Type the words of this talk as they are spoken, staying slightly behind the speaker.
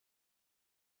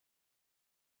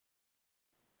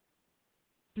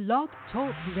Blog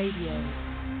Talk Radio.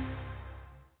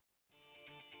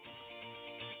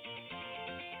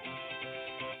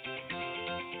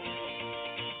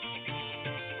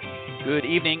 Good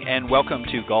evening and welcome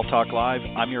to Golf Talk Live.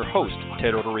 I'm your host,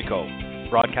 Ted Odorico,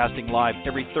 broadcasting live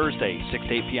every Thursday, 6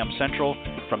 to 8 p.m. Central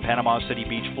from Panama City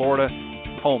Beach, Florida,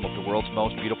 home of the world's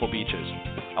most beautiful beaches.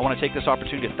 I want to take this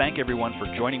opportunity to thank everyone for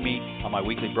joining me on my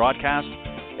weekly broadcast.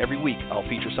 Every week, I'll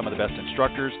feature some of the best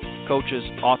instructors, coaches,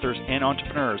 authors, and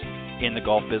entrepreneurs in the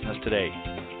golf business today.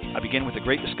 I begin with a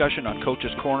great discussion on Coach's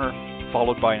Corner,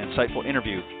 followed by an insightful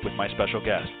interview with my special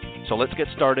guest. So let's get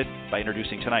started by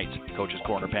introducing tonight's Coach's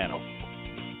Corner panel.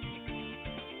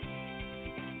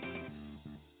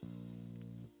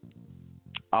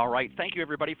 All right, thank you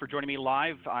everybody for joining me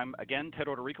live. I'm again Ted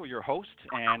Odorico, your host,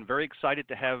 and very excited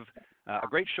to have a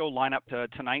great show lineup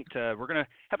tonight. We're going to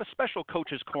have a special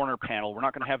Coach's Corner panel. We're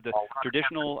not going to have the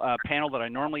traditional panel that I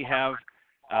normally have.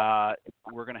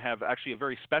 We're going to have actually a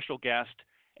very special guest,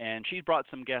 and she's brought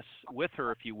some guests with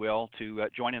her, if you will, to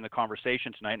join in the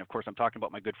conversation tonight. And of course, I'm talking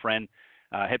about my good friend,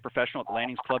 head professional at the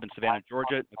Landings Club in Savannah,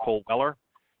 Georgia, Nicole Weller.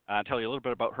 I'll tell you a little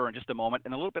bit about her in just a moment.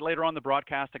 And a little bit later on in the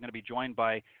broadcast, I'm going to be joined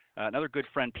by another good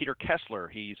friend, Peter Kessler.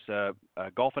 He's a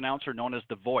golf announcer known as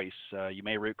The Voice. You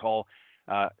may recall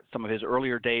some of his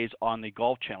earlier days on the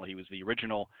Golf Channel. He was the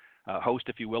original host,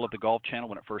 if you will, of the Golf Channel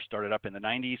when it first started up in the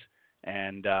 90s.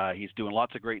 And he's doing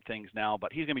lots of great things now.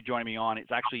 But he's going to be joining me on.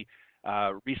 It's actually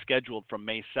rescheduled from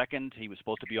May 2nd. He was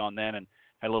supposed to be on then and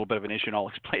had a little bit of an issue, and I'll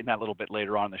explain that a little bit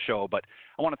later on in the show. But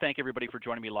I want to thank everybody for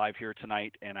joining me live here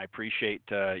tonight, and I appreciate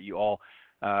you all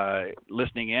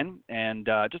listening in. And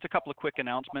just a couple of quick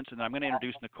announcements, and then I'm going to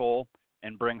introduce Nicole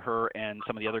and bring her and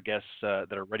some of the other guests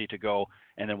that are ready to go,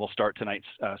 and then we'll start tonight's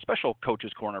special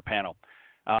Coach's Corner panel.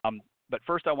 But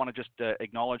first, I want to just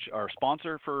acknowledge our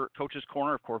sponsor for Coach's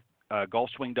Corner, of course,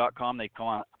 golfswing.com. They come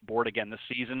on board again this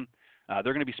season.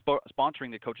 They're going to be sponsoring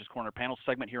the Coach's Corner panel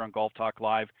segment here on Golf Talk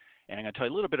Live, and I'm going to tell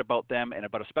you a little bit about them and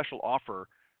about a special offer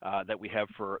that we have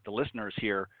for the listeners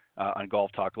here on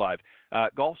Golf Talk Live.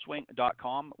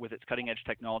 Golfswing.com, with its cutting-edge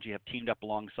technology, have teamed up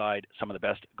alongside some of the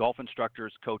best golf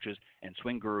instructors, coaches, and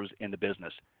swing gurus in the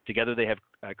business. Together, they have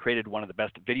created one of the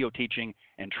best video teaching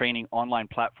and training online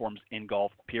platforms in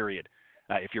golf, period.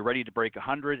 If you're ready to break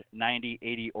 100, 90,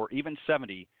 80, or even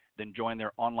 70, then join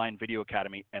their online video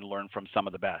academy and learn from some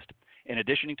of the best. In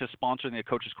addition to sponsoring the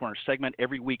Coach's Corner segment,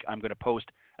 every week I'm going to post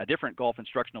a different golf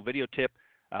instructional video tip.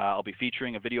 I'll be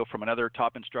featuring a video from another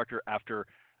top instructor after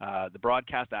the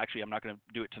broadcast. Actually, I'm not going to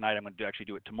do it tonight. I'm going to actually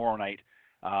do it tomorrow night.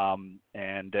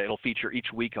 And it'll feature each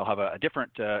week. I'll have a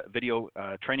different video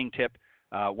training tip,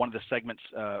 one of the segments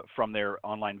from their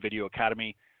online video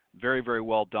academy. Very, very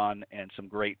well done, and some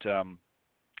great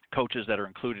coaches that are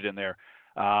included in there.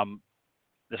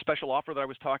 The special offer that I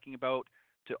was talking about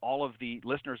to all of the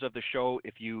listeners of the show,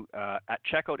 if you at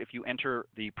checkout, if you enter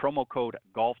the promo code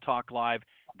Golf Talk Live,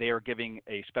 they are giving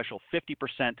a special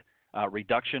 50%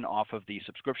 reduction off of the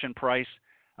subscription price.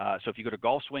 So if you go to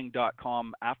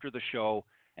golfswing.com after the show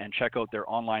and check out their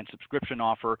online subscription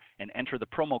offer and enter the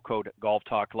promo code Golf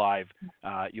Talk Live,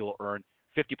 you'll earn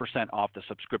 50% off the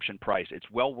subscription price. It's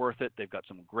well worth it. They've got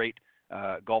some great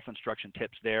golf instruction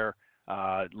tips there.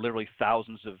 Literally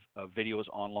thousands of videos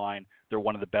online. They're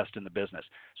one of the best in the business.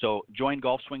 So join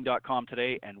golfswing.com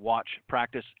today and watch,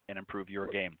 practice, and improve your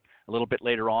game. A little bit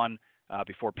later on,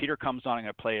 before Peter comes on, I'm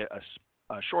going to play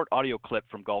a short audio clip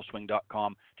from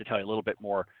golfswing.com to tell you a little bit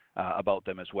more about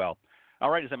them as well. All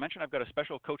right, as I mentioned, I've got a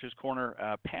special Coach's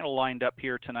Corner panel lined up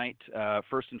here tonight.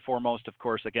 First and foremost, of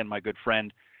course, again, my good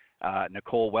friend,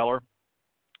 Nicole Weller.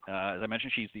 As I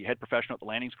mentioned, she's the head professional at the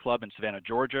Landings Club in Savannah,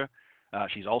 Georgia.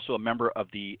 She's also a member of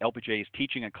the LPGA's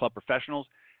Teaching and Club Professionals,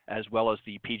 as well as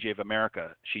the PGA of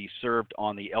America. She served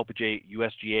on the LPGA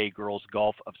USGA Girls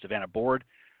Golf of Savannah Board,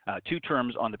 2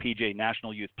 terms on the PGA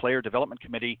National Youth Player Development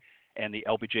Committee and the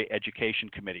LPGA Education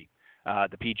Committee,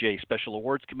 the PGA Special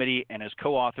Awards Committee, and is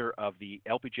co-author of the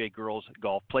LPGA Girls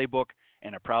Golf Playbook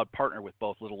and a proud partner with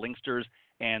both Little Linksters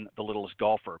and The Littlest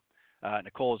Golfer.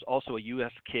 Nicole is also a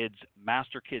U.S. Kids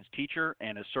Master Kids teacher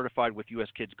and is certified with U.S.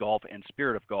 Kids Golf and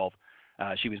Spirit of Golf.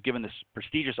 She was given this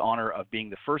prestigious honor of being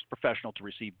the first professional to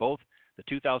receive both the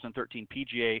 2013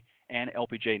 PGA and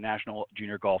LPGA National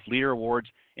Junior Golf Leader Awards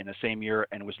in the same year,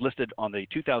 and was listed on the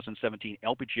 2017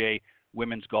 LPGA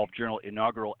Women's Golf Journal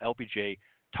inaugural LPGA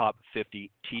Top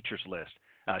 50 Teachers list.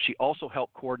 She also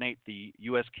helped coordinate the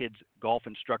U.S. Kids Golf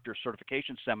Instructor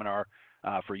Certification Seminar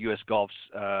for U.S.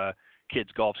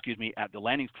 Kids Golf, at the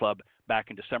Landings Club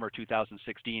back in December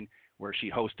 2016, where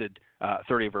she hosted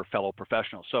 30 of her fellow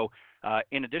professionals. So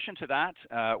in addition to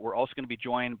that, we're also going to be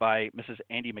joined by Mrs.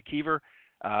 Andy McKeever,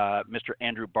 Mr.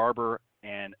 Andrew Barber,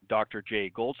 and Dr. Jay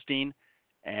Goldstein,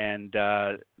 and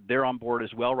they're on board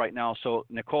as well right now. So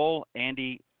Nicole,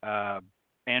 Andy,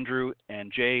 Andrew,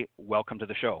 and Jay, welcome to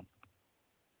the show.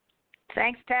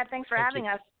 Thanks, Ted. Thanks for having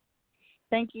us.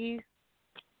 Thank you.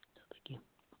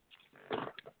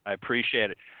 I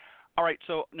appreciate it. All right,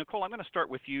 so Nicole, I'm going to start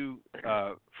with you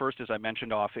first, as I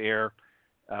mentioned off air,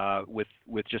 with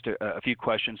just a few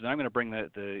questions, and I'm going to bring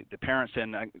the parents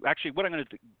in. Actually, what I'm going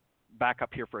to back up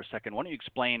here for a second. Why don't you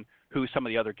explain who some of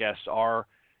the other guests are,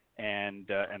 and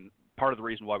part of the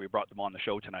reason why we brought them on the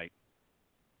show tonight?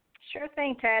 Sure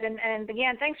thing, Ted. And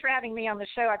again, thanks for having me on the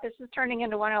show. This is turning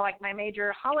into one of my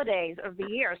major holidays of the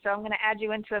year, so I'm going to add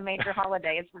you into a major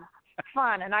holiday. It's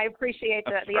fun, and I appreciate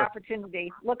the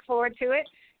opportunity. Look forward to it.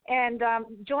 And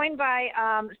joined by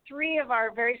three of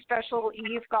our very special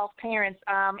youth golf parents.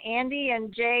 Andy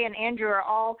and Jay and Andrew are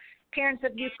all parents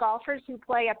of youth golfers who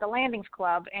play at the Landings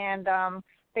Club, and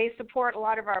they support a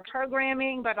lot of our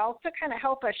programming, but also kind of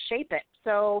help us shape it.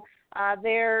 So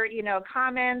their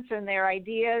comments and their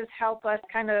ideas help us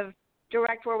kind of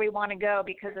direct where we want to go,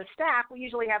 because as staff, we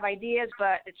usually have ideas,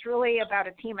 but it's really about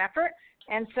a team effort.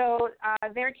 And so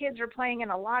their kids are playing in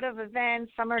a lot of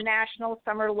events. Some are national,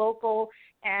 some are local,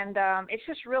 and it's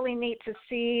just really neat to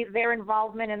see their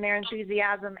involvement and their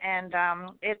enthusiasm, and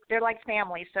they're like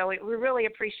family. So we really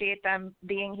appreciate them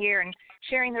being here and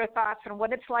sharing their thoughts on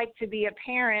what it's like to be a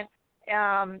parent,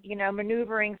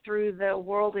 maneuvering through the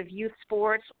world of youth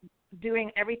sports,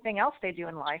 doing everything else they do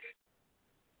in life.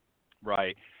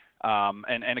 Right.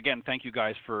 And again, thank you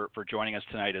guys for joining us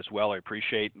tonight as well. I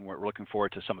appreciate, and we're looking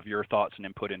forward to some of your thoughts and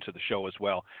input into the show as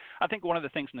well. I think one of the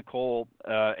things, Nicole,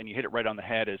 and you hit it right on the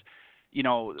head, is,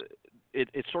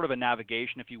 it's sort of a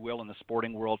navigation, if you will, in the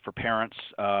sporting world for parents.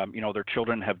 Their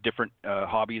children have different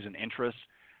hobbies and interests,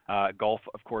 golf,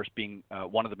 of course, being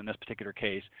one of them in this particular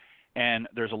case. And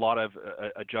there's a lot of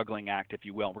a juggling act, if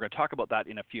you will. We're going to talk about that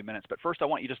in a few minutes. But first, I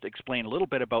want you just to explain a little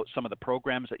bit about some of the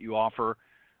programs that you offer,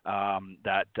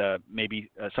 that maybe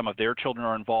some of their children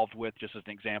are involved with, just as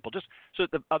an example, just so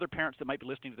that the other parents that might be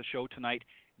listening to the show tonight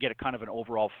get a kind of an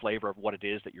overall flavor of what it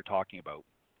is that you're talking about.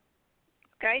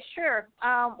 Okay, sure.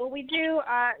 Well, we do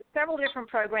several different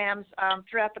programs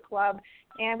throughout the club,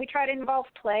 and we try to involve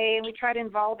play, and we try to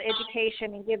involve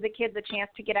education and give the kids a chance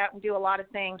to get out and do a lot of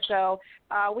things. So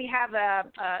we have a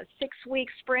 6-week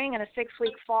spring and a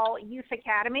 6-week fall youth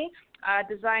academy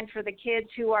designed for the kids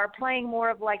who are playing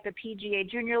more of like the PGA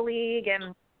Junior League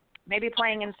and maybe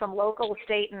playing in some local,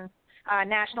 state, and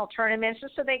national tournaments,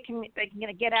 just so they can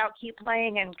get out, keep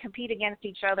playing, and compete against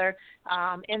each other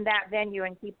in that venue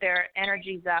and keep their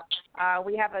energies up.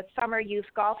 We have a summer youth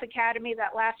golf academy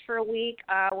that lasts for a week.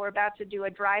 We're about to do a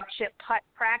drive chip putt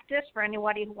practice for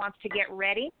anybody who wants to get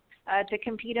ready to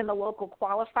compete in the local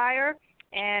qualifier.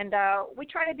 And we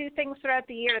try to do things throughout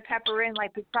the year to pepper in,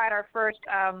 like we tried our first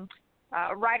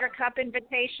Ryder Cup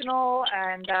Invitational,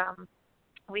 and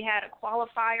we had a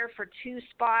qualifier for 2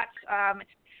 spots.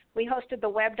 We hosted the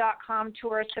Web.com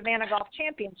Tour Savannah Golf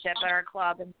Championship at our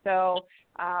club, and so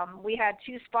we had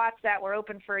 2 spots that were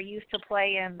open for youth to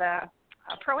play in the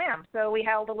Pro-Am. So we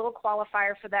held a little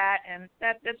qualifier for that, and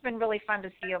that's been really fun to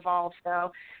see evolve.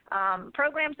 So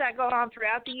programs that go on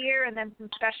throughout the year, and then some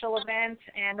special events,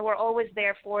 and we're always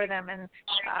there for them. And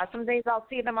some days I'll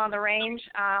see them on the range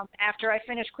after I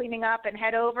finish cleaning up and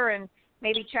head over and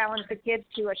maybe challenge the kids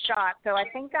to a shot. So I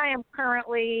think I am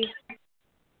currently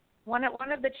 – One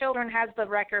of the children has the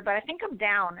record, but I think I'm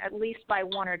down at least by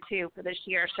 1 or 2 for this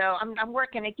year. So I'm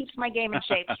working. It keeps my game in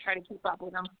shape to try to keep up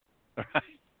with them.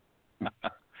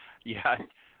 Yeah,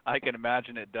 I can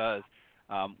imagine it does.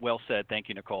 Well said. Thank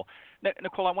you, Nicole.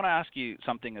 Nicole, I want to ask you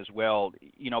something as well,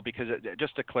 because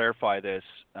just to clarify this,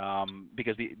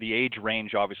 because the age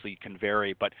range obviously can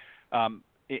vary, but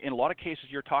in a lot of cases,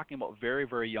 you're talking about very,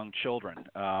 very young children.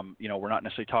 We're not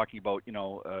necessarily talking about,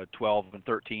 12 and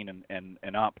 13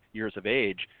 and up years of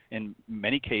age. In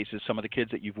many cases, some of the kids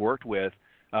that you've worked with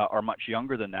are much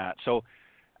younger than that. So,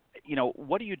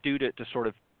 what do you do to sort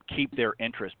of keep their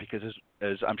interest? Because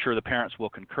as I'm sure the parents will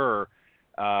concur,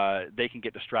 they can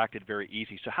get distracted very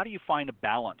easy. So how do you find a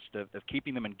balance of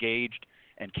keeping them engaged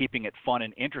and keeping it fun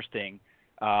and interesting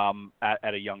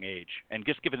at a young age? And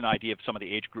just give it an idea of some of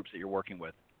the age groups that you're working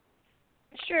with.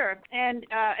 Sure, and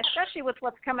especially with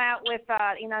what's come out with,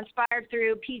 inspired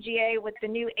through PGA with the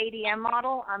new ADM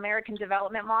model, American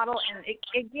Development Model, and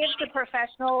it gives the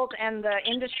professionals and the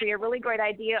industry a really great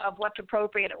idea of what's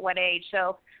appropriate at what age.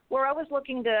 So we're always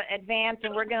looking to advance,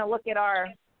 and we're going to look at our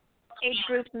age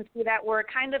groups and see that we're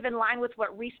kind of in line with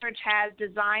what research has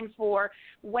designed for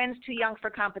when's too young for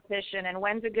competition and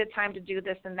when's a good time to do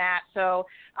this and that. So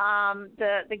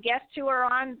the guests who are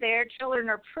on, their children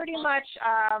are pretty much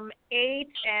 8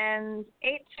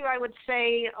 to, I would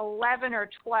say, 11 or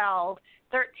 12,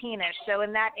 13-ish, so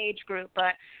in that age group.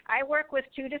 But I work with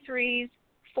 2 to 3s,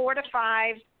 4 to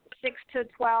 5, 6 to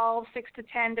 12, 6 to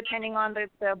 10, depending on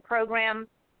the program,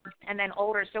 and then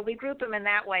older. So we group them in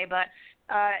that way. But,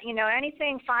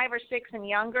 anything 5 or 6 and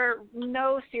younger,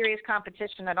 no serious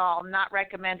competition at all, not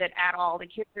recommended at all. The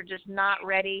kids are just not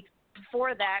ready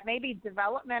for that. Maybe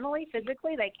developmentally,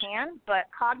 physically, they can, but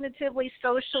cognitively,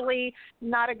 socially,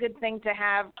 not a good thing to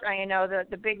have,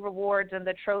 the big rewards and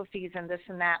the trophies and this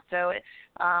and that. So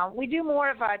we do more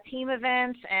of team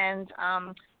events and,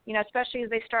 especially as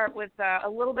they start with a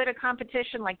little bit of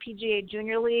competition like PGA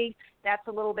Junior League. That's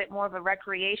a little bit more of a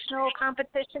recreational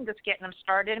competition, just getting them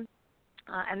started.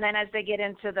 And then as they get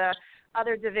into the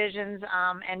other divisions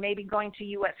and maybe going to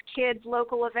U.S. Kids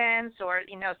local events or,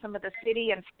 some of the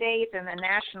city and state and the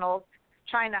nationals,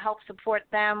 trying to help support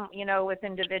them, with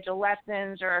individual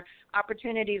lessons or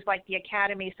opportunities like the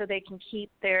academy so they can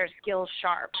keep their skills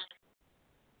sharp.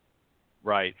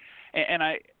 Right. And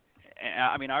I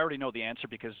already know the answer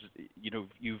because,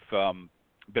 you've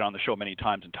been on the show many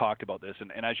times and talked about this.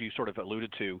 And as you sort of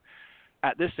alluded to,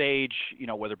 at this age,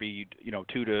 whether it be,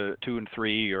 2 and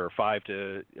 3 or 5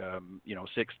 to,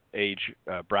 6 age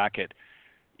bracket,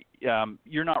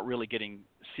 you're not really getting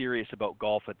serious about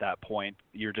golf at that point.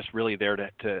 You're just really there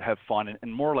to have fun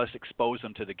and more or less expose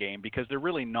them to the game because they're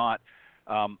really not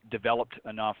developed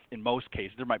enough in most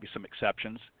cases. There might be some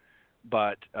exceptions,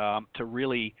 but to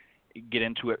really get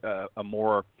into a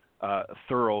more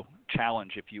thorough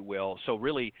challenge, if you will. So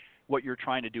really what you're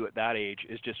trying to do at that age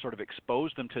is just sort of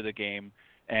expose them to the game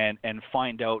and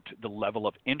find out the level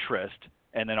of interest.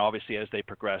 And then obviously as they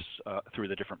progress through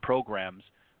the different programs,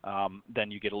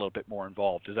 then you get a little bit more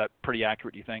involved. Is that pretty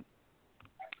accurate, do you think?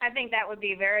 I think that would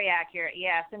be very accurate,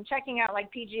 yes. And checking out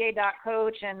like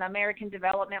PGA.coach and American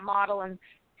Development Model and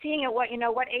seeing at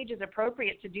what age is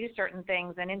appropriate to do certain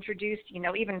things and introduce,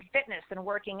 even fitness and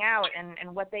working out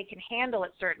and what they can handle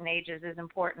at certain ages is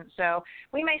important. So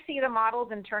we may see the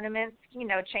models in tournaments,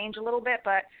 change a little bit,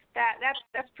 but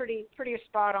that's pretty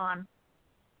spot on.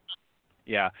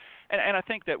 Yeah. And I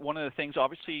think that one of the things,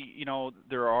 obviously,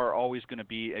 there are always going to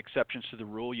be exceptions to the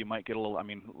rule. You might get a little,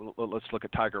 let's look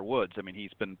at Tiger Woods. He's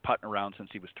been putting around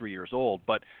since he was 3 years old,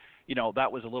 but,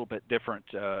 that was a little bit different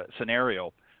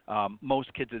scenario.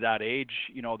 Most kids at that age,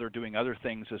 they're doing other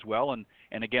things as well.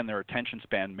 And again, their attention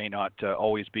span may not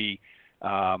always be,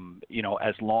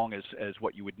 as long as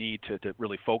what you would need to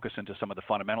really focus into some of the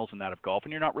fundamentals in that of golf.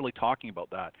 And you're not really talking about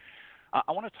that.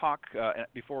 I want to talk,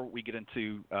 before we get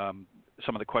into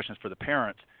some of the questions for the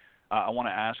parents, I want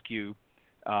to ask you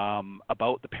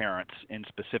about the parents in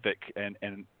specific and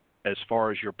as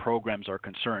far as your programs are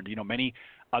concerned. Many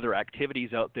other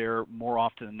activities out there, more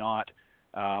often than not,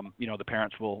 the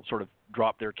parents will sort of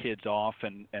drop their kids off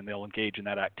and they'll engage in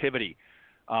that activity.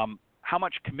 How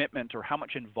much commitment or how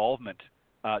much involvement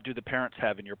do the parents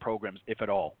have in your programs, if at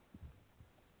all?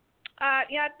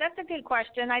 Yeah, that's a good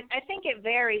question. I think it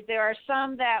varies. There are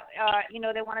some that,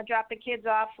 they want to drop the kids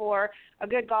off for a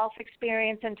good golf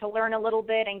experience and to learn a little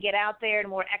bit and get out there and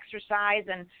more exercise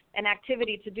and an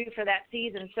activity to do for that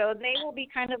season. So they will be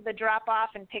kind of the drop-off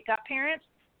and pick-up parents.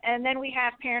 And then we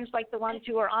have parents like the ones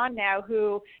who are on now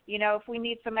who, if we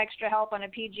need some extra help on a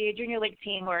PGA Junior League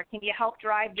team or can you help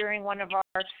drive during one of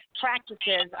our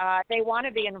practices, they want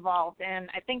to be involved. And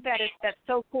I think that's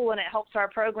so cool and it helps our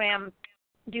program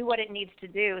do what it needs to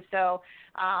do. So,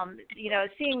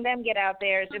 seeing them get out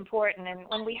there is important. And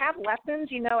when we have lessons,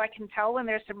 I can tell when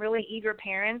there's some really eager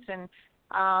parents and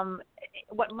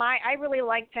I really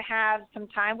like to have some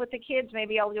time with the kids.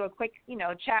 Maybe I'll do a quick,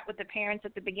 chat with the parents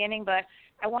at the beginning, but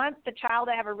I want the child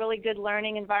to have a really good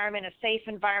learning environment, a safe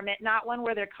environment, not one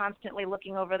where they're constantly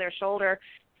looking over their shoulder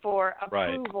for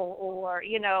approval or,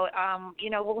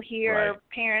 we'll hear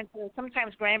parents and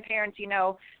sometimes grandparents,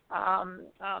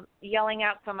 yelling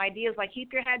out some ideas like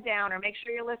keep your head down or make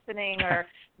sure you're listening or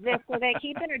this, so they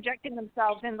keep interjecting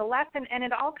themselves in the lesson, and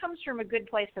it all comes from a good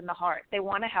place in the heart. They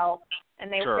want to help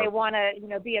and they want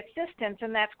to, be assistants,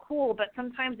 and that's cool, but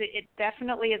sometimes it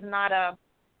definitely is not a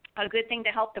good thing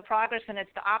to help the progress, and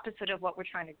it's the opposite of what we're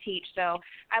trying to teach. So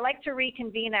I like to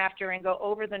reconvene after and go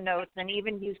over the notes and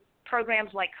even use programs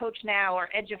like Coach Now or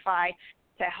Edify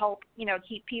to help,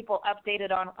 keep people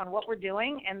updated on what we're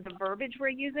doing and the verbiage we're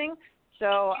using.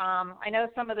 So I know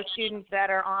some of the students that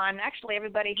are on, actually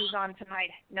everybody who's on tonight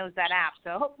knows that app.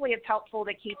 So hopefully it's helpful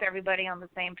to keep everybody on the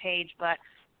same page. But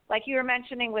like you were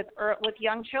mentioning with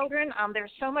young children,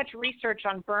 there's so much research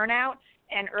on burnout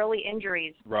and early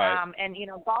injuries. Right. And,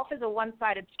 golf is a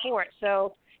one-sided sport.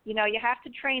 So, you have to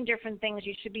train different things.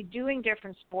 You should be doing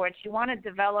different sports. You want to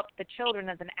develop the children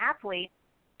as an athlete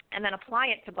and then apply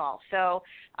it to golf. So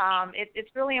it's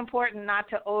really important not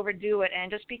to overdo it.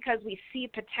 And just because we see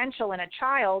potential in a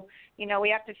child, we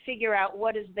have to figure out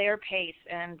what is their pace.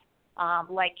 And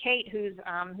like Kate, whose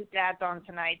dad's on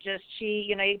tonight, she,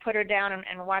 you put her down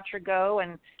and watch her go.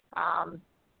 And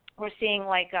we're seeing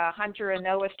like Hunter and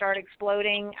Noah start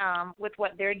exploding with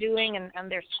what they're doing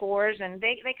and their scores. And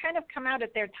they kind of come out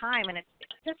at their time, and it's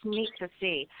just neat to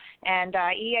see. And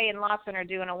EA and Lawson are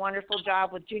doing a wonderful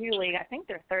job with Junior League. I think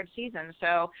their third season.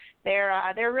 So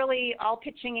they're really all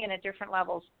pitching in at different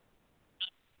levels.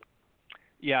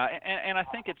 Yeah, and I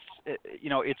think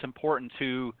it's important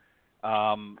to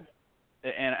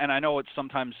and I know it's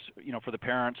sometimes, for the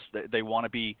parents, they want to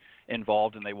be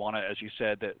involved and they want to, as you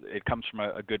said, that it comes from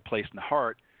a good place in the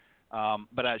heart.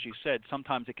 But as you said,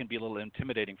 sometimes it can be a little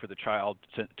intimidating for the child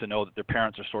to know that their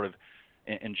parents are sort of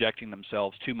injecting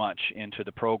themselves too much into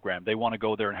the program. They want to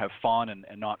go there and have fun and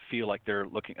not feel like they're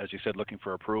looking, as you said, looking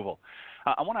for approval.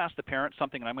 I want to ask the parents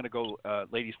something, and I'm going to go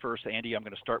ladies first. Andy, I'm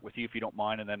going to start with you if you don't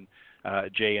mind, and then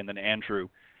Jay, and then Andrew.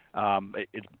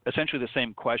 It's essentially the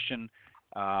same question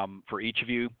for each of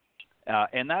you,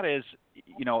 and that is,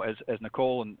 as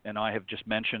Nicole and I have just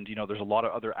mentioned, there's a lot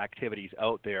of other activities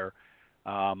out there.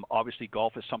 Obviously,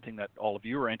 golf is something that all of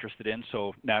you are interested in,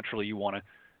 so naturally you want to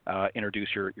introduce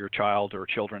your child or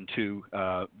children to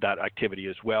that activity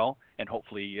as well, and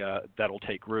hopefully that'll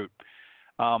take root.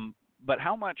 But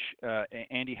how much,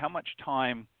 Andy, how much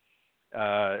time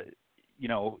does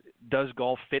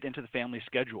golf fit into the family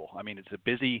schedule? I mean, it's a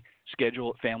busy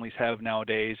schedule that families have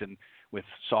nowadays, and with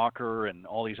soccer and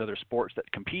all these other sports that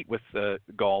compete with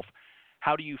golf.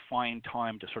 How do you find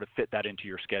time to sort of fit that into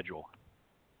your schedule?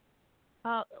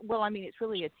 Well, I mean, it's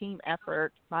really a team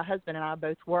effort. My husband and I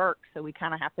both work, so we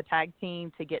kind of have to tag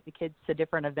team to get the kids to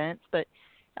different events. But,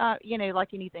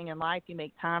 like anything in life, you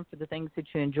make time for the things that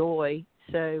you enjoy.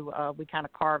 So we kind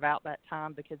of carve out that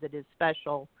time because it is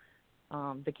special.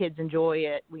 The kids enjoy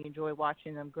it. We enjoy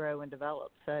watching them grow and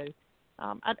develop. So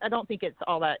I don't think it's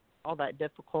all that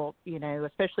difficult,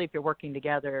 especially if you're working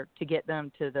together to get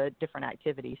them to the different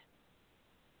activities.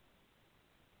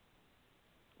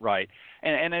 Right.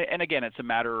 And again, it's a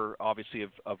matter, obviously,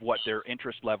 of what their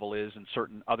interest level is in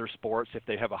certain other sports. If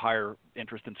they have a higher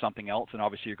interest in something else, and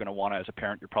obviously you're going to want to, as a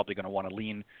parent, you're probably going to want to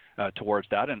lean towards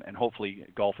that, and hopefully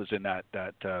golf is in that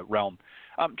realm.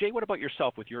 Jay, what about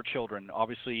yourself with your children?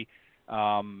 Obviously,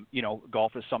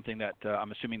 golf is something that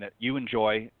I'm assuming that you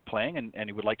enjoy playing, and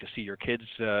you would like to see your kids,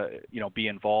 be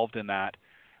involved in that.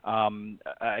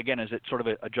 Again, is it sort of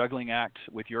a juggling act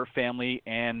with your family?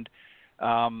 And,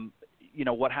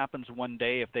 what happens one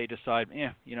day if they decide,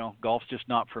 golf's just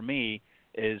not for me?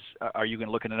 Are you going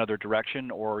to look in another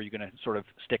direction, or are you going to sort of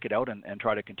stick it out and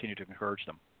try to continue to encourage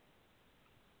them?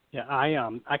 Yeah,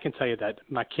 I can tell you that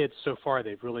my kids so far,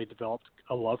 they've really developed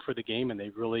a love for the game, and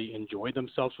they've really enjoyed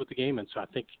themselves with the game, and so I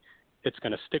think it's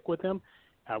going to stick with them.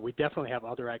 We definitely have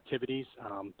other activities,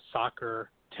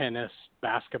 soccer, tennis,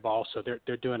 basketball, so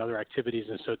they're doing other activities,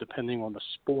 and so depending on the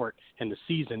sport and the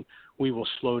season, we will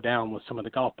slow down with some of the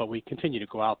golf, but we continue to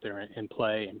go out there and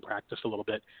play and practice a little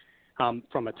bit.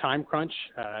 From a time crunch,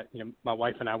 my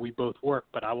wife and I, we both work,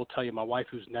 but I will tell you, my wife,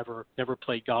 who's never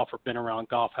played golf or been around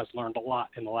golf, has learned a lot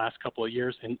in the last couple of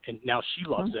years, and now she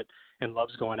loves it and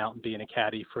loves going out and being a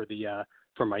caddy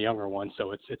for my younger one.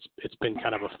 So it's been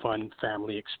kind of a fun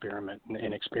family experiment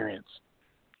and experience.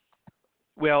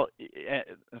 Well,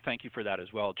 thank you for that as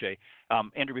well, Jay.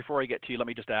 Andrew, before I get to you, let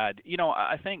me just add,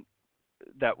 I think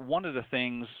that one of the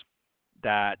things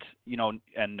that,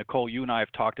 and Nicole, you and I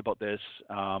have talked about this,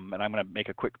 and I'm going to make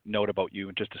a quick note about you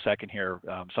in just a second here,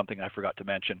 something I forgot to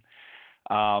mention.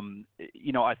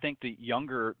 I think the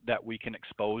younger that we can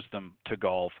expose them to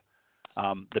golf,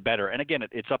 the better. And again,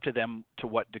 it's up to them to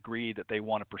what degree that they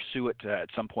want to pursue it at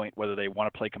some point, whether they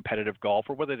want to play competitive golf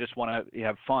or whether they just want to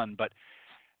have fun. But,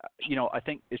 I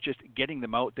think it's just getting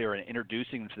them out there and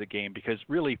introducing them to the game, because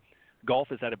really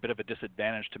golf is at a bit of a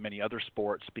disadvantage to many other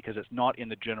sports because it's not in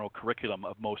the general curriculum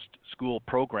of most school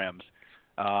programs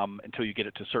until you get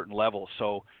it to certain levels.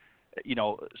 So,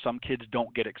 some kids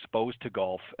don't get exposed to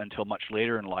golf until much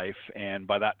later in life, and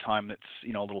by that time it's,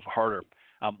 a little harder.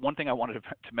 One thing I wanted to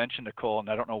mention, Nicole, and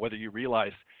I don't know whether you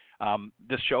realize,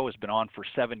 this show has been on for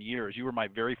 7 years. You were my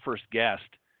very first guest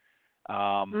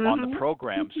on the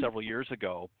program several years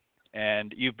ago,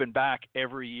 and you've been back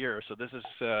every year, so this is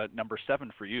number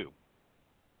 7 for you.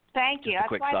 Thank you. Just a That's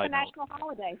quick why it's a side note. national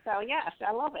holiday. So yes,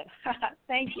 I love it.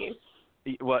 Thank you.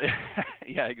 Well,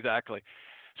 yeah, exactly.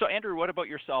 So, Andrew, what about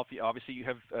yourself? Obviously, you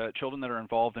have children that are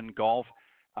involved in golf,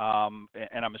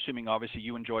 and I'm assuming obviously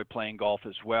you enjoy playing golf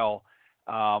as well.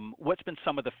 What's been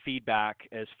some of the feedback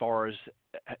as far as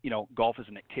golf as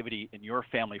an activity in your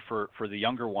family for the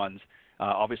younger ones?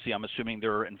 Obviously, I'm assuming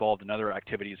they're involved in other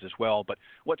activities as well. But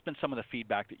what's been some of the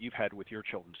feedback that you've had with your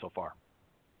children so far?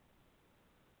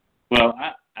 Well,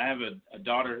 I have a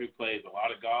daughter who plays a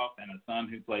lot of golf and a son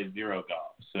who plays zero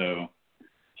golf. So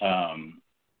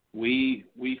we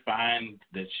find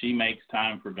that she makes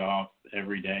time for golf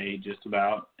every day, just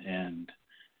about. And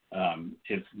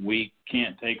if we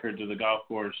can't take her to the golf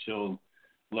course, she'll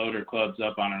load her clubs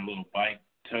up on her little bike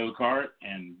tow cart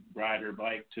and ride her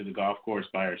bike to the golf course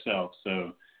by herself.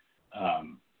 So,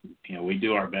 we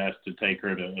do our best to take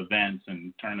her to events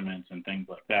and tournaments and things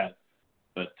like that.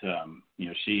 But,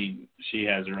 she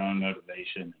has her own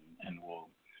motivation and will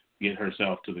get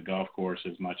herself to the golf course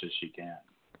as much as she can.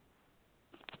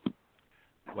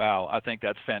 Wow, I think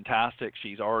that's fantastic.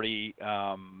 She's already,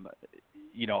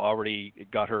 already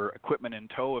got her equipment in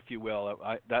tow, if you will.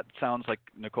 That sounds like,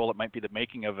 Nicole, it might be the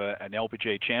making of an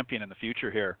LPGA champion in the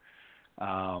future here.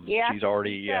 Yeah. She's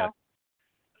already.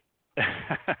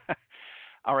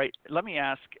 All right, let me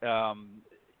ask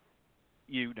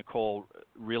you, Nicole,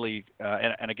 really,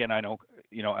 and again, I know,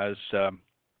 as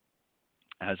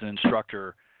an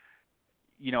instructor,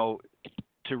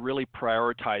 to really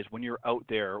prioritize when you're out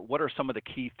there, what are some of the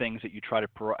key things that you try to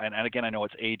and again, I know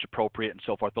it's age appropriate and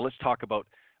so forth, but let's talk about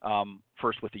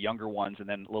first with the younger ones and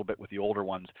then a little bit with the older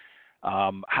ones.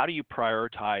 How do you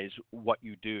prioritize what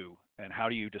you do, and how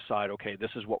do you decide, okay,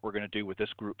 this is what we're going to do with this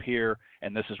group here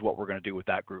and this is what we're going to do with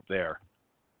that group there?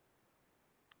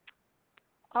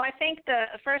 Well, I think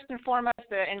first and foremost,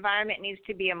 the environment needs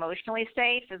to be emotionally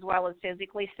safe as well as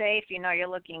physically safe. You're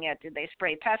looking at, did they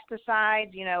spray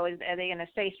pesticides? Are they in a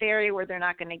safe area where they're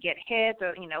not going to get hit?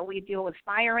 Or, we deal with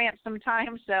fire ants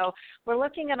sometimes. So we're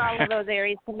looking at all of those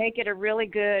areas to make it a really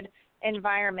good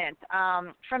environment.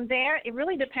 From there, it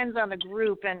really depends on the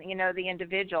group and, the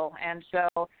individual. And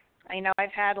so,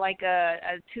 I've had like a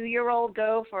 2-year-old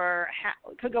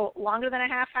could go longer than a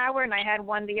half hour, and I had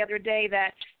one the other day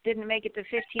that didn't make it to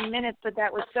 15 minutes, but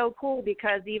that was so cool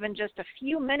because even just a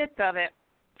few minutes of it,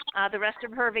 the rest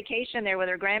of her vacation there with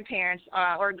her grandparents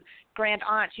or grand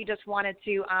aunt, she just wanted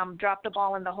to drop the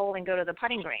ball in the hole and go to the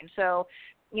putting green. So,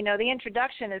 the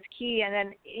introduction is key. And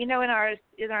then, in our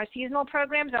seasonal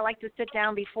programs, I like to sit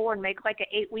down before and make like an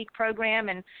 8-week program.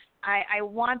 And I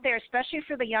want there, especially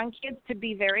for the young kids, to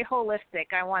be very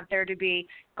holistic. I want there to be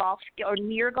golf or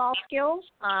near golf skills,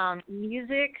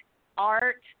 music,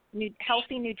 art,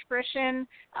 healthy nutrition,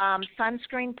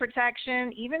 sunscreen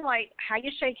protection, even like how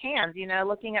you shake hands,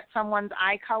 looking at someone's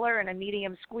eye color and a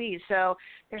medium squeeze. So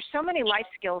there's so many life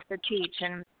skills to teach.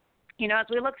 And as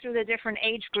we look through the different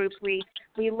age groups, we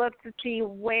look to see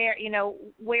where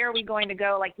are we going to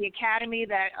go. Like the academy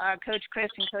that Coach Chris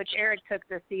and Coach Eric took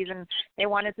this season, they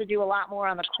wanted to do a lot more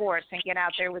on the course and get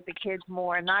out there with the kids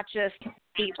more and not just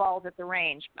beat balls at the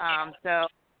range. So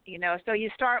you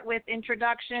start with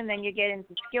introduction, then you get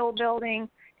into skill building,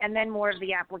 and then more of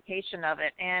the application of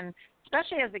it. And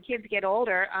especially as the kids get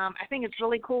older, I think it's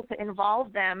really cool to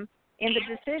involve them in the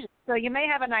decision. So you may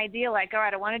have an idea like, all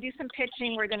right, I want to do some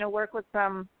pitching. We're going to work with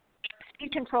some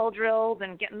speed control drills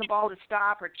and getting the ball to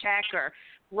stop or check or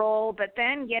roll, but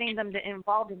then getting them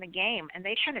involved in the game. And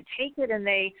they kind of take it and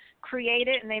they create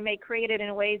it, and they may create it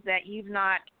in ways that you've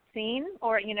not seen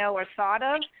or thought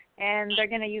of. And they're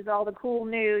going to use all the cool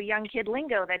new young kid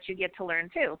lingo that you get to learn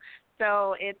too.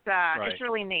 So it's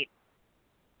really neat.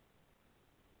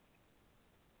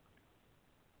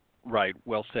 Right.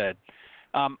 Well said.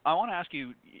 I want to ask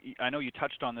you, I know you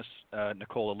touched on this,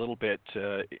 Nicole, a little bit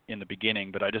in the beginning,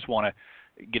 but I just want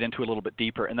to get into it a little bit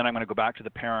deeper, and then I'm going to go back to the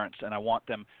parents, and I want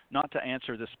them not to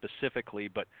answer this specifically,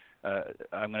 but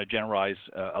I'm going to generalize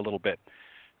a little bit.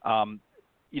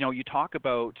 You talk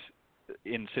about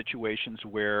in situations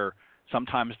where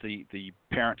sometimes the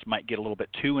parents might get a little bit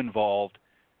too involved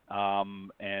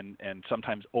and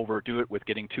sometimes overdo it with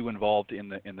getting too involved in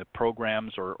the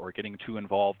programs or getting too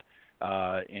involved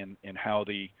in how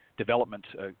the development,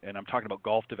 and I'm talking about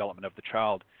golf development of the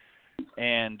child,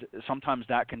 and sometimes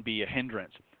that can be a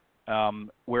hindrance.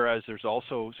 Whereas there's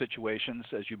also situations,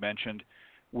 as you mentioned,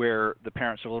 where the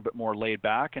parents are a little bit more laid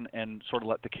back and sort of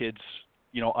let the kids,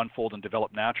 unfold and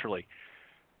develop naturally.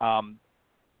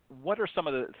 What are some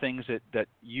of the things that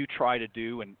you try to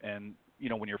do and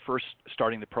when you're first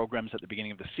starting the programs at the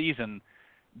beginning of the season,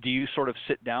 do you sort of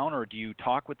sit down, or do you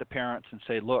talk with the parents and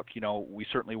say, look, we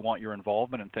certainly want your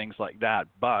involvement and things like that,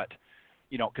 but,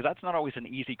 because that's not always an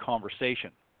easy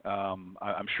conversation,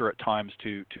 I'm sure at times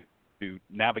to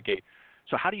navigate.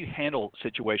 So how do you handle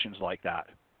situations like that?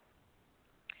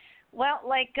 Well,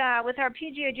 like with our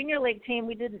PGA Junior League team,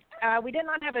 we did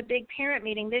not have a big parent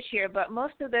meeting this year, but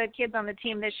most of the kids on the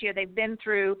team this year, they've been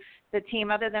through the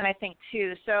team other than I think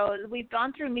 2. So we've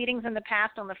gone through meetings in the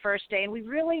past on the first day, and we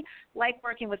really like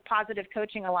working with Positive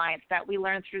Coaching Alliance that we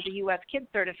learned through the U.S. Kids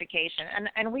certification.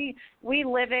 And we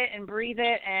live it and breathe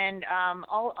it, and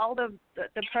all the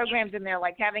programs in there,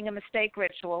 like having a mistake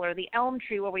ritual or the Elm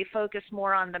Tree, where we focus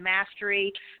more on the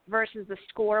mastery versus the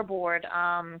scoreboard,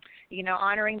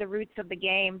 honoring the roots of the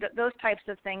game, those types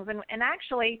of things. And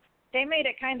actually, they made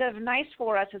it kind of nice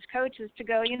for us as coaches to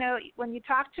go, when you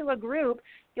talk to a group,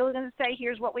 you're going to say,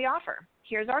 here's what we offer.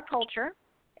 Here's our culture,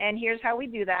 and here's how we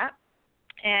do that.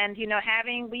 And,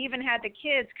 we even had the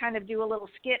kids kind of do a little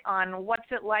skit on what's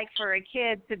it like for a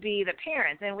kid to be the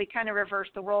parent, and we kind of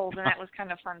reversed the roles, and that was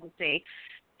kind of fun to see.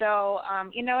 So,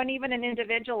 and even in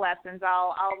individual lessons,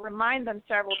 I'll remind them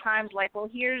several times, like, well,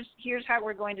 here's how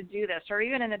we're going to do this. Or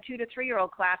even in a 2 to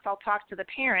 3-year-old class, I'll talk to the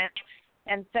parent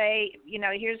and say,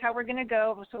 here's how we're going to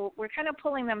go. So we're kind of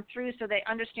pulling them through so they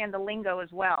understand the lingo as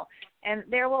well. And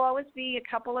there will always be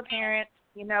a couple of parents,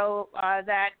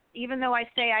 that even though I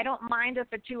say I don't mind if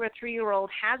a 2 or 3-year-old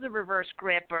has a reverse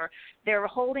grip, or they're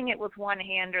holding it with one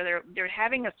hand, or they're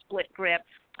having a split grip,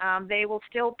 they will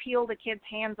still peel the kids'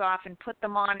 hands off and put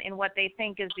them on in what they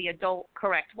think is the adult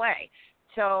correct way.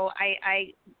 So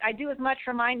I do as much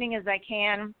reminding as I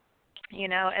can,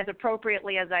 as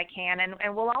appropriately as I can.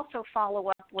 And we'll also follow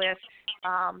up with,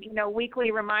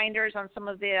 weekly reminders on some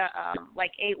of the,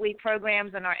 8-week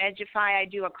programs. In our Edufy, I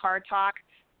do a card talk.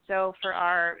 So for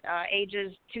our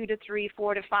ages 2 to 3,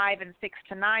 4 to 5, and 6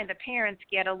 to 9, the parents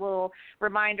get a little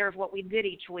reminder of what we did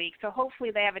each week. So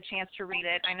hopefully they have a chance to read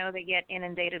it. I know they get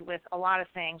inundated with a lot of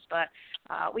things, but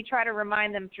we try to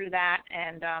remind them through that,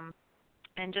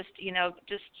 and just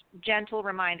gentle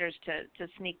reminders to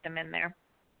sneak them in there.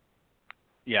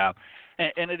 Yeah,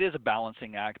 and it is a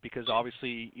balancing act, because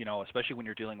obviously, especially when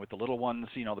you're dealing with the little ones,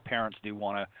 the parents do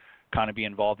want to kind of be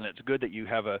involved, and it's good that you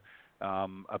have a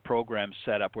program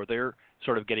set up where they're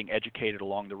sort of getting educated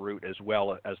along the route as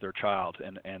well as their child,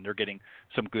 and they're getting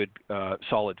some good,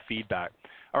 solid feedback.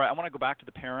 All right, I want to go back to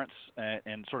the parents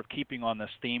and sort of keeping on this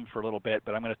theme for a little bit,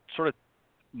 but I'm going to sort of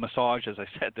massage, as I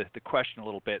said, the question a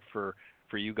little bit for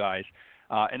you guys.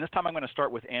 And this time I'm going to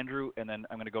start with Andrew, and then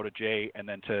I'm going to go to Jay, and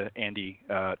then to Andy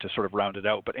to sort of round it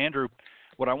out. But Andrew,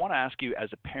 what I want to ask you as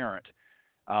a parent,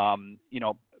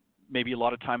 maybe a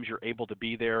lot of times you're able to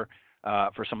be there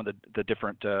for some of the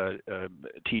different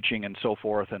teaching and so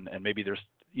forth, and maybe there's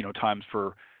times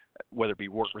for whether it be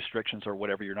work restrictions or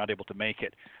whatever, you're not able to make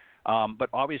it. But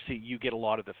obviously you get a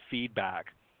lot of the feedback.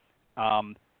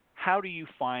 How do you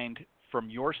find, from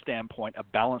your standpoint, a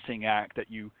balancing act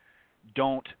that you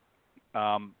don't,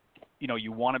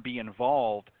 you want to be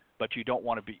involved, but you don't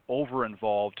want to be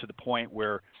over-involved to the point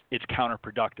where it's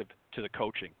counterproductive to the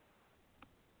coaching?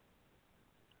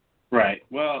 Right.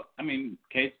 Well, I mean,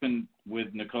 Kate's been with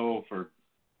Nicole for,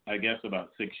 I guess,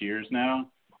 about 6 years now,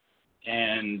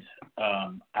 and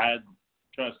I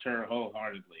trust her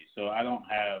wholeheartedly. So I don't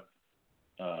have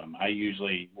I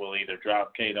usually will either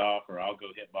drop Kate off or I'll go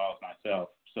hit balls myself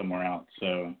somewhere else.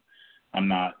 So I'm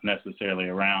not necessarily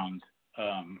around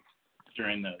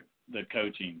during the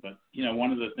coaching. But,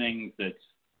 one of the things that's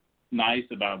nice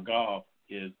about golf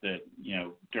is that,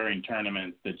 during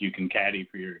tournaments that you can caddy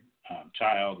for your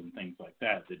child and things like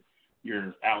that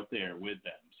you're out there with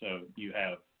them. So you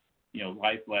have,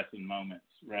 life lesson moments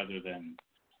rather than,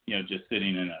 just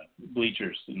sitting in a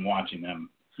bleachers and watching them,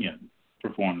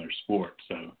 perform their sport.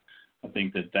 So I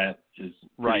think that is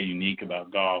pretty unique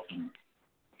about golf, and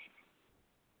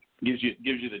gives you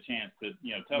the chance to,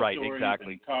 tell stories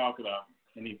and talk about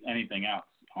anything else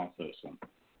also. So.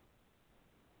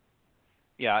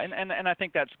 Yeah, and I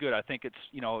think that's good. I think it's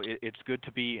it's good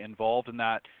to be involved in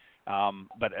that.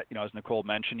 But as Nicole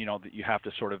mentioned, that you have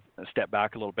to sort of step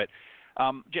back a little bit.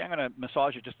 Jay, I'm going to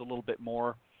massage it just a little bit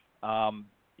more.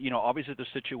 Obviously there's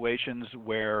situations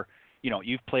where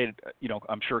you've played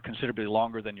I'm sure considerably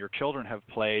longer than your children have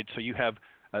played, so you have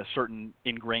a certain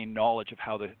ingrained knowledge of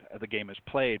how the game is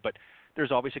played. But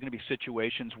there's obviously going to be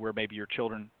situations where maybe your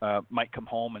children might come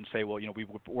home and say, well, we've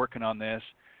been working on this,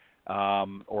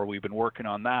 or we've been working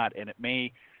on that, and it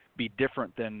may be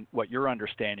different than what your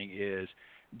understanding is.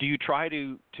 Do you try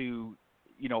to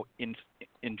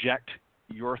inject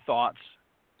your thoughts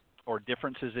or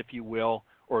differences, if you will,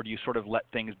 or do you sort of let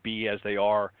things be as they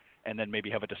are and then maybe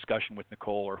have a discussion with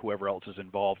Nicole or whoever else is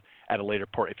involved at a later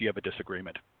point if you have a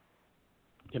disagreement.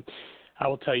 Yep. I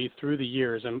will tell you through the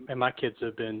years, and my kids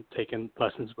have been taking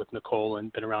lessons with Nicole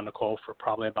and been around Nicole for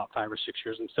probably about 5 or 6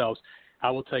 years themselves.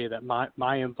 I will tell you that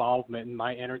my involvement and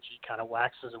my energy kind of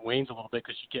waxes and wanes a little bit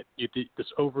because you get this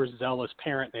overzealous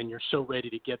parent and you're so ready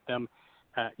to get them,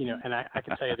 and I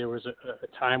can tell you there was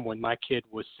a time when my kid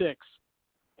was 6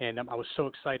 and I was so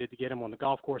excited to get him on the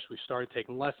golf course. We started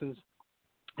taking lessons,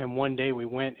 and one day we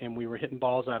went and we were hitting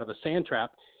balls out of a sand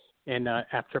trap. And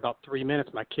after about 3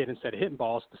 minutes, my kid, instead of hitting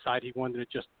balls, decided he wanted to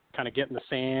just kind of get in the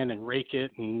sand and rake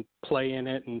it and play in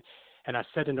it. And I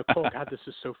said to Nicole, God, this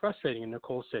is so frustrating. And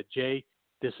Nicole said, Jay,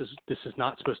 this is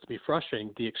not supposed to be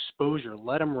frustrating. The exposure,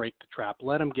 let him rake the trap,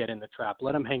 let him get in the trap,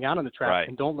 let him hang out in the trap, right.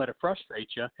 And don't let it frustrate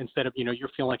you. Instead of, you're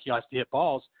feeling like you have to hit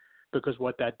balls, because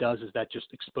what that does is that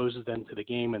just exposes them to the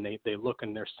game, and they look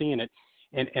and they're seeing it.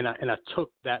 And I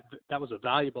took that. That was a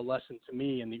valuable lesson to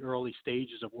me in the early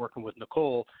stages of working with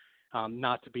Nicole.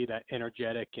 Not to be that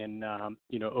energetic and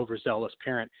overzealous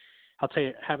parent. I'll tell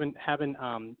you,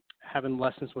 having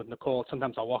lessons with Nicole,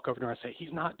 sometimes I'll walk over to her and say,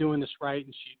 he's not doing this right,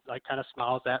 and she like kind of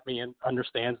smiles at me and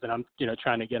understands that I'm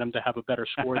trying to get him to have a better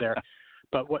score there.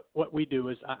 But what we do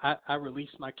is I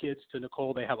release my kids to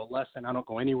Nicole. They have a lesson. I don't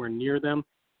go anywhere near them,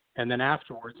 and then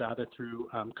afterwards, either through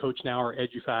Coach Now or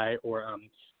Edufy or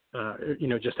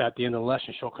just at the end of the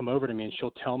lesson, she'll come over to me and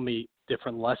she'll tell me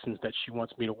different lessons that she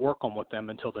wants me to work on with them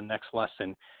until the next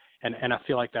lesson. And I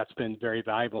feel like that's been very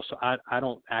valuable. So I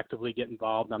don't actively get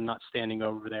involved. I'm not standing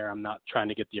over there. I'm not trying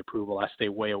to get the approval. I stay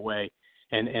way away.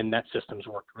 And that system's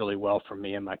worked really well for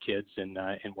me and my kids in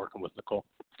working with Nicole.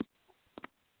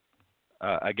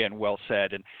 Again, well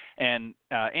said. And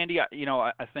Andy,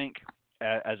 I think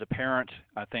as a parent,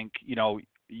 I think,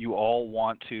 you all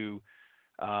want to,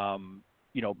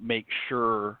 make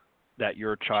sure that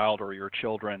your child or your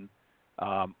children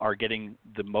are getting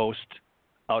the most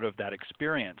out of that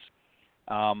experience.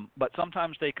 But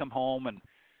sometimes they come home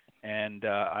and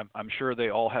I'm sure they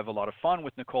all have a lot of fun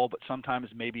with Nicole, but sometimes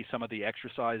maybe some of the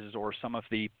exercises or some of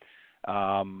the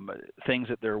things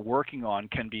that they're working on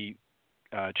can be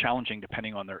challenging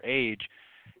depending on their age.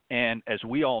 And as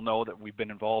we all know that we've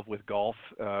been involved with golf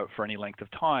for any length of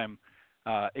time,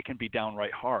 it can be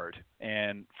downright hard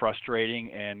and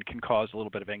frustrating and can cause a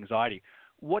little bit of anxiety.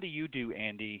 What do you do,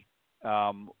 Andy,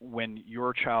 when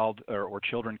your child or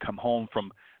children come home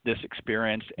from this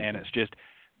experience and it's just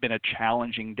been a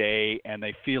challenging day and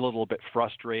they feel a little bit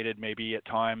frustrated maybe at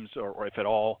times or if at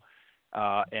all,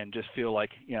 and just feel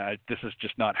like, this is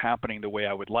just not happening the way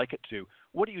I would like it to?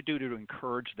 What do you do to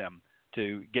encourage them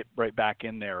to get right back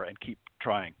in there and keep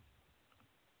trying?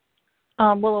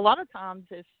 Well, a lot of times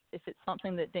if it's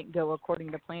something that didn't go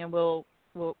according to plan,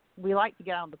 we like to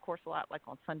get out on the course a lot, like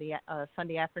on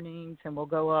Sunday afternoons, and we'll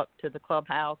go up to the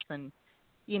clubhouse and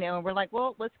and we're like,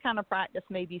 well, let's kind of practice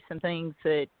maybe some things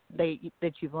that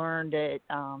you've learned at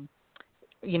on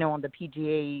the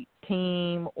PGA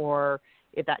team, or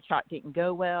if that shot didn't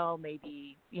go well,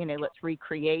 maybe let's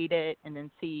recreate it and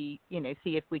then see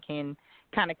if we can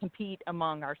kind of compete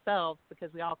among ourselves,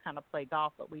 because we all kind of play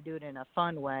golf, but we do it in a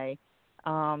fun way.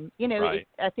 Right.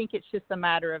 I think it's just a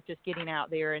matter of just getting out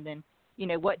there and then,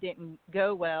 what didn't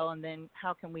go well, and then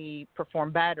how can we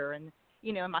perform better. And,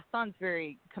 my son's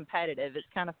very competitive. It's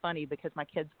kind of funny because my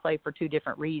kids play for two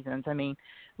different reasons. I mean,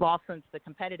 Lawson's the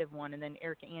competitive one, and then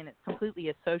Erica Ann, it's completely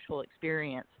a social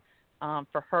experience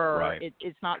for her. Right.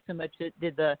 It's not so much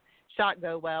did the shot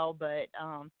go well, but,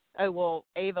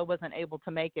 Ava wasn't able to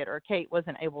make it, or Kate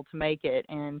wasn't able to make it.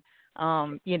 And,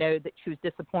 that she was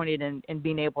disappointed in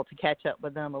being able to catch up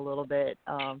with them a little bit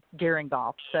during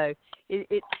golf. So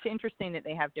it's interesting that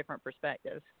they have different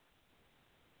perspectives.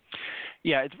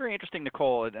 Yeah, it's very interesting,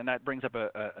 Nicole, and that brings up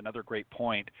another great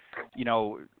point.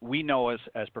 We know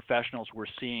as professionals we're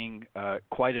seeing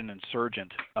quite an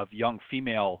insurgent of young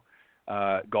female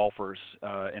golfers.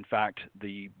 In fact,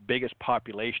 the biggest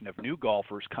population of new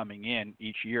golfers coming in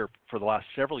each year for the last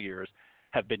several years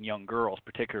have been young girls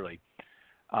particularly.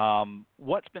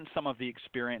 What's been some of the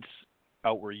experience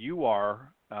out where you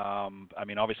are?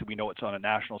 Obviously we know it's on a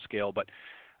national scale, but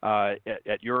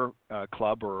at your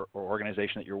club or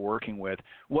organization that you're working with,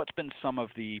 what's been some of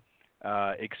the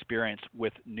experience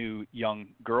with new young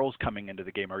girls coming into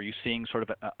the game? Are you seeing sort of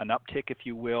an uptick, if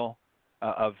you will,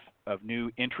 of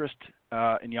new interest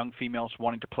in young females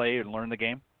wanting to play and learn the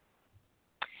game?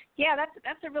 Yeah,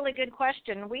 that's a really good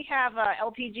question. We have a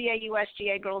LPGA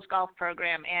USGA girls golf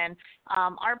program, and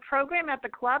our program at the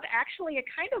club actually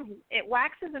it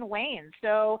waxes and wanes.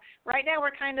 So right now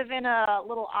we're kind of in a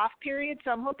little off period,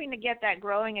 so I'm hoping to get that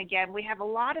growing again. We have a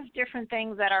lot of different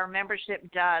things that our membership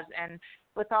does, and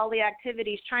with all the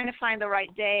activities, trying to find the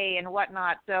right day and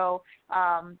whatnot. So,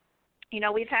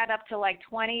 we've had up to like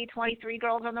 20, 23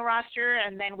 girls on the roster,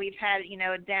 and then we've had,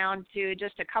 down to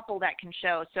just a couple that can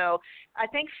show. So I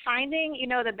think finding,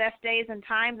 the best days and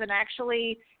times and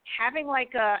actually having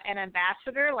like an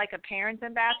ambassador, like a parents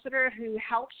ambassador who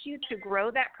helps you to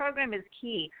grow that program is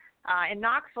key. In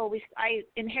Knoxville, I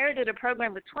inherited a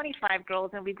program with 25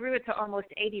 girls, and we grew it to almost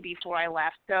 80 before I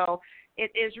left. So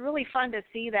it is really fun to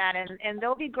see that. And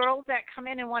there'll be girls that come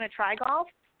in and want to try golf.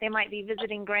 They might be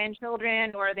visiting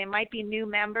grandchildren, or they might be new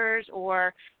members,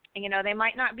 or, they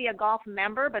might not be a golf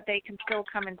member, but they can still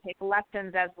come and take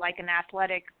lessons as like an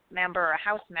athletic member or a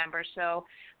house member. So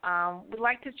we'd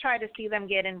like to try to see them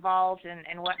get involved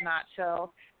and whatnot.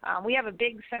 So we have a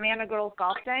big Savannah Girls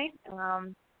Golf Day.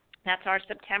 That's our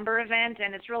September event,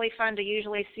 and it's really fun to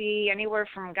usually see anywhere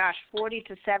from, 40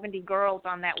 to 70 girls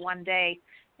on that one day.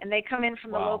 And they come in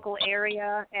from the local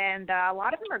area, and a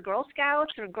lot of them are Girl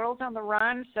Scouts or Girls on the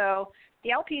Run. So the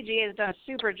LPGA has done a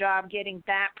super job getting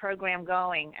that program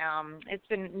going. It's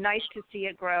been nice to see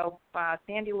it grow.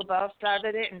 Sandy LeBeau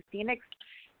started it in Phoenix,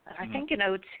 I think in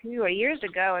 2002 or years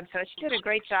ago, and so she did a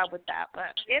great job with that.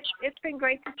 But it's been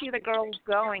great to see the girls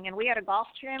going. And we had a Golf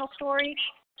Channel story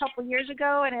a couple years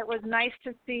ago, and it was nice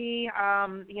to see,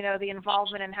 the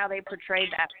involvement and how they portrayed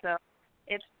that. So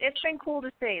it's been cool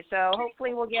to see. So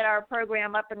hopefully we'll get our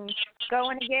program up and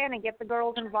going again and get the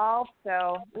girls involved.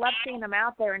 So love seeing them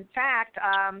out there. In fact,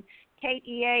 Kate,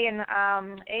 EA,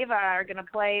 and Ava are going to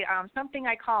play something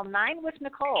I call 9 with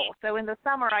Nicole. So in the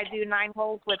summer I do 9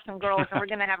 holes with some girls, and we're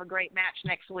going to have a great match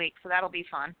next week. So that'll be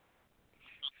fun.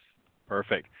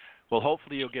 Perfect. Well,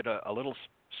 hopefully you'll get a little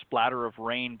splatter of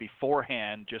rain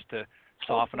beforehand just to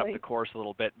soften up the course a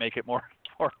little bit, make it more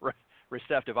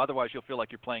receptive. Otherwise, you'll feel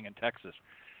like you're playing in Texas.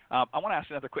 I want to ask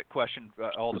another quick question,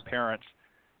 all the parents,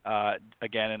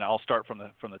 again, and I'll start from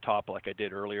the top like I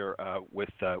did earlier with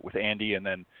Andy, and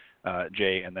then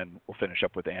Jay, and then we'll finish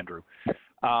up with Andrew.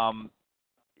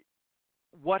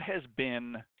 What has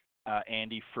been,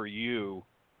 Andy, for you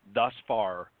thus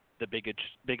far the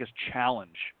biggest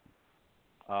challenge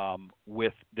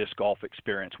with this golf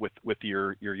experience with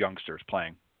your youngsters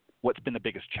playing? What's been the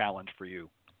biggest challenge for you?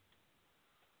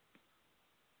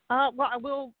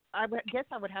 Well, I guess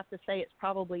I would have to say it's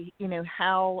probably,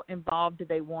 how involved do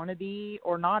they want to be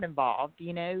or not involved,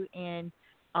 and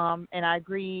I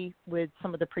agree with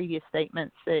some of the previous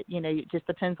statements that, it just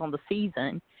depends on the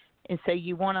season. And so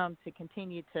you want them to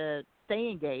continue to stay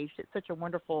engaged. It's such a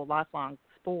wonderful lifelong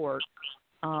sport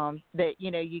that,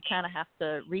 you kind of have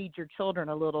to read your children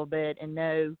a little bit and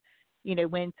know,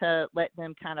 when to let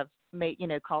them kind of make,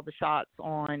 call the shots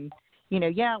on,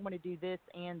 I want to do this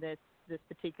and this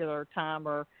particular time,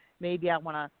 or maybe I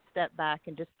want to step back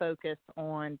and just focus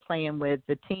on playing with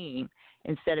the team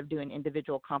instead of doing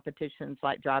individual competitions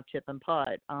like drive, chip, and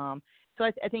putt. So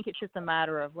I think it's just a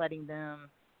matter of letting them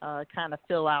kind of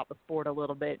fill out the sport a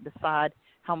little bit and decide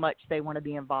how much they want to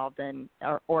be involved in,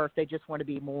 or if they just want to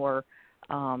be more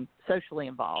socially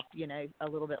involved, a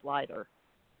little bit lighter.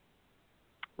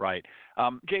 Right.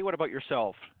 Jay, what about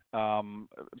yourself?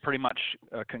 Pretty much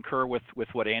concur with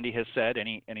what Andy has said.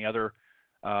 Any other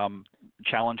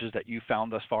challenges that you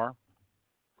found thus far?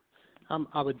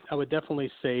 I would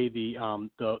definitely say the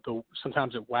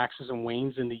sometimes it waxes and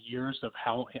wanes in the years of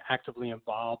how actively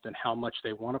involved and how much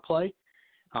they want to play.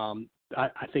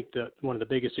 I think that one of the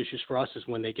biggest issues for us is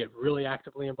when they get really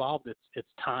actively involved. It's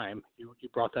time. You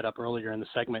brought that up earlier in the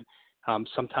segment.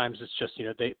 Sometimes it's just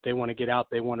they want to get out,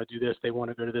 they want to do this, they want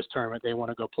to go to this tournament, they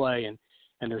want to go play, and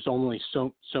there's only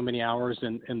so many hours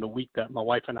in the week that my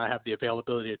wife and I have the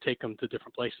availability to take them to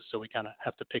different places. So we kind of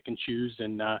have to pick and choose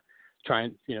and try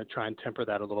and temper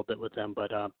that a little bit with them.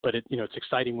 But it's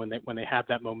exciting when they have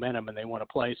that momentum and they want to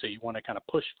play. So you want to kind of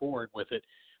push forward with it,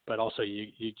 but also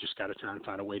you just got to try and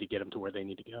find a way to get them to where they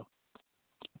need to go.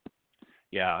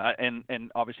 Yeah,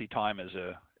 and obviously time is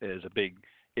a big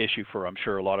issue for, I'm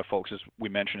sure, a lot of folks, as we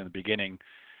mentioned in the beginning.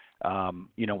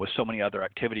 With so many other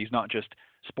activities, not just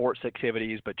sports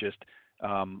activities, but just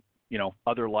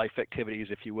other life activities,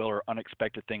 if you will, or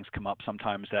unexpected things come up.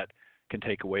 Sometimes that can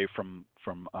take away from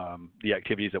the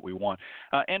activities that we want.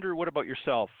 Andrew, what about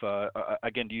yourself?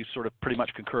 Again, do you sort of pretty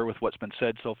much concur with what's been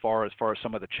said so far as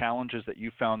some of the challenges that you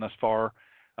found thus far,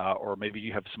 or maybe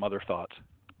you have some other thoughts?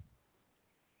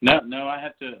 No, I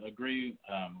have to agree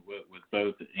with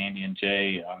both Andy and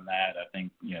Jay on that. I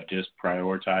think just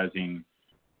prioritizing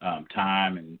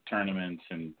time and tournaments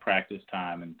and practice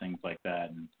time and things like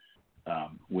that, and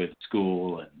with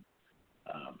school and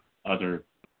other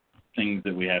things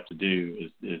that we have to do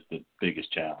is the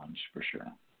biggest challenge for sure.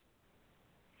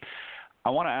 I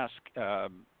want to ask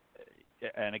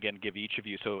and again, give each of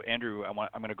you. So Andrew, I'm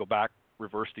going to go back,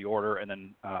 reverse the order, and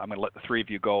then I'm going to let the three of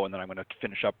you go, and then I'm going to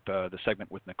finish up the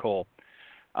segment with Nicole.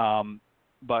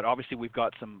 But obviously, we've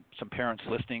got some parents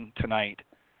listening tonight.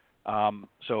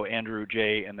 So Andrew,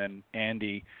 Jay, and then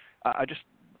Andy. I just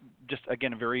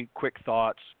again, very quick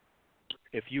thoughts.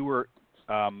 If you were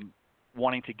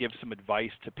wanting to give some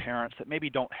advice to parents that maybe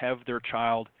don't have their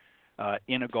child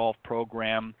in a golf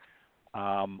program,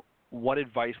 what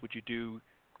advice would you do,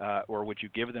 or would you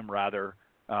give them rather,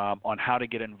 on how to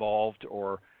get involved,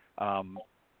 or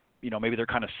maybe they're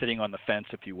kind of sitting on the fence,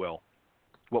 if you will.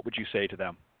 What would you say to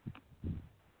them?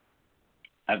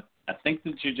 I think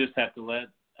that you just have to let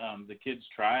the kids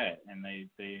try it, and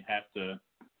they have to,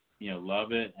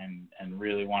 love it and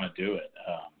really want to do it.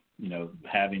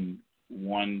 Having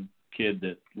one kid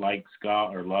that likes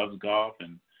golf or loves golf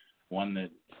and one that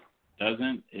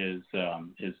doesn't is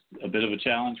a bit of a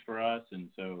challenge for us, and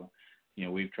so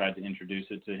we've tried to introduce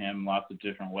it to him lots of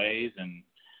different ways, and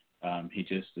he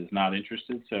just is not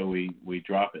interested, so we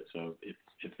drop it. So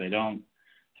if they don't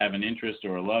have an interest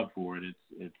or a love for it,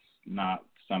 it's not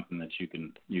something that you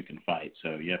can fight.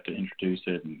 So you have to introduce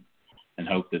it and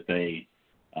hope that they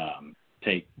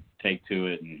take to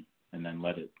it and then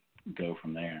let it go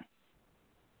from there.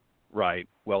 Right.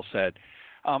 Well said.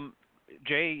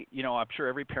 Jay, I'm sure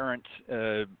every parent,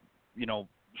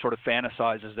 sort of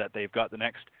fantasizes that they've got the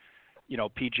next,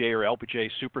 PGA or LPGA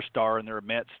superstar in their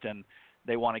midst, and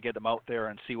they want to get them out there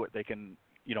and see what they can,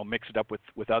 mix it up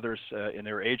with others in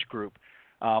their age group.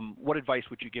 What advice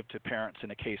would you give to parents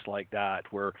in a case like that,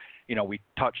 where, we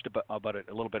touched about it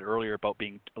a little bit earlier about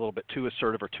being a little bit too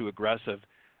assertive or too aggressive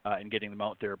in getting them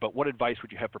out there? But what advice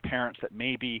would you have for parents that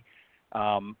maybe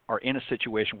are in a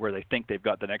situation where they think they've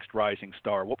got the next rising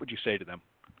star? What would you say to them?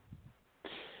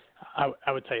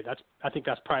 I would say I think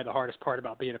that's probably the hardest part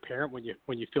about being a parent, when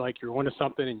you feel like you're onto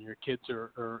something and your kids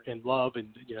are in love and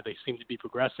they seem to be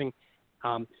progressing.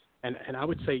 And I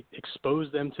would say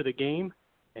expose them to the game,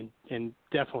 and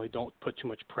definitely don't put too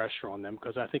much pressure on them,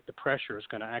 because I think the pressure is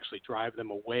going to actually drive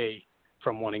them away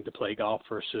from wanting to play golf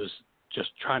versus just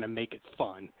trying to make it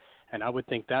fun. And I would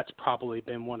think that's probably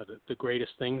been one of the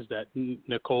greatest things that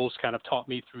Nicole's kind of taught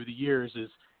me through the years is,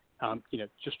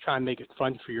 just try and make it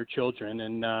fun for your children.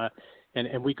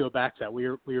 And we go back to that. We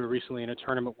were recently in a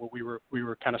tournament where we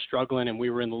were kind of struggling, and we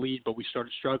were in the lead, but we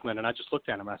started struggling. And I just looked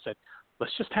at him and I said,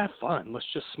 let's just have fun. Let's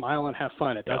just smile and have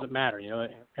fun. It doesn't matter,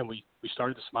 And we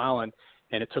started to smile, and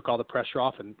it took all the pressure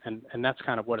off. And that's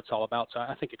kind of what it's all about. So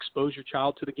I think expose your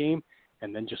child to the game,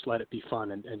 and then just let it be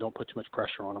fun, and don't put too much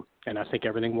pressure on them. And I think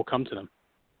everything will come to them.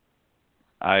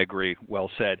 I agree. Well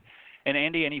said. And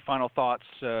Andy, any final thoughts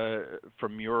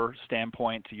from your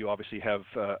standpoint? You obviously have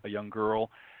a young girl,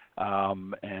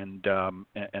 and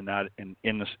that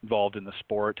involved in the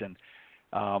sport. And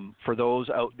for those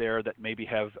out there that maybe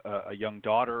have a young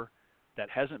daughter that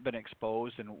hasn't been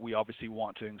exposed, and we obviously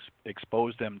want to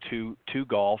expose them to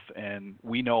golf, and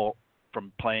we know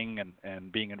from playing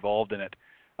and being involved in it,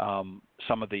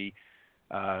 some of the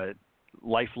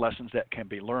life lessons that can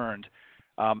be learned.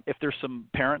 If there's some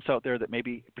parents out there that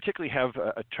maybe particularly have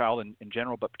a child in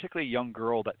general, but particularly a young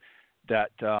girl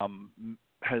that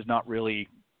has not really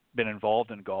been involved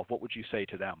in golf, what would you say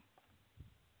to them?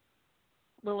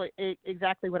 Well,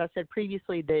 exactly what I said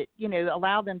previously, that,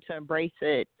 allow them to embrace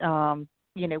it,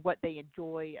 what they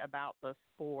enjoy about the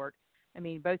sport. I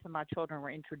mean, both of my children were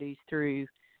introduced through,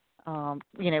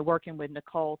 working with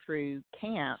Nicole through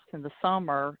camps in the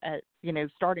summer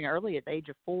starting early at the age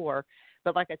of 4.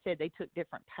 But like I said, they took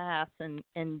different paths, and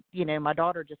my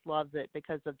daughter just loves it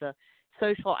because of the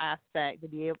social aspect, to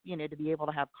be able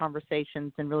to have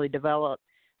conversations and really develop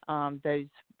those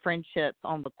friendships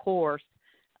on the course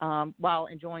while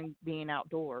enjoying being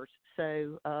outdoors.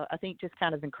 So I think just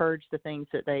kind of encourage the things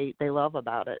that they love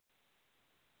about it.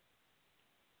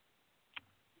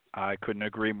 I couldn't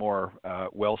agree more.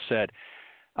 Well said.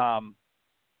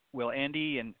 Well,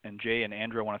 Andy and Jay and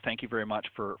Andrew, I want to thank you very much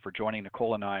for joining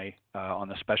Nicole and I on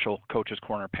the special Coaches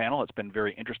Corner panel. It's been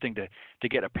very interesting to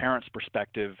get a parent's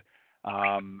perspective,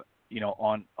 on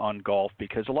golf,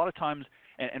 because a lot of times,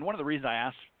 and one of the reasons I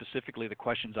asked specifically the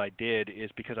questions I did is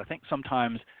because I think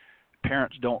sometimes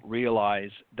parents don't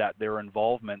realize that their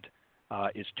involvement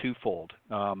is twofold.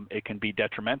 It can be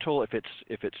detrimental if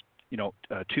it's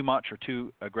too much or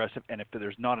too aggressive, and if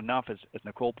there's not enough, as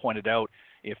Nicole pointed out,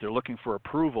 if they're looking for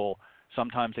approval,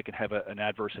 sometimes it can have an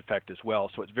adverse effect as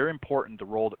well. So it's very important the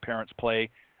role that parents play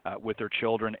with their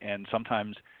children, and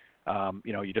sometimes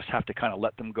you just have to kind of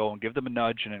let them go and give them a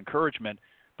nudge and encouragement,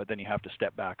 but then you have to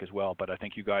step back as well. But I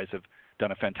think you guys have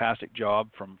done a fantastic job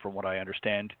from what I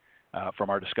understand from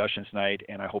our discussion tonight,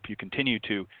 and I hope you continue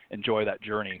to enjoy that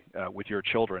journey with your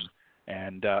children.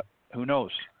 And who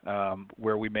knows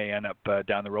where we may end up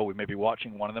down the road. We may be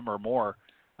watching one of them or more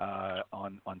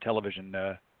on television,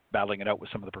 battling it out with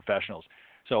some of the professionals.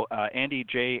 So Andy,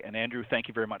 Jay, and Andrew, thank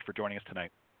you very much for joining us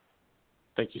tonight.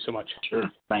 Thank you so much. Sure.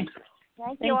 Thanks.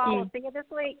 Thank you all. We'll see you this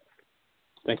week.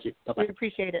 Thank you. Bye-bye. We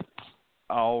appreciate it.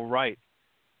 All right.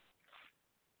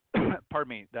 Pardon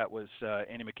me. That was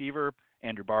Andy McKeever,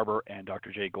 Andrew Barber, and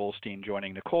Dr. Jay Goldstein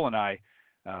joining Nicole and I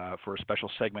for a special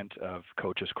segment of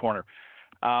Coach's Corner.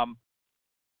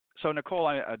 So Nicole,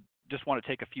 I just want to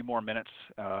take a few more minutes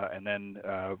and then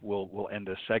we'll end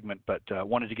this segment, but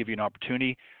wanted to give you an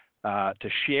opportunity to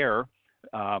share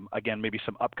again, maybe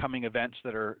some upcoming events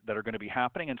that are going to be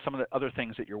happening, and some of the other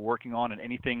things that you're working on, and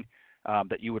anything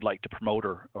that you would like to promote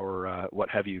or what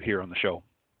have you here on the show.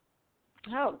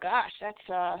 Oh gosh, that's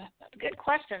a good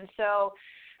question. So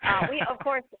we, of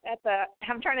course,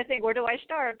 I'm trying to think, where do I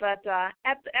start? But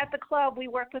at the club, we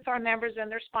work with our members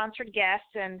and their sponsored guests,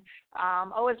 and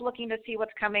always looking to see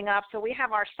what's coming up. So we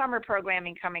have our summer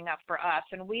programming coming up for us,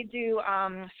 and we do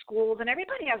schools, and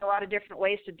everybody has a lot of different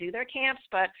ways to do their camps,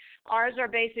 but ours are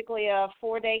basically a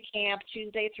 4-day camp,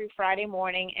 Tuesday through Friday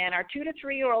morning, and our 2 to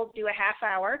 3-year-olds do a half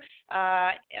hour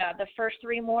the first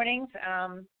 3 mornings.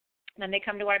 Then they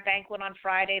come to our banquet on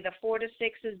Friday. The 4 to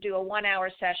 6s do a 1-hour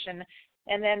session.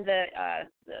 And then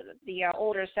the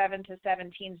older 7 to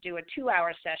 17s do a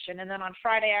 2-hour session. And then on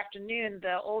Friday afternoon,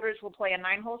 the olders will play a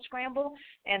 9-hole scramble,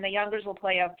 and the youngers will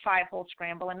play a 5-hole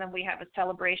scramble. And then we have a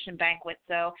celebration banquet.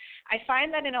 So I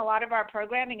find that in a lot of our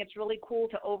programming, it's really cool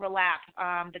to overlap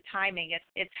the timing.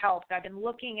 It's helped. I've been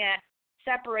looking at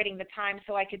separating the time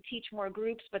so I could teach more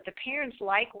groups, but the parents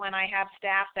like when I have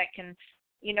staff that can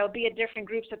be at different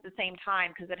groups at the same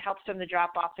time, because it helps them to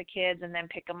drop off the kids and then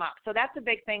pick them up. So that's a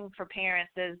big thing for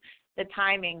parents, is the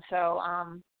timing. So,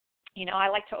 I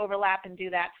like to overlap and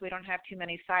do that so we don't have too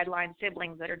many sideline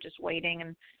siblings that are just waiting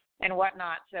and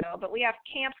whatnot. So, but we have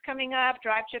camps coming up,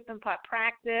 drive, chip, and putt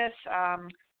practice,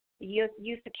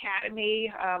 youth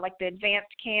academy, like the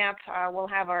advanced camp. We'll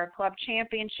have our club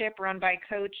championship run by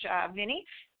Coach Vinny.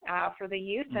 For the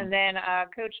youth, and then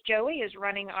Coach Joey is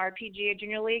running our PGA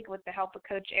Junior League with the help of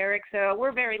Coach Eric. So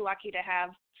we're very lucky to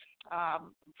have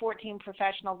 14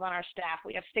 professionals on our staff.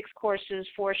 We have 6 courses,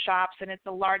 4 shops, and it's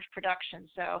a large production.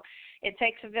 So it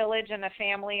takes a village and a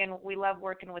family, and we love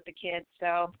working with the kids.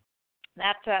 So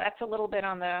that's a little bit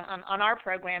on our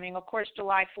programming. Of course,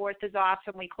 July 4th is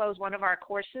awesome. We close one of our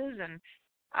courses, and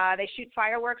they shoot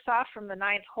fireworks off from the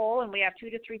 9th hole, and we have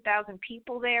 2,000 to 3,000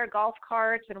 people there, golf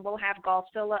carts, and we'll have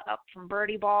Golfzilla up from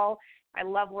Birdie Ball. I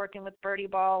love working with Birdie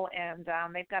Ball, and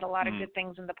they've got a lot of good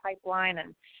things in the pipeline,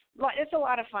 and it's a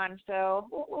lot of fun. So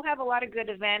we'll have a lot of good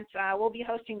events. We'll be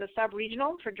hosting the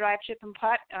sub-regional for drive, chip, and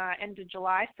putt end of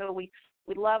July, so we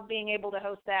love being able to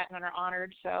host that and are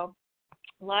honored. So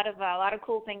a lot of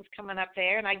cool things coming up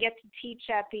there, and I get to teach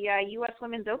at the U.S.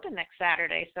 Women's Open next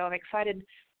Saturday, so I'm excited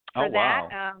for that.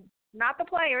 Wow. Not the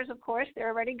players, of course, they're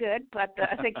already good, but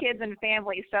the kids and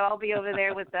families. So I'll be over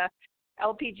there with the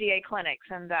LPGA clinics,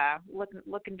 and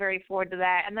looking very forward to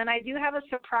that. And then I do have a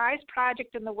surprise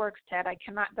project in the works, Ted. I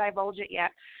cannot divulge it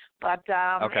yet, but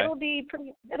okay.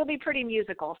 It'll be pretty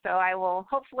musical. So I will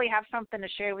hopefully have something to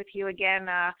share with you again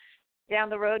down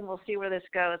the road, and we'll see where this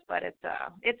goes. But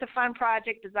it's a fun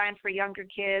project designed for younger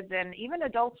kids, and even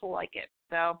adults will like it.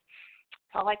 So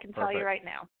that's all I can tell you right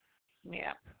now.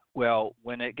 Yeah. Well,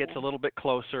 when it gets a little bit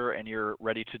closer and you're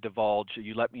ready to divulge,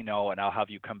 you let me know, and I'll have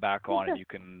you come back on and you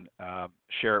can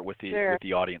share it with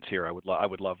the audience here. I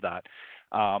would love that.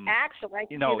 Actually, I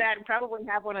can do that, and probably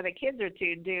have one of the kids or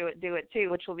two do it too,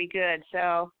 which will be good.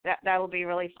 So that will be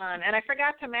really fun. And I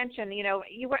forgot to mention,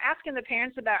 you were asking the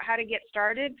parents about how to get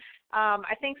started.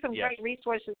 I think some great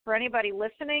resources for anybody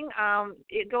listening.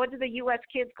 Go to the U.S.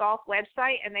 Kids Golf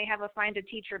website, and they have a Find a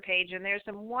Teacher page, and there's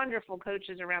some wonderful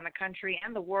coaches around the country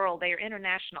and the world. They are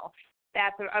international.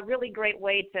 That's a really great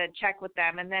way to check with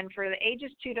them. And then for the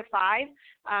ages 2 to 5,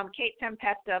 Kate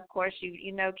Tempesta, of course,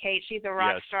 you know Kate. She's a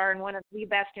rock star and one of the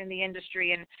best in the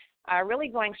industry, and really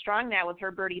going strong now with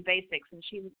her birdie basics. And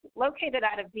she's located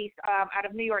out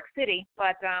of New York City,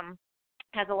 but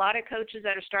has a lot of coaches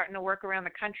that are starting to work around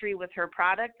the country with her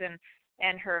product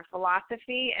and her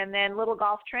philosophy. And then Little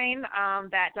Golf Train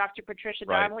that Dr. Patricia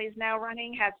Donnelly is now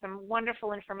running has some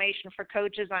wonderful information for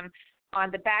coaches on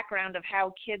the background of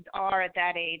how kids are at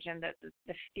that age and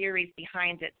the theories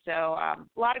behind it. So a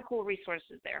lot of cool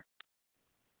resources there.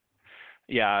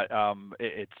 Yeah,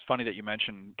 it's funny that you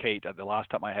mentioned Kate. The last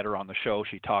time I had her on the show,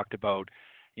 she talked about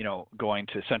going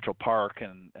to Central Park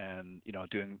and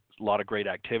doing a lot of great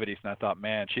activities. And I thought,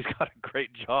 man, she's got a great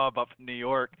job up in New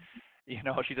York. She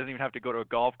doesn't even have to go to a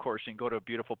golf course. She can go to a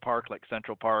beautiful park like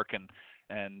Central Park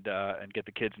and get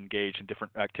the kids engaged in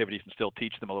different activities and still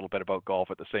teach them a little bit about golf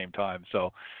at the same time.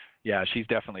 So, yeah, she's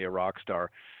definitely a rock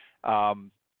star.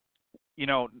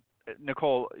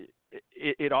 Nicole,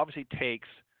 it obviously takes,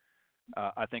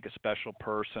 I think, a special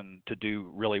person to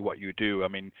do really what you do. I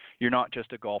mean, you're not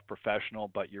just a golf professional,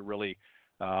 but you're really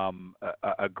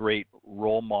a great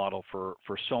role model for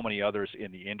so many others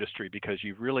in the industry, because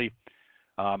you've really,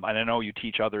 and I know you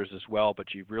teach others as well,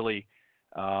 but you've really,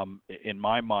 in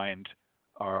my mind,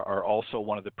 are also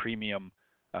one of the premium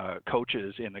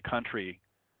coaches in the country,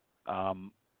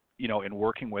 in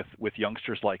working with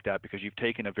youngsters like that, because you've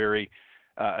taken a very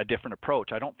a different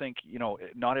approach. I don't think,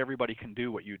 not everybody can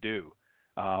do what you do.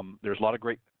 There's a lot of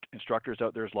great instructors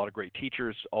out there. There's a lot of great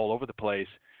teachers all over the place,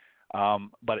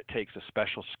 but it takes a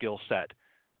special skill set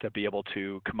to be able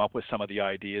to come up with some of the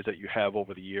ideas that you have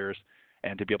over the years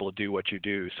and to be able to do what you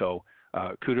do. So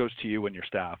kudos to you and your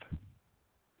staff.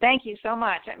 Thank you so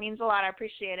much. That means a lot. I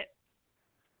appreciate it.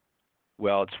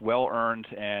 Well, it's well earned,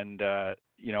 and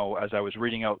as I was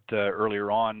reading out earlier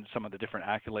on some of the different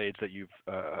accolades that you've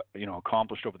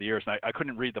accomplished over the years, and I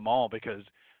couldn't read them all because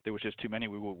there was just too many.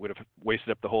 We would have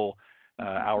wasted up the whole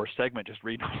hour segment just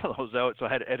reading all those out, so I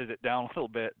had to edit it down a little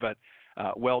bit. But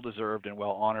well deserved and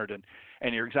well honored,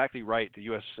 and you're exactly right.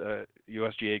 The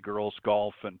USGA girls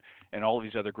golf and all of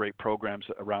these other great programs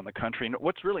around the country. And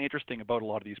what's really interesting about a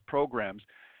lot of these programs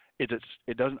is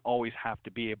it doesn't always have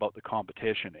to be about the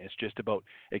competition. It's just about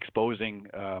exposing,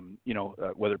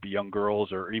 whether it be young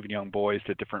girls or even young boys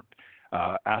to different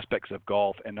aspects of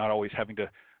golf, and not always having to,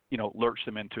 lurch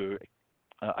them into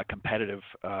a competitive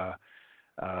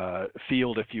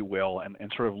field, if you will,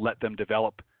 and sort of let them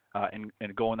develop and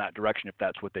go in that direction if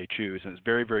that's what they choose. And it's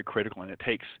very, very critical, and it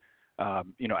takes,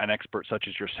 an expert such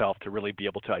as yourself to really be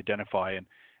able to identify and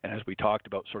as we talked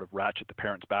about, sort of ratchet the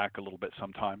parents back a little bit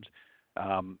sometimes.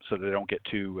 So they don't get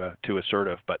too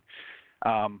assertive. But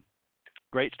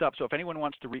great stuff. So if anyone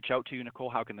wants to reach out to you,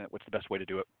 Nicole, what's the best way to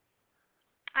do it?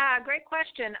 Great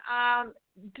question.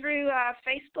 Through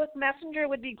Facebook Messenger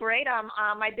would be great.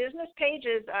 My business page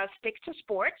is Stick to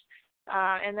Sports,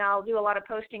 and I'll do a lot of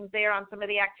postings there on some of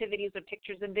the activities of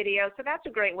pictures and videos. So that's a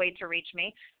great way to reach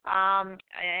me.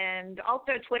 And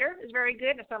also Twitter is very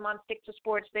good. So I'm on Stick to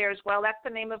Sports there as well. That's the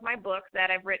name of my book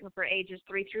that I've written for ages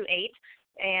 3 through 8.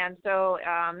 And so it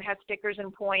has stickers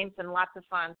and points and lots of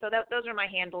fun. So those are my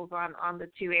handles on the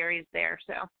two areas there.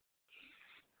 So,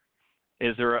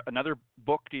 is there another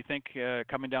book, do you think,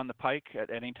 coming down the pike at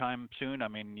any time soon? I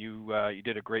mean, you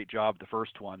did a great job the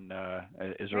first one.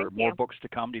 Is there more books to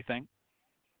come, do you think?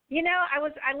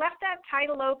 I left that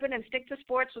title open, and Stick to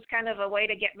Sports was kind of a way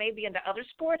to get maybe into other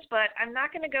sports, but I'm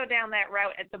not going to go down that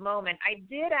route at the moment. I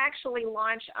did actually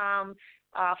launch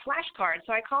flashcards.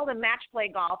 So I called them Match Play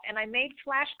Golf, and I made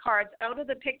flashcards out of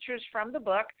the pictures from the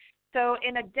book. So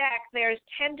in a deck, there's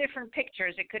 10 different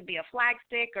pictures. It could be a flag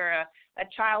stick or a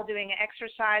child doing an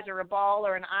exercise or a ball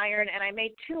or an iron, and I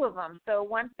made 2 of them. So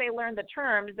once they learn the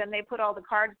terms, then they put all the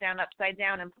cards down upside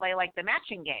down and play like the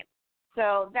matching game.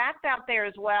 So that's out there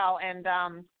as well, and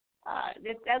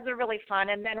those are really fun.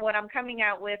 And then what I'm coming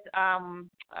out with,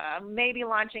 maybe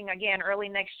launching again early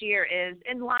next year, is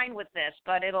in line with this,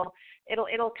 but it'll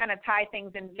kind of tie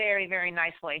things in very, very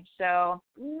nicely. So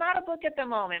not a book at the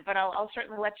moment, but I'll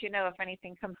certainly let you know if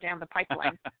anything comes down the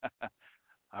pipeline.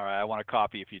 All right, I want a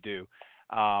copy if you do.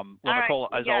 Well, right, Nicole,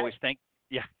 as always, thank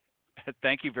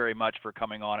you very much for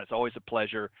coming on. It's always a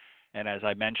pleasure. And as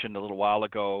I mentioned a little while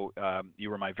ago, you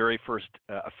were my very first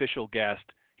official guest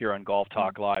here on Golf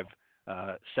Talk Live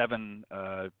 7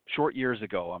 short years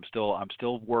ago. I'm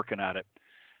still working at it,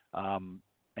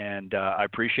 and I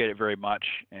appreciate it very much.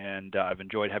 And I've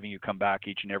enjoyed having you come back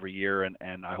each and every year,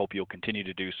 and I hope you'll continue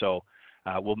to do so.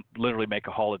 We'll literally make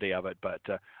a holiday of it. But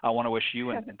I want to wish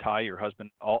you and Ty, your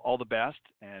husband, all the best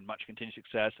and much continued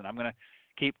success. And I'm going to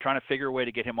keep trying to figure a way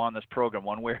to get him on this program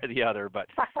one way or the other. But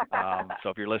so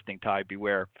if you're listening, Ty,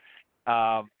 beware.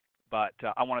 But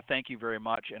I want to thank you very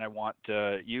much, and I want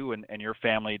you and your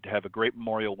family to have a great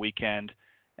Memorial weekend.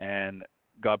 And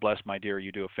God bless, my dear.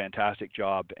 You do a fantastic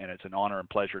job, and it's an honor and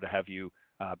pleasure to have you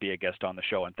be a guest on the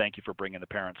show. And thank you for bringing the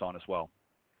parents on as well.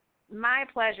 My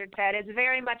pleasure, Ted. It's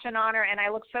very much an honor, and I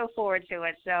look so forward to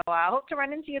it. So I hope to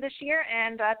run into you this year,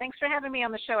 and thanks for having me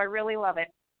on the show. I really love it.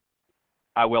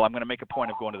 I will. I'm going to make a point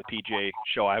of going to the PGA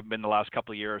show. I haven't been the last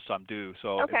couple of years, so I'm due.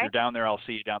 So okay. If you're down there, I'll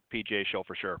see you down at the PGA show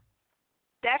for sure.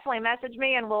 Definitely message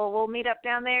me, and we'll meet up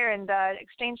down there and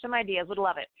exchange some ideas. Would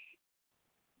love it.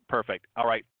 Perfect. All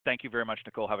right. Thank you very much,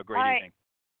 Nicole. Have a great All right. evening.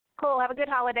 Cool. Have a good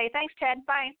holiday. Thanks, Ted.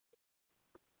 Bye.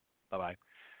 Bye-bye.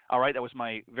 All right, that was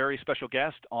my very special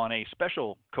guest on a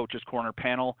special Coaches Corner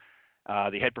panel.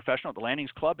 The head professional at the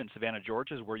Landings Club in Savannah,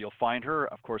 Georgia is where you'll find her.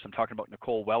 Of course, I'm talking about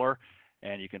Nicole Weller,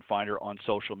 and you can find her on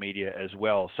social media as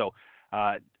well. So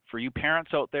for you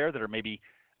parents out there that are maybe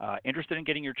interested in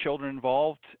getting your children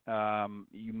involved,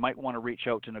 you might want to reach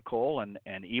out to Nicole, and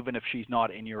even if she's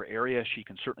not in your area, she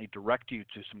can certainly direct you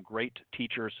to some great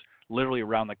teachers literally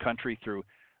around the country through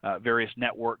various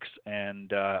networks,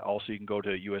 and also you can go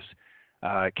to US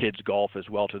Kids Golf as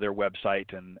well, to their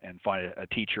website, and find a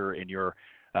teacher in your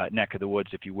neck of the woods,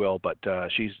 if you will. But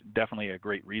she's definitely a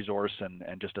great resource, and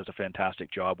just does a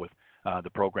fantastic job with the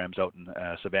programs out in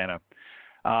Savannah.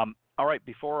 All right,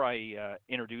 before I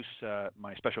introduce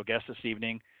my special guest this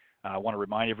evening, I want to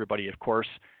remind everybody, of course,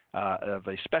 of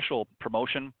a special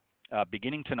promotion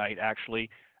beginning tonight, actually.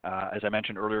 As I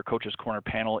mentioned earlier, Coach's Corner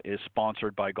panel is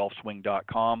sponsored by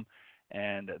golfswing.com,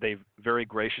 and they've very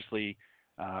graciously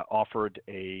offered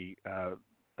a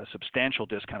substantial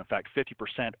discount, in fact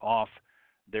 50% off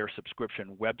their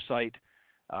subscription website.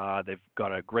 They've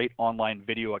got a great online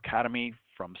video academy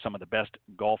from some of the best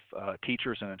golf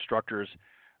teachers and instructors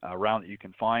around that you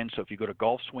can find. So if you go to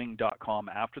golfswing.com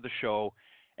after the show,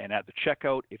 and at the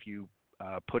checkout, if you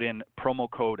put in promo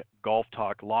code Golf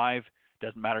Talk Live,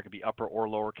 doesn't matter, it could be upper or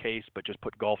lowercase, but just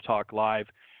put Golf Talk Live,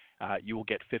 you will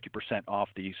get 50% off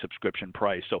the subscription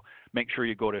price. So make sure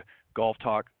you go to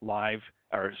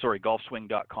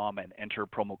golfswing.com and enter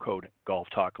promo code Golf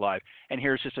Talk Live. And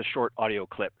here's just a short audio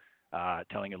clip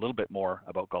telling you a little bit more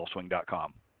about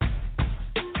golfswing.com.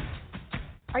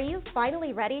 Are you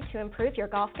finally ready to improve your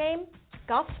golf game?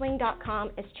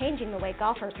 Golfswing.com is changing the way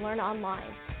golfers learn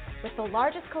online. With the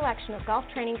largest collection of golf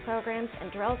training programs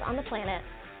and drills on the planet,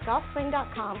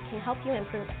 Golfswing.com can help you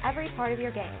improve every part of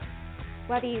your game.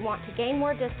 Whether you want to gain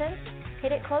more distance,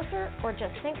 hit it closer, or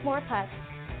just sink more putts,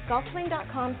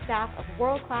 Golfswing.com's staff of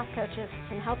world-class coaches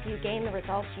can help you gain the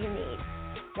results you need.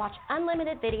 Watch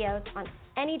unlimited videos on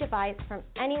any device from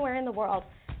anywhere in the world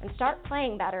and start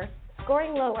playing better,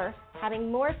 scoring lower,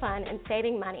 having more fun, and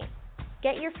saving money.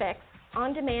 Get your fix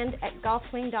on demand at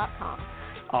Golfswing.com.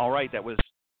 All right, that was...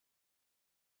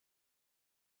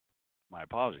 My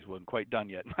apologies, wasn't quite done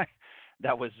yet.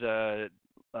 That was a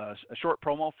short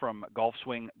promo from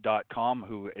golfswing.com,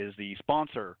 who is the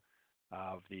sponsor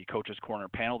of the Coaches Corner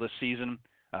panel this season.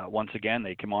 Once again,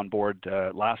 they came on board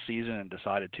last season and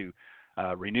decided to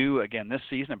renew again this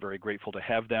season. I'm very grateful to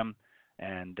have them,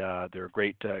 and they're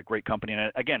a great company.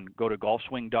 And again, go to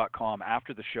golfswing.com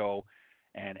after the show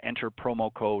and enter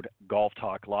promo code Golf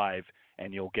Talk Live,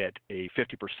 and you'll get a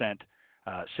 50%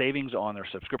 savings on their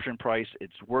subscription price.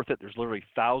 It's worth it. There's literally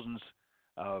thousands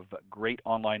of great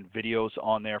online videos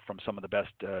on there from some of the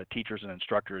best teachers and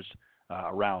instructors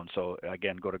around. So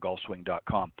again, go to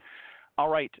golfswing.com. All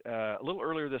right, a little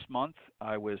earlier this month,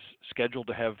 I was scheduled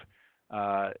to have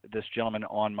this gentleman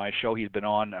on my show. He's been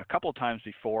on a couple of times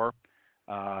before.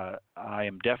 I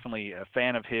am definitely a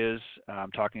fan of his.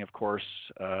 I'm talking, of course,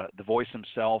 the voice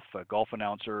himself, golf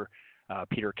announcer,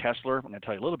 Peter Kessler. I'm going to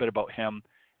tell you a little bit about him,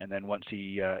 and then once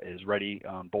he is ready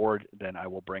on board, then I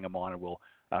will bring him on and we'll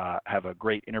have a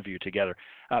great interview together.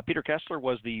 Peter Kessler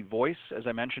was the voice, as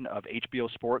I mentioned, of HBO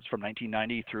Sports from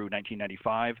 1990 through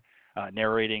 1995,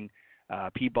 narrating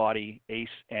Peabody, Ace,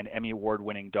 and Emmy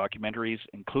Award-winning documentaries,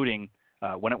 including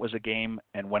When It Was a Game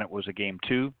and When It Was a Game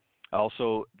 2.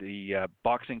 Also, the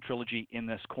boxing trilogy In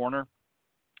This Corner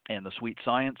and The Sweet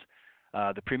Science.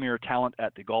 The premier talent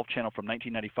at the Golf Channel from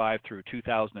 1995 through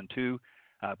 2002.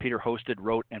 Peter hosted,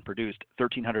 wrote, and produced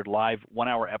 1,300 live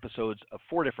one-hour episodes of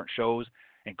 4 different shows,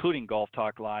 including Golf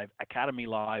Talk Live, Academy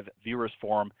Live, Viewers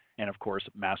Forum, and, of course,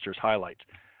 Masters Highlights.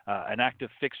 An active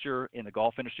fixture in the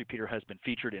golf industry, Peter has been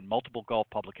featured in multiple golf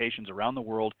publications around the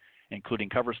world, including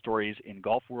cover stories in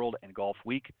Golf World and Golf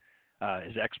Week.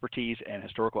 His expertise and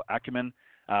historical acumen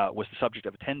was the subject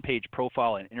of a 10-page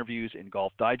profile and interviews in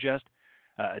Golf Digest.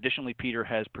 Additionally, Peter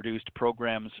has produced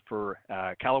programs for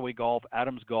Callaway Golf,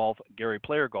 Adams Golf, Gary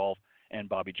Player Golf, and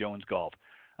Bobby Jones Golf.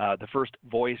 The first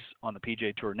voice on the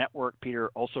PGA Tour Network,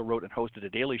 Peter also wrote and hosted a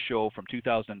daily show from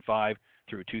 2005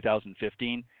 through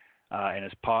 2015, and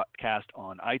his podcast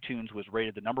on iTunes was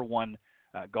rated the #1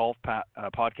 golf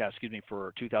podcast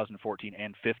for 2014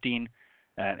 and 15,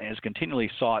 and is continually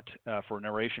sought for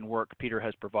narration work. Peter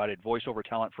has provided voiceover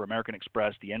talent for American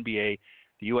Express, the NBA,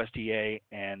 the USTA,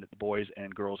 and the Boys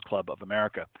and Girls Club of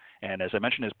America. And as I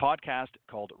mentioned, his podcast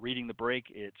called Reading the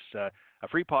Break, it's a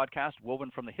free podcast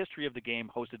woven from the history of the game,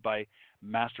 hosted by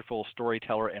masterful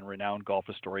storyteller and renowned golf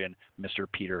historian, Mr.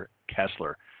 Peter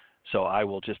Kessler. So I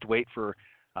will just wait for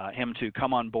him to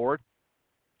come on board,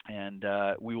 and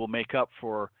we will make up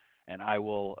for. And I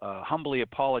will humbly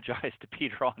apologize to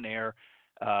Peter on air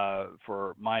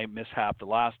for my mishap the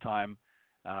last time.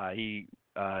 He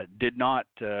did not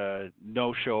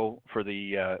no-show for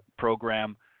the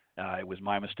program. It was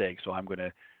my mistake, so I'm going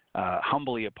to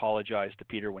humbly apologize to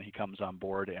Peter when he comes on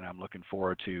board, and I'm looking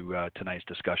forward to tonight's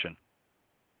discussion.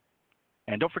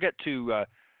 And don't forget to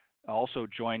also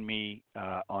join me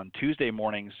on Tuesday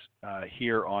mornings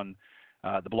here on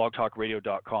the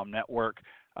blogtalkradio.com network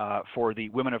for the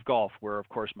Women of Golf, where, of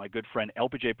course, my good friend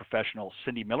LPGA professional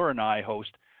Cindy Miller and I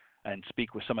host and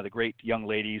speak with some of the great young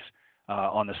ladies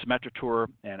on the Symetra Tour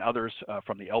and others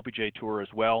from the LPGA Tour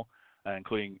as well,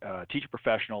 including teacher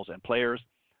professionals and players,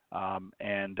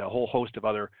 and a whole host of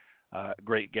other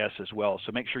great guests as well.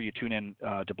 So make sure you tune in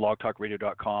to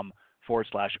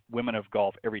blogtalkradio.com/Women of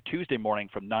Golf every Tuesday morning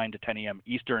from 9 to 10 a.m.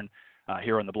 Eastern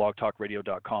here on the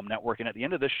blogtalkradio.com network. And at the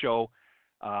end of this show,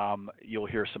 you'll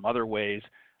hear some other ways,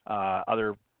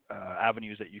 other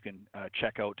avenues that you can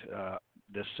check out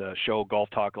this show, Golf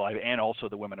Talk Live, and also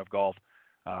the Women of Golf,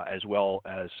 as well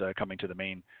as coming to the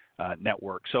main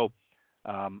network. So,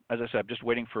 as I said, I'm just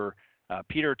waiting for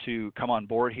Peter to come on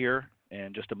board here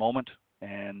in just a moment,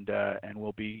 and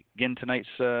we'll begin tonight's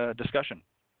discussion.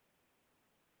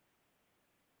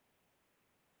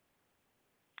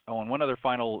 Oh, and one other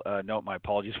final note, my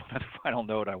apologies, one other final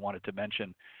note I wanted to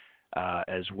mention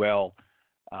as well,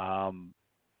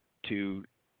 to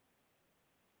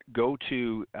go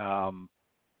to, now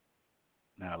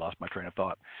I lost my train of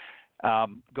thought,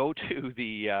 go to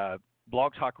the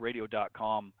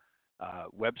blogtalkradio.com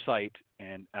website,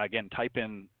 and again, type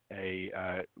in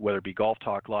whether it be Golf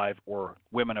Talk Live or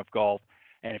Women of Golf,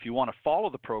 and if you want to follow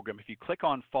the program, if you click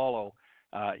on follow,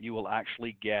 you will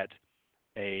actually get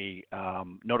a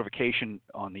notification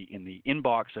in the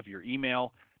inbox of your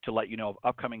email to let you know of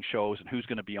upcoming shows and who's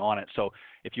going to be on it. So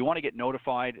if you want to get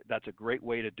notified, that's a great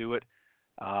way to do it.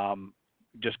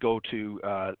 Just go to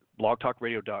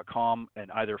blogtalkradio.com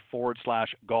and either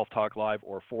 /Golf Talk Live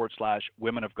or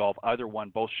 /Women of Golf, either one,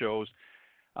 both shows.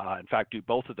 In fact, do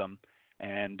both of them.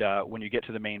 And when you get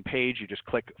to the main page, you just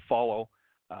click follow.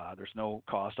 There's no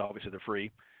cost, obviously they're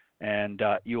free. And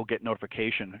you'll get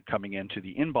notification coming into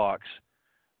the inbox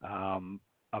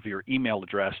of your email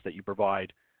address that you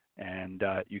provide. And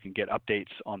you can get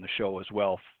updates on the show as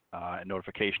well, and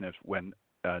notification of when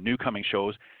new coming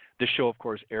shows. This show, of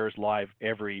course, airs live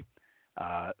every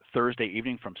Thursday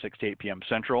evening from 6 to 8 p.m.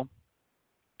 Central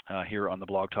here on the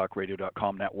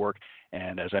blogtalkradio.com network.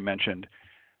 And as I mentioned,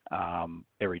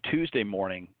 every Tuesday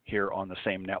morning here on the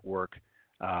same network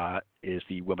is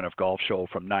the Women of Golf show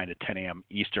from 9 to 10 a.m.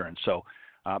 Eastern. So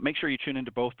make sure you tune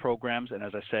into both programs. And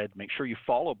as I said, make sure you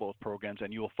follow both programs,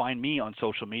 and you will find me on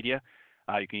social media.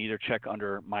 You can either check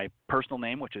under my personal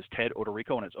name, which is Ted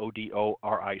Odorico, and it's Odorico,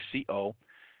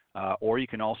 or you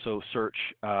can also search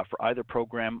for either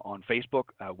program on Facebook,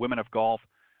 Women of Golf,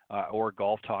 or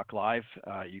Golf Talk Live.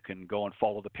 You can go and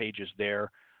follow the pages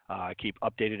there. I keep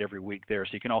updated every week there,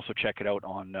 so you can also check it out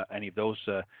on any of those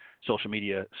social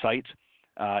media sites.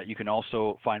 You can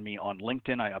also find me on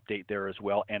LinkedIn. I update there as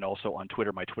well, and also on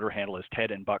Twitter. My Twitter handle is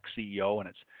Ted and Buck CEO, and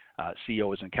it's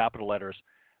CEO is in capital letters.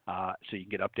 So you can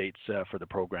get updates for the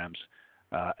programs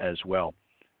as well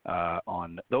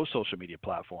on those social media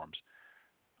platforms.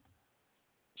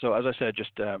 So as I said,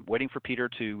 just waiting for Peter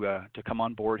to come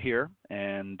on board here,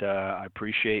 and I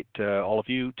appreciate all of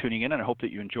you tuning in, and I hope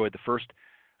that you enjoyed the first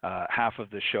half of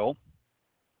the show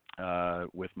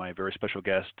with my very special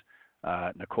guest,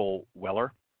 Nicole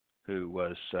Weller, who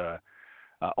was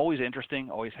always interesting,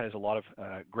 always has a lot of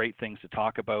great things to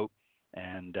talk about.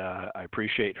 And I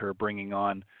appreciate her bringing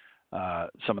on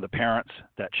some of the parents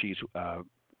that she's,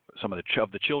 some of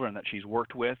the children that she's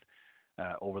worked with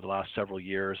over the last several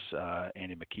years,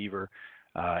 Andy McKeever,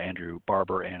 Andrew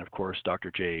Barber, and of course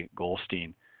Dr. Jay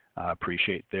Goldstein.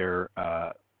 Appreciate their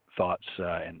thoughts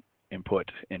and input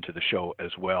into the show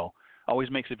as well. Always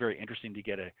makes it very interesting to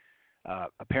get a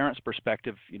parent's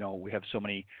perspective. You know, we have so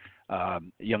many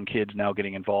young kids now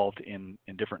getting involved in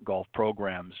different golf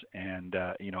programs, and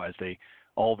you know, as they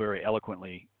all very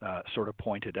eloquently sort of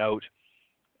pointed out,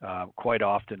 quite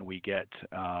often we get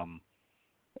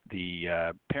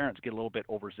the parents get a little bit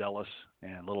overzealous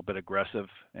and a little bit aggressive,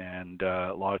 and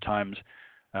a lot of times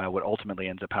what ultimately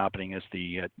ends up happening is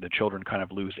the children kind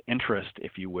of lose interest,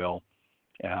 if you will,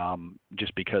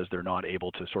 just because they're not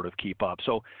able to sort of keep up.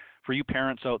 So for you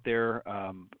parents out there,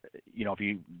 you know, if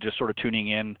you just sort of tuning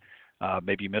in,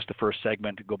 maybe you missed the first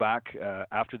segment, go back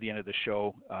after the end of the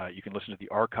show. You can listen to the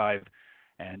archive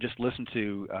and just listen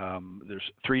to, there's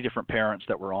 3 different parents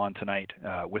that were on tonight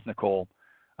with Nicole.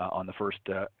 on the first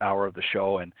hour of the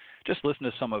show, and just listen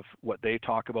to some of what they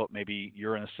talk about. Maybe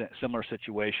you're in a similar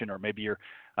situation, or maybe you're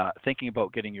thinking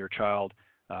about getting your child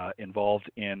involved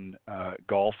in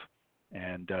golf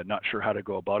and not sure how to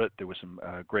go about it. There was some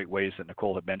great ways that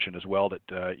Nicole had mentioned as well that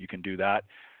you can do that.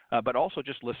 But also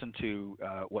just listen to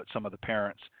what some of the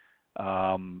parents,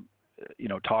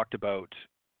 talked about,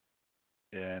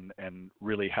 and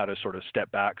really how to sort of step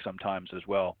back sometimes as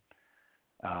well.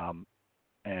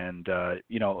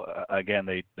 Again,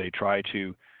 they try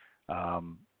to,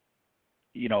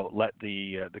 let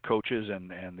the coaches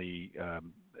and the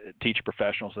teacher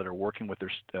professionals that are working with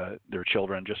their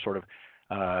children just sort of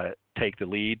take the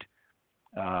lead,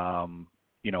 in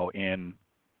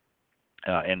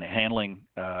handling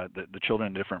the children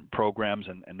in different programs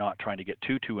and not trying to get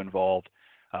too involved.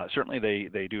 Certainly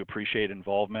they do appreciate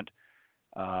involvement,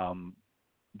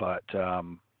 but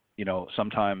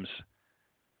sometimes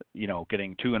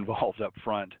getting too involved up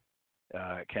front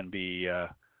can be a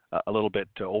little bit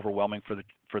overwhelming for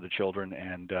the children,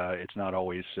 and it's not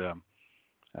always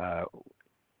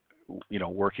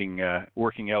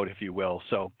working out, if you will.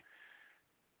 So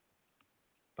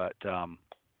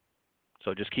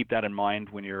just keep that in mind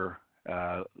when you're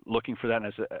looking for that.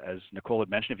 And as Nicole had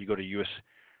mentioned, if you go to US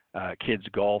Kids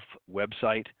Golf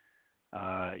website,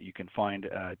 you can find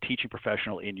a teaching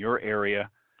professional in your area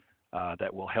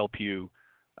that will help you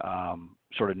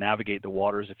sort of navigate the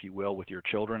waters, if you will, with your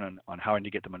children on how to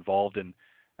get them involved. And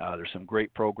there's some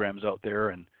great programs out there,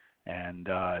 and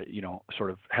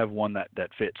sort of have one that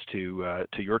fits to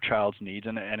your child's needs.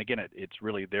 And again, it's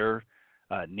really their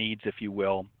needs, if you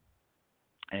will,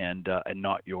 and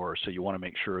not yours. So you want to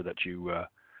make sure that you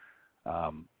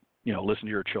listen to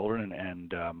your children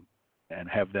and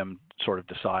have them sort of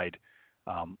decide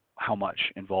how much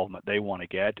involvement they want to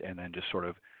get, and then just sort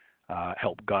of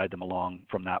help guide them along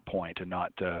from that point, and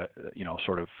not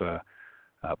sort of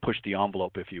push the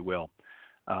envelope, if you will.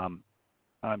 I'm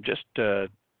just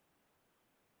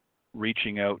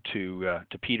reaching out to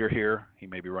Peter here. He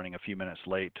may be running a few minutes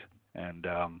late, and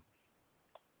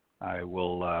I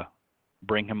will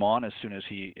bring him on as soon as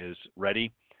he is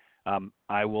ready.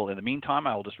 I will, in the meantime,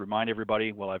 I will just remind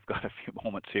everybody, while I've got a few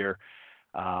moments here,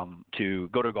 to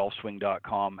go to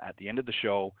golfswing.com at the end of the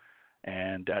show,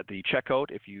 and at the checkout,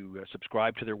 if you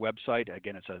subscribe to their website,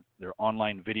 again, it's their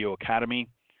online video academy.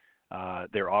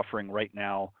 They're offering right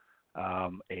now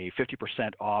a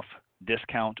 50% off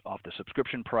discount off the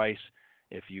subscription price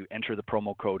if you enter the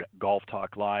promo code Golf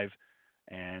Talk Live,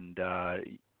 and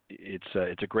it's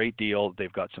a great deal.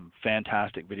 They've got some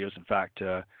fantastic videos. In fact,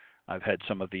 I've had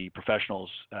some of the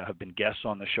professionals have been guests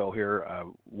on the show here.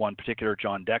 One particular,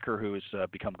 John Decker, who has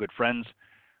become good friends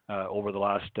over the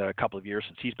last couple of years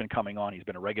since he's been coming on. He's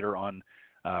been a regular on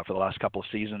for the last couple of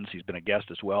seasons. He's been a guest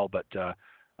as well, but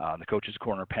on the Coach's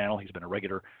Corner panel, he's been a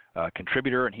regular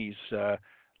contributor, and he's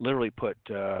literally put,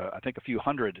 I think, a few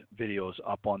hundred videos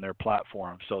up on their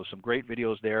platform. So some great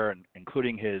videos there,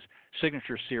 including his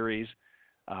signature series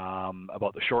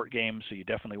about the short game. So you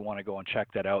definitely want to go and check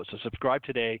that out. So subscribe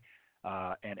today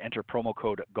and enter promo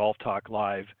code Golf Talk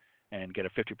Live and get a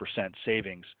 50%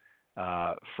 savings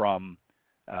from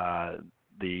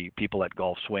the people at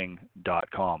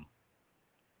golfswing.com.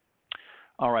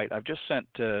 All right, I've just sent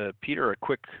Peter a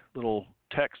quick little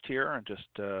text here, and just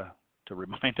to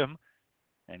remind him,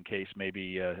 in case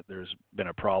maybe there's been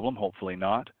a problem. Hopefully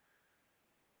not.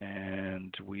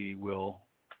 And we will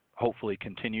hopefully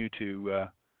continue to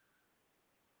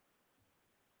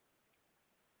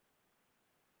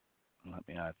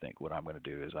I think what I'm going to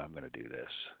do is I'm going to do this.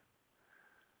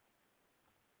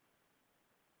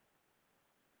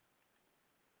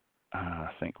 I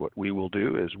think what we will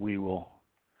do is we will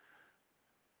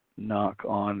knock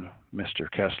on Mr.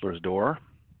 Kessler's door,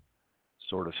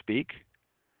 so to speak,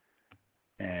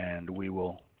 and we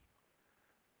will.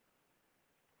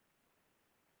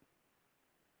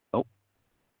 Oh.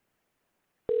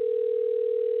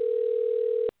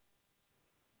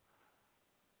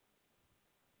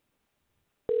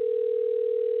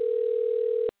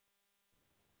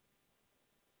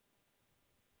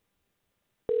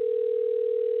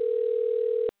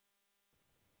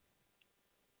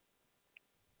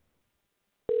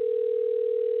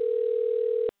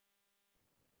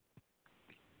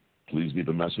 Please leave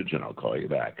a message and I'll call you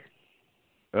back.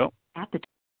 Well,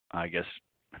 I guess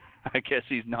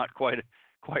he's not quite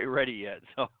ready yet.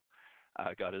 So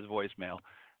I got his voicemail.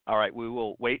 All right, we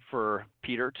will wait for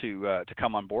Peter to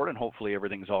come on board, and hopefully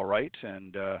everything's all right,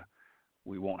 and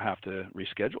we won't have to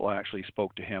reschedule. I actually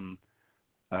spoke to him.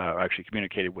 I actually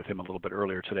communicated with him a little bit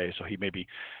earlier today, so he may be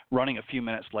running a few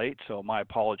minutes late. So my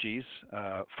apologies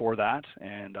for that,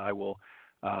 and I will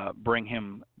bring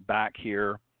him back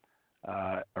here,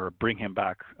 or bring him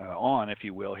back on, if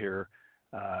you will, here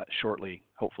shortly.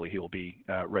 Hopefully he will be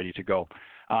ready to go.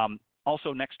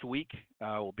 Also next week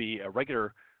will be a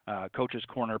regular Coaches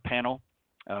Corner panel,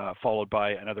 followed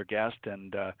by another guest,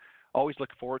 and always look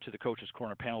forward to the Coaches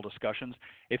Corner panel discussions.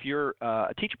 If you're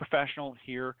a teacher professional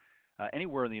here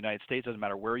anywhere in the United States, doesn't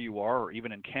matter where you are, or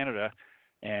even in Canada,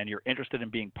 and you're interested in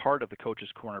being part of the Coaches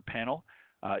Corner panel,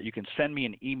 you can send me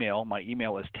an email. My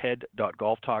email is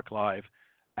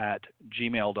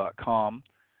ted.golftalklive@gmail.com.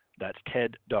 That's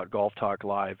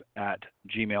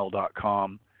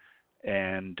ted.golftalklive@gmail.com.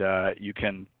 And you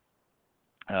can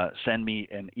send me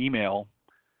an email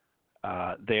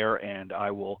there, and I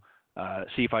will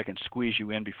see if I can squeeze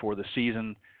you in before the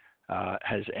season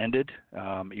has ended.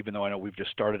 Even though I know we've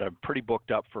just started, I'm pretty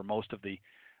booked up for most of the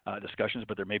discussions,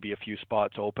 but there may be a few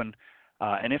spots open.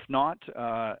 And if not,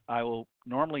 I will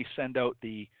normally send out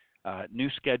the new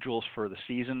schedules for the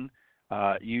season,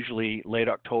 usually late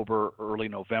October, early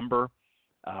November,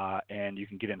 and you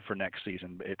can get in for next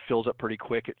season. It fills up pretty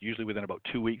quick. Usually within about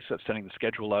 2 weeks of sending the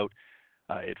schedule out,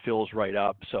 it fills right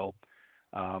up. So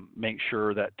make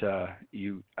sure that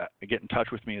you get in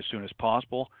touch with me as soon as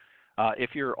possible.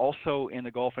 If you're also in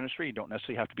the golf industry, you don't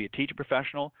necessarily have to be a teacher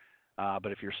professional,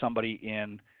 but if you're somebody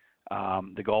in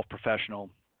the golf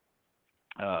professional,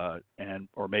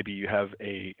 or maybe you have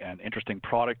an interesting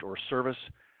product or service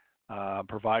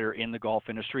provider in the golf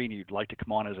industry and you'd like to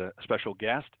come on as a special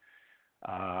guest,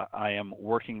 I am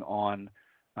working on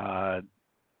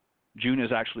June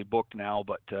is actually booked now,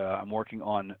 but I'm working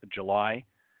on July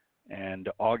and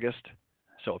August.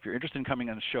 So if you're interested in coming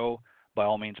on the show, by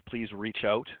all means, please reach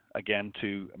out again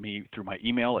to me through my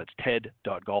email. It's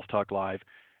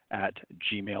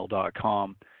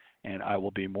ted.golftalklive@gmail.com, and I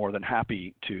will be more than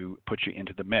happy to put you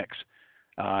into the mix.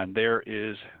 And there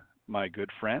is my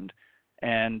good friend,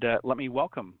 and let me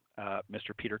welcome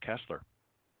Mr. Peter Kessler.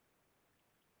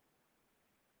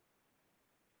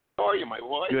 How are you, my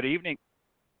boy? Good evening.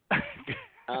 Good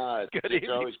evening. It's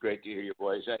always great to hear your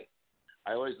voice.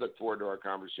 I always look forward to our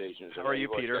conversations. How are you,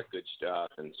 Peter? Got good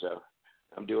stuff, and so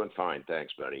I'm doing fine.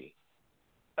 Thanks, buddy.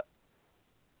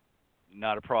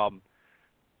 Not a problem.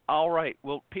 All right.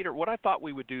 Well, Peter, what I thought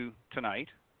we would do tonight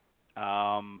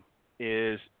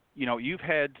is, you've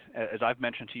had, as I've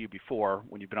mentioned to you before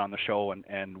when you've been on the show,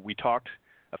 and we talked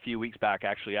a few weeks back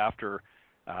actually after,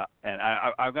 and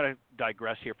I'm going to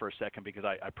digress here for a second because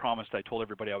I promised, I told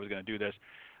everybody I was going to do this,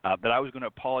 that I was going to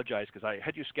apologize because I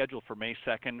had you scheduled for May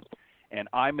 2nd, and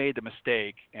I made the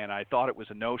mistake, and I thought it was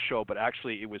a no-show, but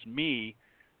actually it was me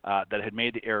that had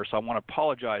made the error. So I want to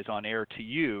apologize on air to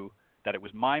you that it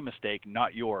was my mistake,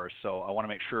 not yours. So I want to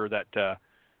make sure that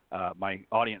my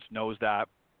audience knows that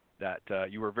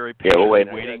you were very patient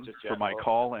waiting for my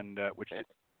call, and which.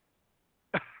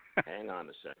 Hang on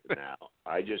a second now.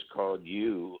 I just called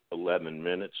you 11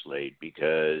 minutes late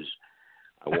because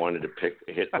I wanted to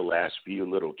hit the last few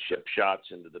little chip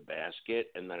shots into the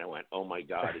basket, and then I went, oh, my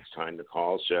God, it's time to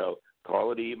call. So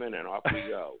call it even, and off we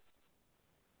go.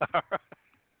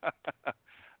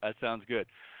 That sounds good.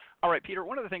 All right, Peter,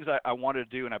 one of the things I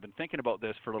wanted to do, and I've been thinking about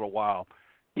this for a little while,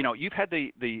 you've had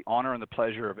the honor and the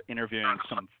pleasure of interviewing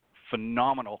some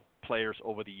phenomenal players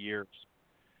over the years.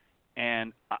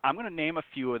 And I'm going to name a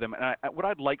few of them. And what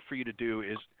I'd like for you to do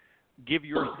is give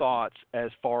your thoughts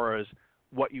as far as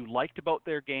what you liked about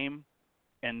their game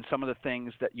and some of the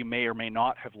things that you may or may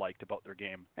not have liked about their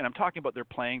game. And I'm talking about their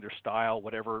playing, their style,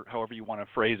 however you want to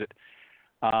phrase it.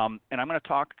 And I'm going to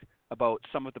talk about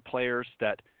some of the players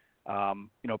that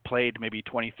played maybe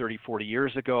 20, 30, 40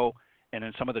 years ago, and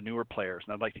then some of the newer players.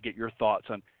 And I'd like to get your thoughts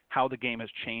on how the game has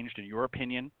changed, in your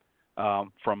opinion,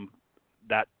 from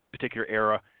that particular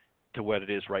era to what it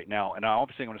is right now. And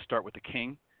obviously I'm going to start with the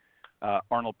king,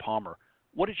 Arnold Palmer.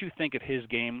 What did you think of his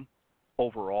game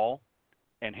overall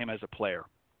and him as a player?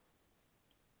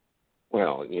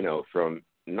 Well, from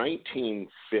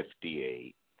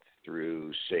 1958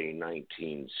 through, say,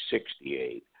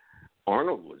 1968,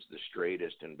 Arnold was the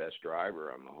straightest and best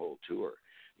driver on the whole tour.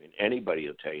 I mean, anybody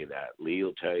will tell you that. Lee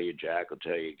will tell you, Jack will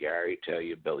tell you, Gary will tell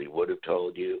you, Billy would have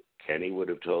told you, Kenny would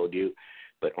have told you.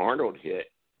 But Arnold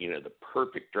hit, the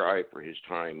perfect drive for his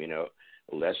time,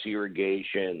 less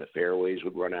irrigation, the fairways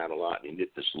would run out a lot, and he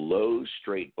hit this low,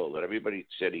 straight bullet. Everybody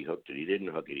said he hooked it. He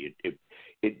didn't hook it.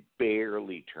 It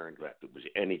barely turned left. It was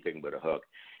anything but a hook.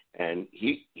 And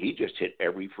he just hit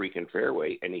every freaking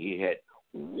fairway, and he hit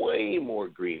way more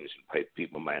greens than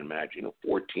people might imagine.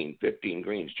 14, 15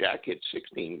 greens. Jack hit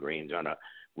 16 greens on a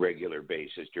regular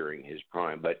basis during his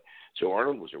prime. But so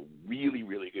Arnold was a really,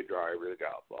 really good driver of the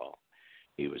golf ball.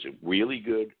 He was a really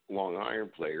good long iron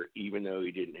player, even though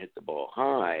he didn't hit the ball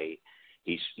high.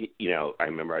 I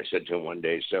remember I said to him one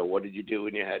day, "So what did you do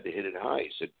when you had to hit it high?"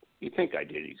 He said, "You think I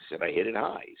did?" He said, "I hit it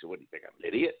high." He said, "What do you think? I'm an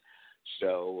idiot?"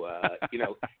 So,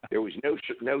 there was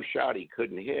no shot he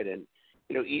couldn't hit. And,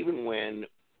 even when,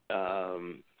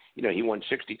 he won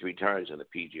 63 times on the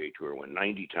PGA Tour, won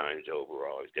 90 times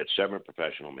overall. He's got 7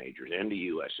 professional majors and a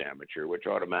U.S. amateur, which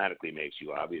automatically makes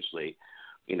you obviously,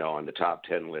 on the top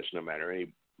 10 list, no matter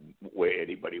any way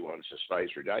anybody wants to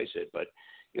slice or dice it. But,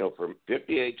 from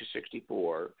 58 to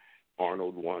 64,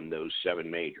 Arnold won those 7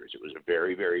 majors. It was a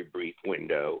very, very brief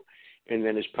window. And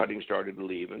then his putting started to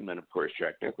leave him. And, of course,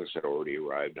 Jack Nicklaus had already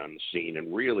arrived on the scene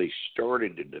and really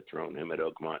started to dethrone him at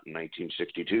Oakmont in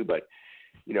 1962. But,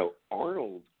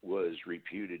 Arnold was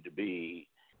reputed to be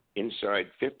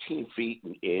inside 15 feet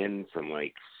and in from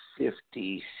like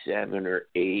 57 or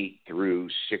 8 through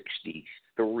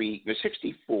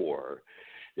 64,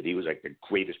 that he was like the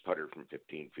greatest putter from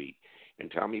 15 feet.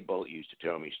 And Tommy Bolt used to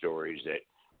tell me stories that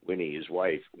Winnie, his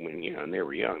wife, and they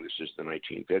were young, this is the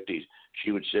 1950s,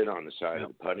 she would sit on the side of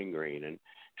the putting green, and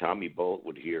Tommy Bolt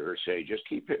would hear her say, "Just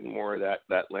keep hitting more of that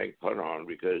length putt on,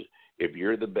 because if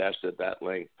you're the best at that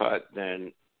length putt,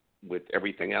 then with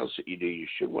everything else that you do, you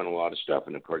should win a lot of stuff."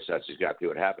 And, of course, that's exactly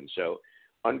what happened. So,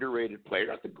 underrated player,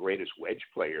 not the greatest wedge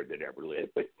player that ever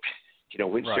lived, but,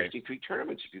 win 63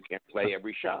 tournaments if you can't play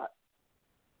every shot.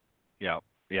 Yeah,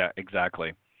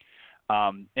 exactly.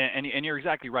 And you're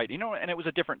exactly right. And it was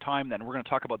a different time then. We're going to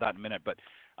talk about that in a minute. But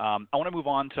I want to move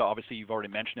on to, obviously, you've already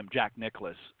mentioned him, Jack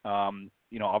Nicklaus.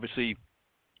 Obviously,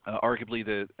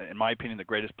 arguably, in my opinion, the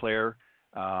greatest player.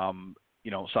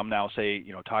 Some now say,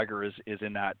 Tiger is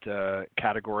in that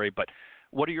category. But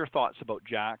what are your thoughts about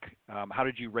Jack? How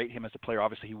did you rate him as a player?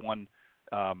 Obviously, he won,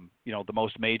 the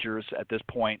most majors at this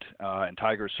point, and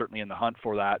Tiger is certainly in the hunt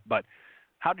for that. But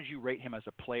how did you rate him as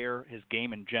a player, his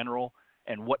game in general?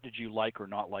 And what did you like or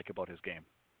not like about his game?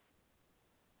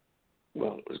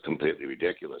 Well, it was completely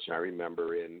ridiculous. I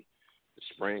remember in the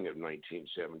spring of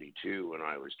 1972 when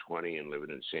I was 20 and living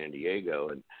in San Diego,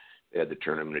 and they had the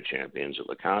Tournament of Champions at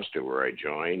La Costa, where I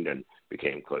joined and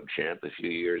became club champ a few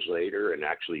years later. And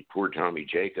actually, poor Tommy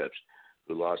Jacobs,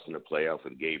 who lost in the playoff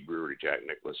with Gabe Brewer to Jack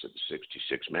Nicklaus at the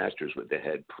 66 Masters, with the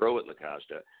head pro at La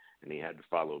Costa, and he had to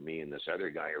follow me and this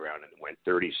other guy around, and went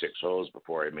 36 holes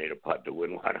before I made a putt to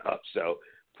win one up. So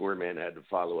poor man had to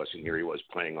follow us, and here he was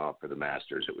playing off for the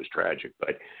Masters. It was tragic.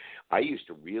 But I used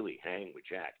to really hang with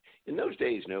Jack. In those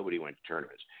days, nobody went to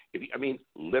tournaments.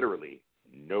 Literally,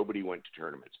 nobody went to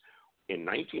tournaments. In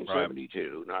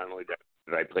 1972, Not only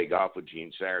did I play golf with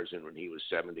Gene Sarazen when he was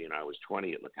 70 and I was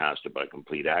 20 at La Costa by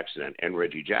complete accident, and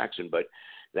Reggie Jackson, but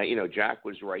that, Jack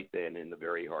was right then in the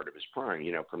very heart of his prime.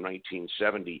 From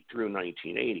 1970 through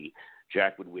 1980,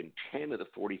 Jack would win 10 of the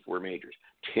 44 majors,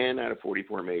 10 out of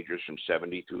 44 majors from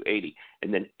 70 through 80,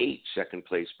 and then 8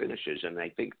 second-place finishes. And I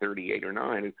think 38 or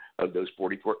 9 of those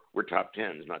 44 were top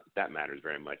 10s. Not that matters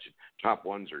very much. Top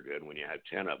ones are good when you have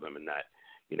 10 of them in that,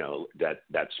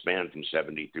 that span from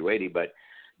 70 through 80. But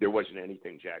there wasn't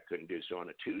anything Jack couldn't do. So on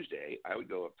a Tuesday, I would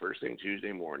go up first thing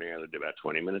Tuesday morning. I lived about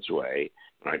 20 minutes away,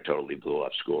 and I totally blew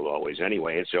off school always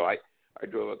anyway. And so I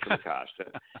drove up to La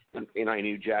Costa, and I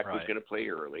knew Jack was going to play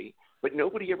early, but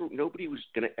nobody was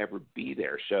going to ever be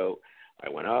there. So I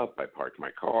went up, I parked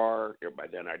my car. By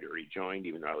then I'd already joined,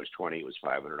 even though I was 20, it was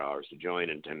 $500 to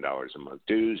join and $10 a month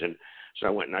dues. And so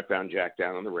I went and I found Jack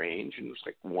down on the range, and it was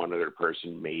like one other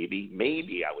person,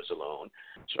 maybe I was alone.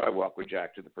 So I walked with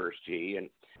Jack to the first tee,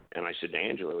 and I said to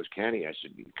Angelo, his caddy, I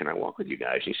said, "Can I walk with you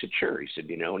guys?" He said, "Sure." He said,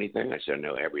 "Do you know anything?" I said, "I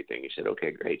know everything." He said,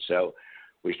 "Okay, great." So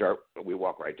we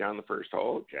walk right down the first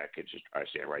hole. Jack hits, I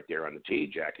stand right there on the tee.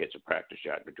 Jack hits a practice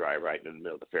shot to drive right into the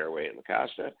middle of the fairway in La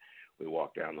Costa. We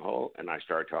walk down the hole, and I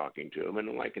start talking to him, and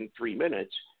in 3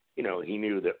 minutes, he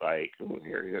knew that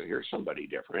here's somebody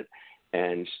different,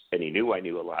 and he knew I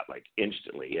knew a lot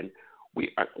instantly. And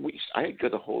I'd go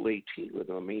the whole 18 with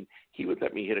him. I mean, he would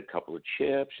let me hit a couple of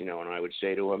chips, and I would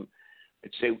say to him, I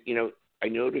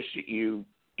noticed that you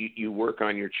work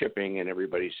on your chipping, and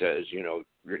everybody says,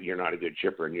 you're not a good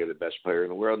chipper and you're the best player in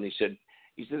the world. And he said,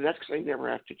 that's because I never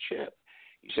have to chip.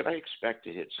 He said, I expect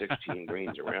to hit 16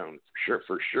 greens around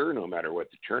for sure, no matter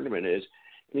what the tournament is.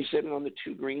 And he said, and on the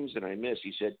 2 greens that I miss,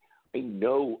 he said, I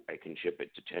know I can chip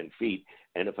it to 10 feet.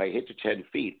 And if I hit to 10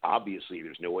 feet, obviously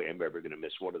there's no way I'm ever going to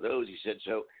miss one of those. He said,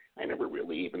 so I never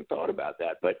really even thought about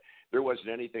that, but there wasn't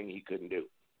anything he couldn't do.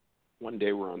 One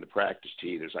day we're on the practice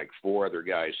tee. There's 4 other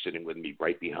guys sitting with me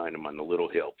right behind him on the little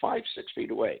hill, 5-6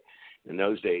 feet away. In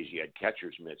those days, you had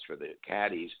catcher's mitts for the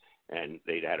caddies, and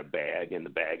they'd had a bag, and the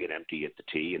bag would empty at the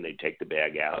tee, and they'd take the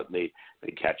bag out, and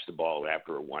they'd catch the ball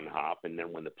after a one hop, and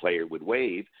then when the player would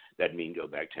wave, that'd mean go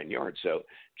back 10 yards. So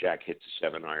Jack hits a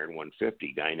 7-iron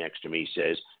 150. Guy next to me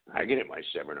says, I can hit my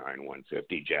 7-iron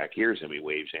 150. Jack hears him. He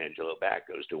waves Angelo back,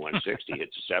 goes to 160,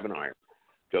 hits a 7-iron,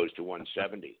 goes to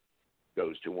 170,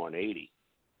 goes to 180,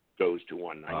 goes to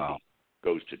 190,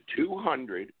 goes to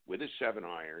 200 with a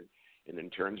 7-iron, and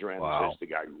then turns around and says to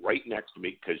the guy right next to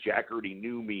me, because Jack already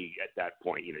knew me at that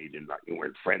point. You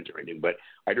weren't friends or anything, but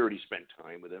I'd already spent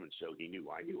time with him, and so I knew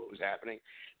what was happening.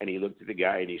 And he looked at the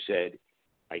guy and he said,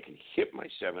 I can hit my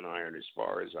 7-iron as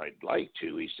far as I'd like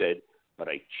to. He said, but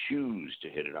I choose to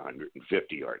hit it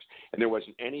 150 yards. And there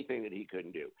wasn't anything that he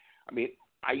couldn't do. I mean,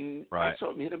 I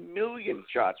saw him hit a million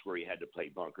shots where he had to play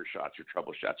bunker shots or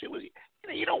trouble shots. It was,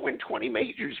 you don't win 20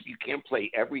 majors if you can't play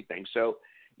everything. So,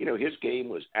 his game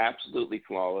was absolutely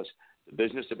flawless. The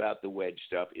business about the wedge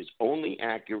stuff is only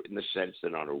accurate in the sense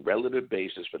that on a relative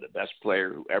basis for the best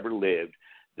player who ever lived,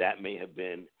 that may have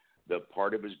been the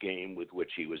part of his game with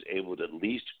which he was able to at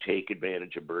least take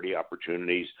advantage of birdie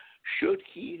opportunities should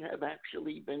he have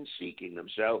actually been seeking them.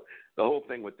 So the whole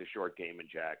thing with the short game and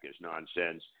Jack is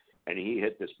nonsense. And he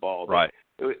hit this ball.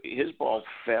 His ball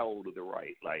fell to the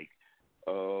right,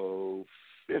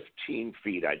 15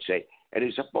 feet, I'd say. And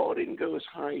his ball didn't go as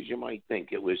high as you might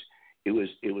think. It was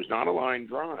not a line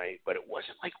drive, but it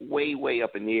wasn't way, way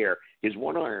up in the air. His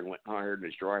 1-iron went higher than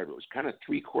his driver. It was kind of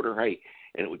 3/4 height,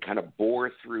 and it would kind of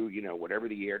bore through, whatever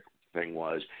the air thing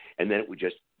was, and then it would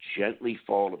just gently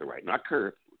fall to the right, not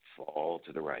curve, it would fall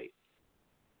to the right.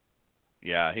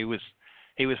 Yeah, he was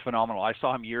phenomenal. I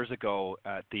saw him years ago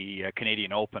at the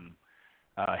Canadian Open,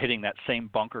 hitting that same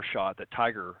bunker shot that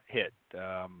Tiger hit.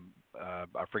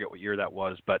 I forget what year that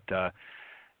was, but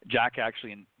Jack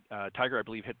actually, Tiger, I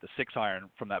believe, hit the 6-iron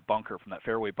from that bunker, from that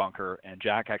fairway bunker, and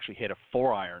Jack actually hit a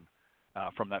 4-iron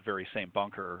from that very same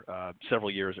bunker several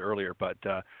years earlier. But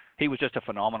he was just a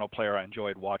phenomenal player. I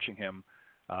enjoyed watching him,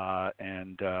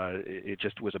 and it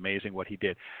just was amazing what he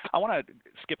did. I want to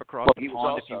skip across the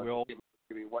pond, if you will.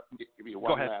 Give you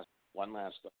one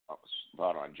last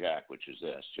thought on Jack, which is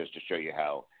this, just to show you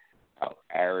how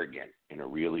arrogant in a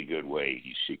really good way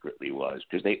he secretly was,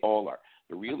 because they all are.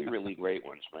 The really, really great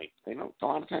ones, a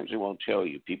lot of times they won't tell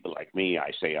you. People like me,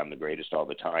 I say I'm the greatest all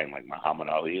the time, like Muhammad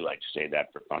Ali, like to say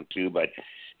that for fun too, but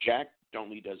Jack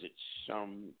only does it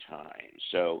sometimes.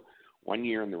 So one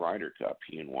year in the Ryder Cup,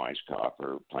 he and Weiskopf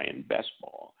are playing best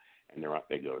ball, and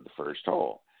they go to the first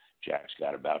hole. Jack's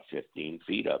got about 15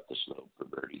 feet up the slope for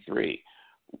birdie 3.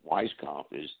 Weiskopf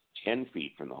is 10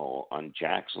 feet from the hole on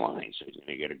Jack's line, so he's going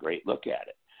to get a great look at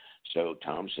it. So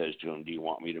Tom says to him, do you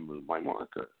want me to move my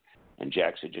marker? And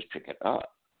Jack said, just pick it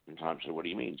up. And Tom said, what do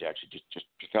you mean? Jack said, just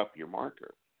pick up your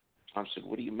marker. Tom said,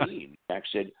 what do you mean? Jack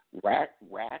said, rack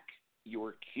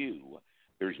your cue.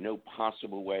 There's no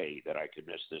possible way that I could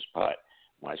miss this putt.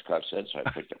 Weiskopf said, so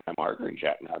I picked up my marker, and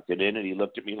Jack knocked it in, and he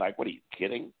looked at me like, what, are you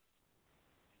kidding?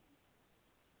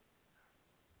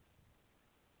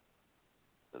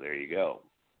 So there you go.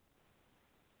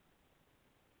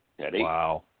 Eddie?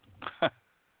 Wow.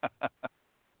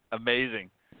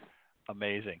 Amazing.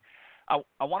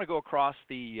 I want to go across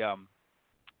the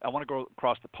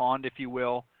pond, if you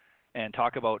will, and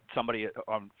talk about somebody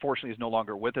unfortunately is no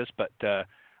longer with us, but I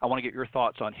want to get your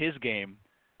thoughts on his game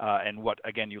and what,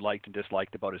 again, you liked and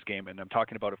disliked about his game. And I'm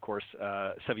talking about, of course,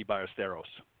 Seve Ballesteros.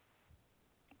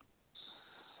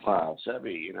 Wow,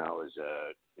 Seve, is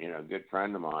a good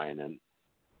friend of mine, and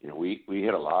we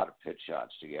hit a lot of pitch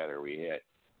shots together. We hit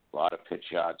a lot of pitch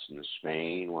shots in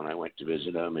Spain when I went to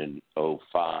visit him in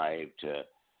 2005 to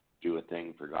do a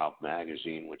thing for Golf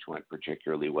Magazine, which went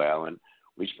particularly well. And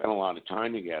we spent a lot of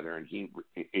time together, and he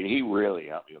really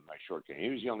helped me with my short game. He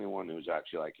was the only one who was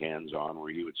actually like hands-on,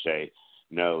 where he would say,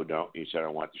 no, don't. He said, I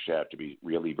want the shaft to be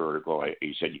really vertical.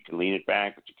 He said, you can lean it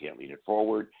back, but you can't lean it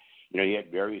forward. He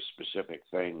had very specific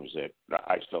things that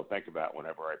I still think about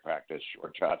whenever I practice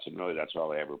short shots, and really that's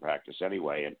all I ever practice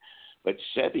anyway. But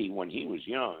Seve, when he was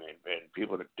young, and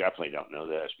people definitely don't know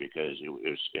this because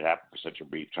it happened for such a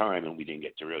brief time and we didn't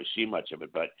get to really see much of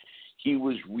it, but he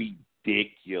was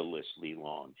ridiculously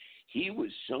long. He was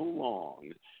so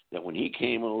long that when he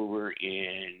came over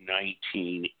in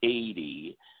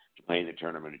 1980 to play in the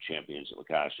Tournament of Champions at La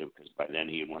Casa, because by then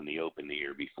he had won the Open the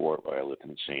year before by living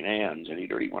in St. Anne's, and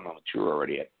he'd already won on the tour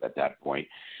already at that point.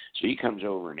 So he comes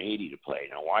over in 80 to play.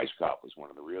 Now, Weiskopf was one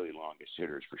of the really longest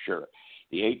hitters for sure.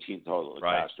 The 18th hole at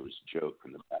La Casa was a joke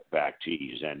from the back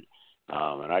tees, and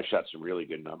I shot some really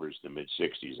good numbers in the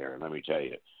mid-60s there. And let me tell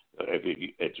you,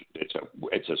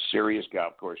 it's a serious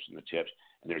golf course in the tips,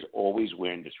 and there's always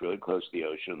wind. It's really close to the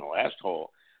ocean. In the last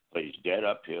hole, plays dead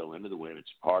uphill into the wind. It's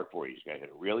par 4. He's got to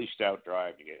hit a really stout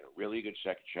drive to get a really good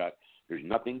second shot. There's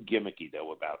nothing gimmicky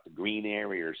though about the green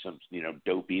area or some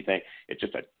dopey thing. It's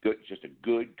just a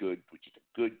good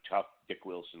tough Dick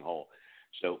Wilson hole.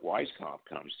 So Weiskopf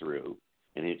comes through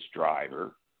and hits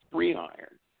driver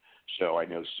 3-iron. So I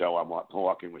know. So I'm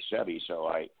walking with Seve. So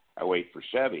I wait for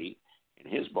Seve,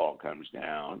 and his ball comes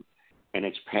down, and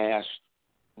it's past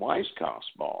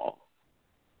Weiskopf's ball,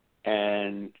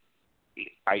 and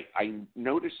I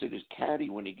noticed that his caddy,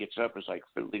 when he gets up, is like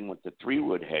fiddling with the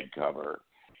 3-wood head cover.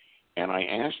 And I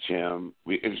asked him,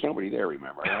 there's nobody there,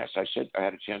 remember? I said, I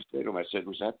had a chance to say to him, I said,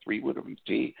 was that 3-wood of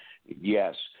tee?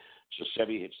 Yes. So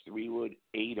Seve hits 3-wood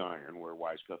 8-iron, where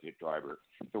Weiskopf hit driver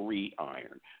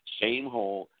 3-iron. Same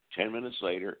hole, 10 minutes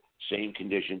later, same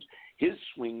conditions. His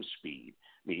swing speed,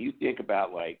 I mean, you think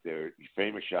about like their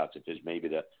famous shots, if there's maybe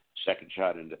the second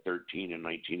shot into 13 in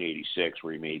 1986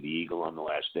 where he made the eagle on the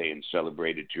last day and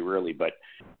celebrated too early. But,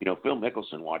 Phil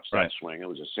Mickelson watched that swing. It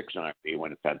was a 6-iron. He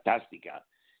went fantastica.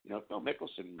 Phil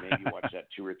Mickelson maybe watched that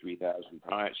 2,000 or 3,000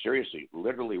 times. Seriously,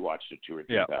 literally watched it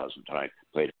 2,000 or 3,000 times.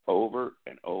 Played it over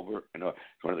and over and over.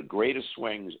 It's one of the greatest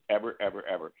swings ever, ever,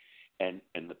 ever. And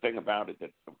the thing about it that,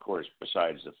 of course,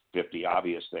 besides the 50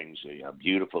 obvious things, how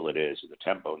beautiful it is, the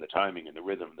tempo and the timing and the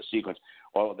rhythm and the sequence,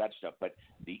 all of that stuff, but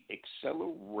the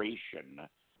acceleration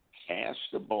past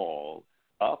the ball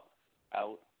up,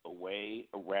 out, away,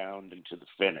 around, into the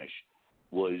finish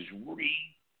was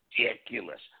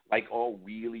ridiculous. Like all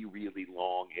really, really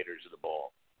long hitters of the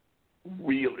ball.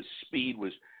 Real speed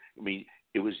was,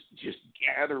 it was just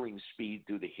gathering speed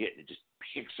through the hit, and it just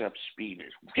picks up speed, and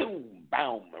it's boom,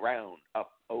 boom, around,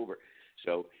 up, over.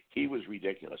 So he was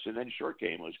ridiculous. And then short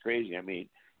game was crazy. I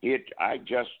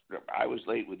was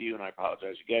late with you, and I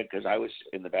apologize again because I was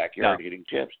in the backyard hitting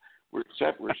chips. Where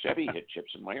Seve hit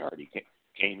chips in my yard. He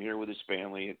came here with his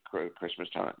family at Christmas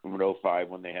time in 2005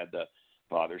 when they had the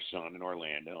father-son in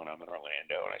Orlando, and I'm in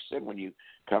Orlando. And I said, when you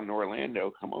come to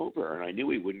Orlando, come over. And I knew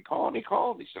he wouldn't call, and he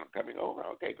called. He said, I'm coming over.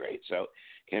 Okay, great. So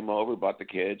came over, bought the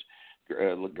kids.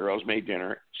 Girls made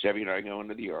dinner. Seve and I go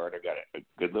into the yard. I got a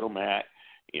good little mat,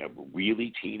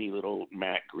 really teeny little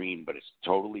matte green, but it's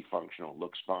totally functional,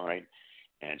 looks fine.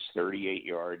 And it's 38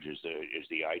 yards is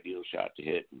the ideal shot to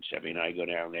hit. And Seve and I go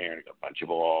down there, and I got a bunch of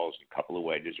balls, a couple of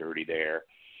wedges already there.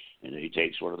 And then he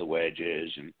takes one of the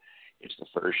wedges, and it's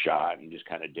the first shot, and just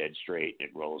kind of dead straight, and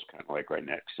it rolls kind of like right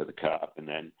next to the cup. And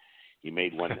then he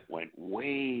made one that went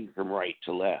way from right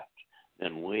to left,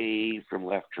 then way from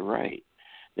left to right.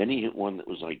 Then he hit one that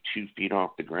was like 2 feet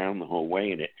off the ground the whole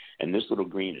way, and this little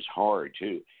green is hard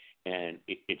too. And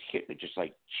it hit me just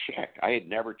like checked. I had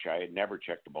never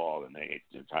checked the ball in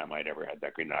the time I'd ever had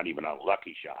that green, not even on a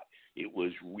lucky shot. It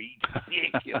was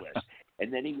ridiculous.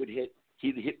 And then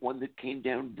he'd hit one that came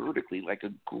down vertically like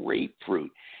a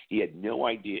grapefruit. He had no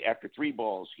idea. After 3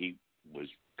 balls,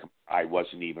 I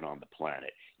wasn't even on the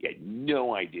planet. He had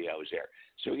no idea I was there.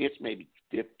 So he hits maybe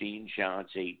 15 shots,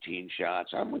 18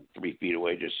 shots. I'm like 3 feet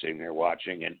away just sitting there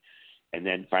watching, and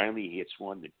then finally he hits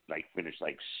one that finished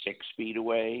 6 feet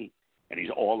away, and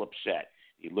he's all upset.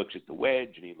 He looks at the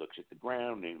wedge, and he looks at the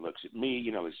ground, and he looks at me.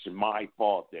 It's my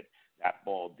fault that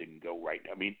ball didn't go right.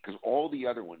 Because all the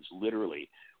other ones literally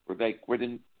were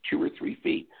within 2 or 3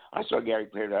 feet. I saw Gary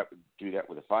Player do that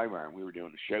with a 5-iron. We were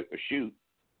doing a shoot.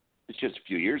 It's just a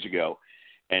few years ago,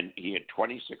 and he had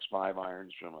 26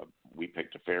 5-irons we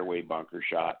picked a fairway bunker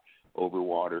shot over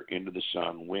water into the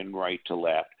sun, wind right to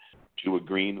left, to a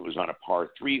green that was on a par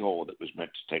 3 hole that was meant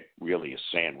to take really a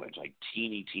sandwich, like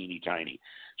teeny, teeny, tiny.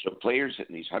 So players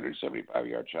hitting these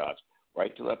 175-yard shots,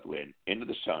 right to left wind, into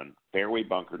the sun, fairway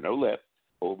bunker, no lip,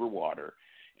 over water.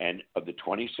 And of the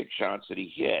 26 shots that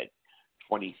he hit,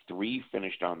 23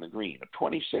 finished on the green.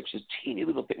 26 is a teeny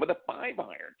little thing with a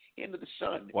 5-iron into the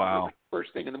sun. Wow.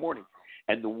 First thing in the morning.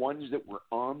 And the ones that were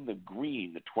on the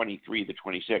green, the 23, the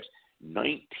 26,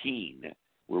 19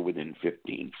 were within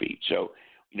 15 feet. So,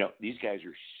 these guys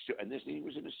are and this he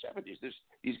was in his 70s.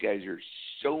 These guys are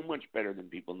so much better than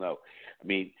people know.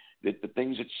 The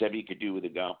things that Seve could do with a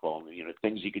golf ball,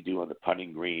 things he could do on the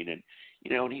putting green, and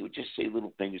he would just say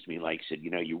little things to me like, said,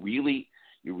 you really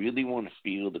want to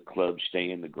feel the club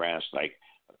stay in the grass like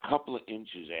a couple of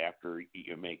inches after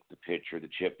you make the pitch or the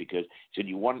chip, because he said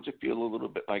you want it to feel a little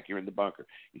bit like you're in the bunker.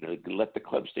 Let the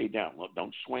club stay down.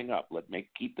 Don't swing up.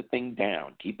 Keep the thing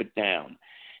down. Keep it down.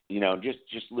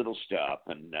 Just little stuff.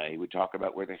 And he would talk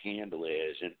about where the handle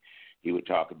is, and he would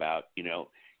talk about,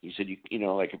 he said,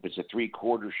 like if it's a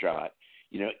 3/4 shot,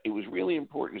 it was really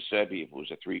important to Seve, if it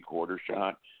was a three-quarter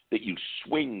shot, that you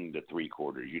swing the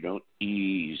three-quarters. You don't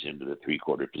ease into the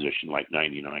three-quarter position like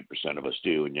 99% of us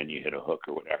do, and then you hit a hook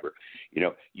or whatever.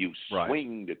 You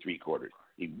swing the three-quarters.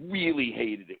 He really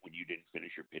hated it when you didn't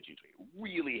finish your pitching swing. He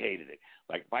really hated it.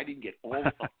 Like, if I didn't get all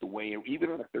up the way,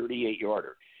 even on a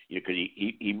 38-yarder, because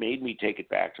he made me take it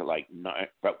back to like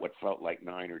what felt like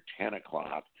 9 or 10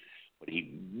 o'clock. But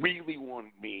he really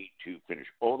wanted me to finish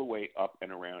all the way up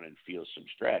and around and feel some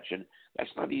stretch. And that's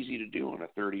not easy to do on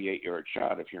a 38-yard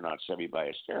shot if you're not Seve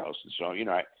Ballesteros. And so,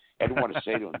 I didn't want to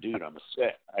say to him, dude, I'm a 6.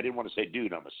 I didn't want to say,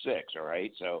 dude, I'm a 6, all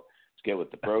right? So let's get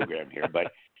with the program here.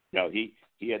 But,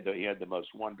 he had the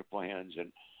most wonderful hands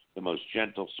and the most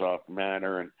gentle, soft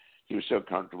manner. And he was so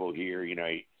comfortable here. He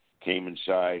came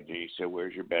inside and he said,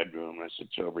 where's your bedroom? I said,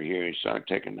 it's over here. He said, I'll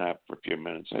take a nap for a few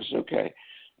minutes. I said, okay.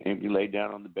 And he laid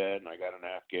down on the bed, and I got an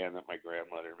Afghan that my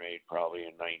grandmother made probably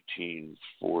in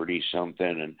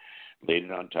 1940-something and laid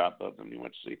it on top of him. He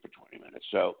went to sleep for 20 minutes.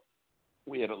 So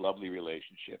we had a lovely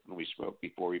relationship, and we spoke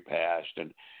before he passed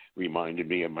and reminded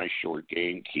me of my short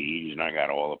game keys, and I got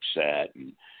all upset.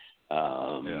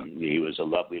 And he was a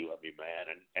lovely, lovely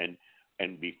man.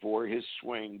 And before his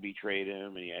swing betrayed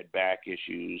him and he had back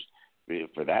issues,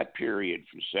 for that period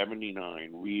from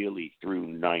 79 really through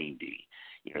 90,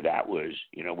 that was,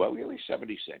 really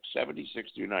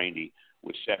 76 through 90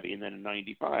 with Seve. And then in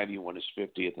 95, he won his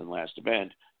 50th and last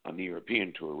event on the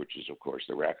European Tour, which is, of course,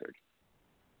 the record.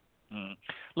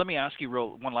 Let me ask you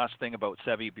one last thing about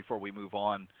Seve before we move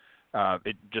on.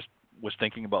 It just was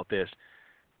thinking about this.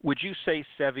 Would you say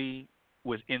Seve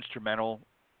was instrumental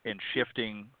in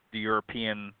shifting the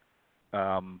European,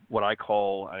 what I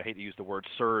hate to use the word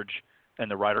surge, and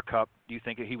the Ryder Cup? Do you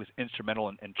think he was instrumental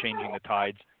in changing the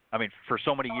tides? I mean, for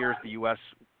so many years, the U.S.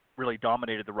 really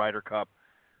dominated the Ryder Cup,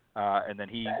 and then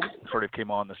he sort of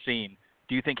came on the scene.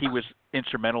 Do you think he was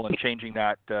instrumental in changing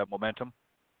that momentum?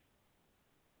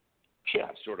 Yeah,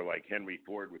 sort of like Henry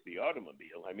Ford with the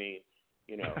automobile. I mean,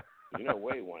 no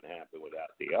way one happened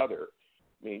without the other.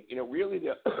 I mean, really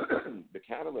the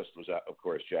catalyst was, of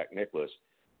course, Jack Nicklaus.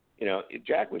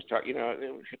 Jack was talking,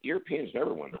 Europeans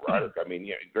never won the Ryder Cup. I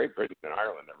mean, Great Britain and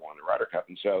Ireland never won the Ryder Cup.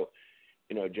 And so,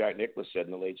 Jack Nicklaus said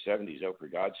in the late 70s, oh, for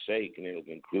God's sake, and it'll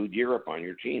include Europe on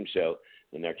your team. So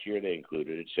the next year they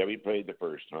included it. Seve played the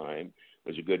first time. It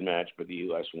was a good match, but the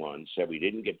U.S. won. Seve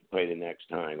didn't get to play the next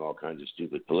time, all kinds of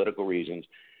stupid political reasons.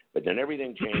 But then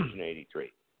everything changed in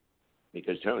 83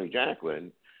 because Tony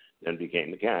Jacklin then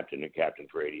became the captain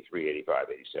for 83, 85,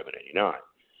 87, 89.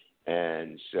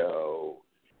 And so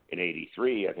in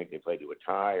 83, I think they played to a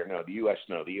tie, or the U.S.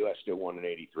 still won in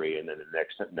 83, and then the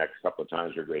next couple of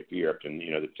times were great for Europe, and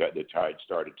the tide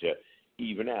started to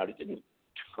even out. It didn't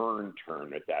turn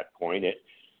at that point.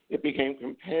 It became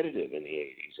competitive in the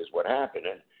 80s, is what happened.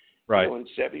 And right. And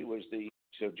Seve was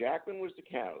Jacklin was the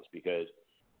catalyst, because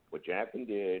what Jacklin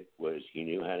did was he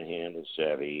knew how to handle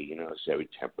Seve. Seve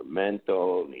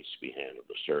temperamental, needs to be handled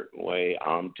a certain way.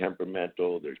 I'm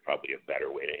temperamental. There's probably a better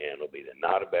way to handle me than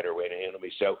not a better way to handle me.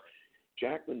 So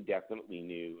Jacklin definitely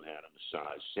knew how to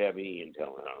massage Seve and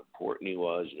tell him how important he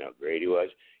was and how great he was.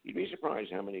 You'd be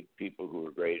surprised how many people who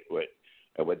are great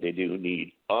at what they do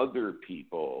need other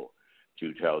people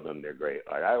to tell them they're great.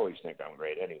 Like, I always think I'm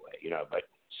great anyway, but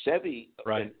Seve,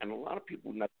 right. and a lot of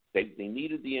people, they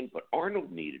needed the input.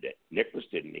 Arnold needed it. Nicklaus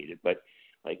didn't need it. But,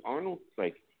 Arnold,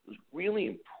 it was really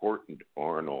important to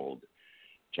Arnold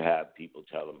to have people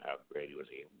tell him how great he was.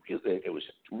 It was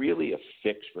really a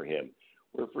fix for him.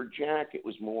 Where for Jack, it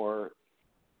was more,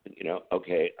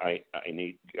 okay, I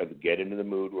need to get into the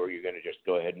mood where you're going to just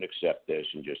go ahead and accept this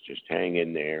and just hang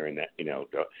in there. And that,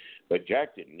 but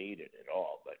Jack didn't need it at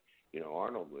all. But,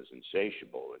 Arnold was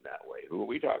insatiable in that way. Who are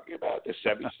we talking about? The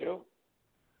Seve still?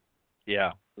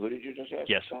 Yeah. Who did you just ask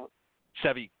yes. about?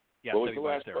 Seve. Yeah, what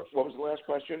was the last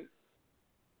question?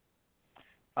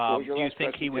 Do you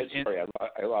think he was Sorry,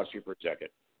 I lost you for a second.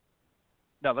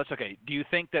 No, that's okay. Do you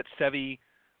think that Seve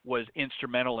was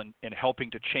instrumental in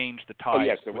helping to change the tide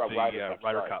the with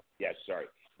Ryder Cup? Yes, sorry.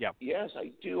 Yeah. Yes,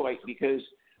 I do. Because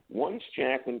once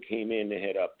Jacklin came in to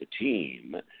head up the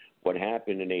team, what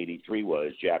happened in 83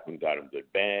 was Jacklin got him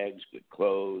good bags, good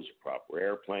clothes, proper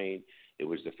airplane. It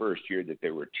was the first year that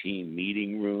there were team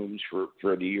meeting rooms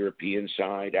for the European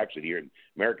side. Actually, the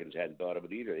Americans hadn't thought of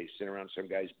it either. They sit around some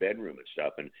guy's bedroom and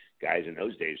stuff, and guys in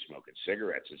those days smoking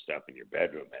cigarettes and stuff in your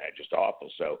bedroom, man, just awful.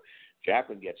 So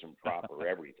Jacklin gets them proper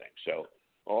everything. So,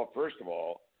 first of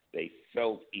all, they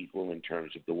felt equal in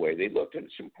terms of the way they looked, and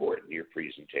it's important, your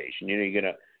presentation. You're going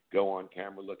to go on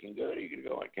camera looking good, or you're going to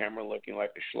go on camera looking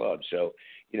like a schlub. So,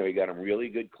 he got them really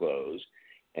good clothes.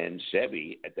 And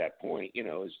Seve, at that point,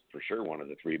 is for sure one of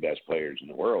the three best players in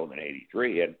the world in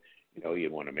 '83. And, he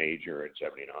had won a major in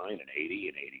 '79 and '80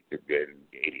 and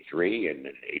 '83 and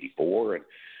in '84. And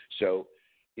so,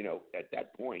 at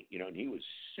that point, and he was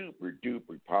super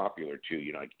duper popular too,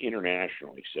 like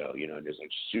internationally. So, just like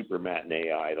super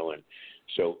matinee idol. And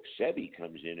so Seve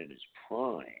comes in his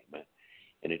prime,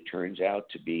 and it turns out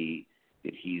to be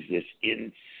that he's this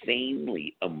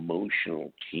insanely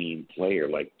emotional team player,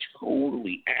 like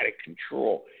totally out of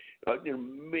control. An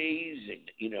amazing,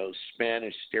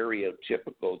 Spanish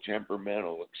stereotypical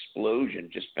temperamental explosion,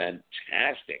 just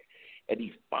fantastic. And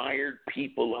he fired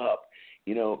people up,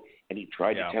 and he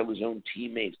tried to tell his own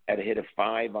teammates how to hit a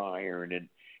 5-iron, and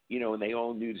and they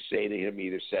all knew to say to him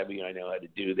either, Seve, I know how to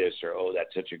do this, or, oh,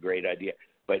 that's such a great idea.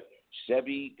 But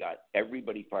Seve got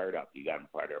everybody fired up. He got them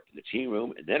fired up in the team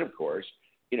room. And then, of course,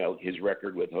 his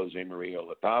record with Jose Maria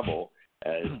Olazabal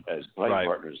as playing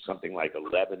partners, something like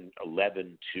 11-2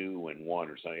 and 1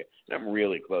 or something. And I'm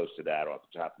really close to that off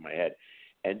the top of my head.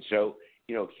 And so,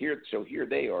 here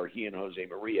they are, he and Jose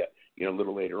Maria, a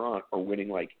little later on, are winning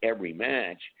like every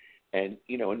match. And,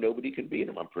 and nobody can beat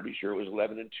him. I'm pretty sure it was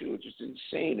 11-2. It's just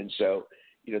insane. And so,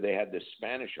 they had this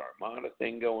Spanish Armada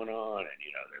thing going on, and,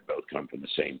 they both come from the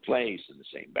same place and the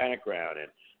same background. And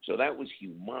so that was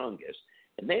humongous.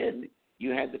 And then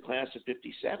you had the class of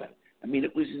 57. I mean,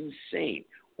 it was insane.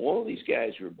 All these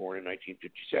guys who were born in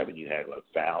 1957, you had like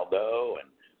Faldo and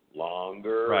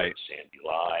Longer and Sandy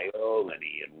Lyle and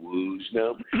Ian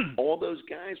Woosnam. All those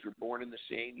guys were born in the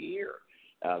same year.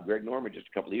 Greg Norman just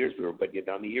a couple of years before, but yet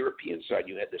on the European side,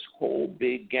 you had this whole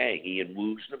big gang, Ian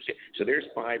Woosnam. So there's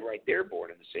 5 right there born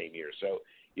in the same year. So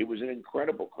it was an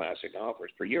incredible class of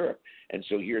golfers for Europe. And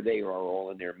so here they are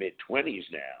all in their mid-20s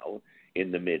now,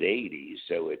 in the mid-80s.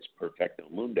 So it's perfecto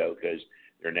mundo because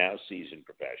they're now seasoned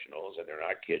professionals and they're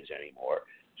not kids anymore.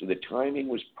 So the timing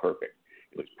was perfect.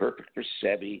 It was perfect for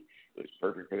Seve. It was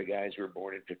perfect for the guys who were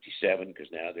born in 57 because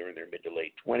now they're in their mid to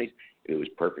late 20s. It was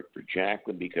perfect for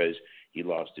Jacklin because he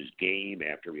lost his game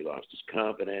after he lost his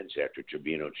confidence, after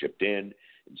Trevino chipped in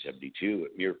 72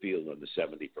 at Muirfield on the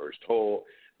 71st hole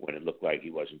when it looked like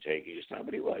he wasn't taking his time,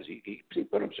 but he was. He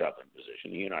put himself in position.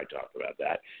 He and I talked about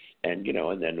that. And,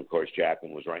 and then, of course,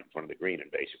 Jacklin was right in front of the green and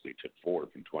basically took 4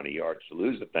 from 20 yards to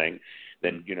lose the thing.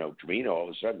 Then, Trevino all of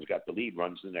a sudden has got the lead,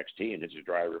 runs to the next tee and hits a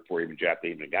driver before even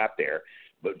Jacklin even got there.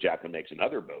 But Jacklin makes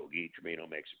another bogey. Trevino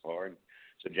makes a par. And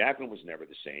so Jacklin was never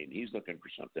the same. He's looking for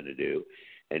something to do.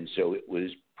 And so it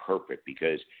was perfect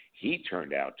because he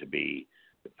turned out to be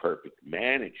the perfect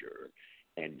manager,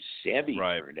 and Seve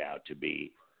turned out to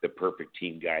be the perfect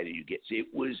team guy that you get. So it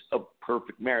was a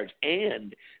perfect marriage,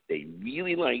 and they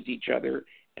really liked each other,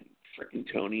 and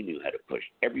frickin' Tony knew how to push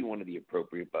every one of the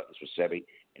appropriate buttons for Seve,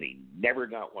 and he never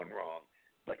got one wrong.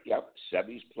 But,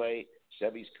 Seve's play,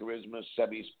 Seve's charisma,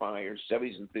 Seve's fire,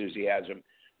 Seve's enthusiasm,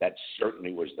 that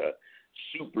certainly was the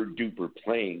super-duper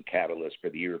playing catalyst for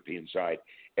the European side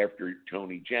after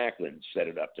Tony Jacklin set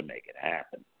it up to make it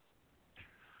happen.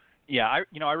 Yeah,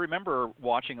 I remember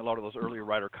watching a lot of those earlier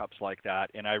Ryder Cups like that,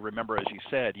 and I remember, as you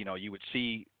said, you would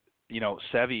see,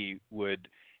 Seve would,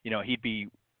 he'd be,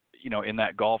 in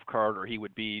that golf cart, or he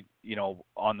would be,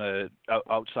 on the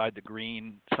outside the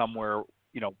green somewhere,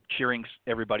 cheering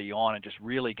everybody on and just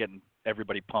really getting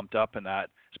everybody pumped up in that,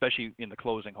 especially in the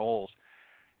closing holes.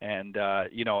 And,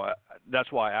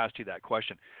 that's why I asked you that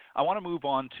question. I want to move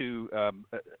on to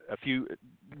a few,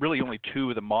 really only 2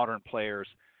 of the modern players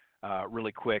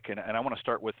really quick. And I want to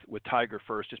start with Tiger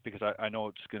first, just because I know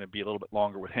it's going to be a little bit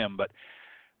longer with him. But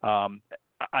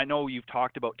I know you've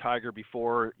talked about Tiger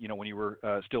before, when you were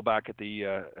still back at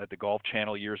the Golf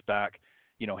Channel years back.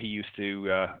 He used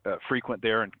to frequent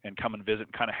there and come and visit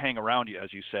and kind of hang around you,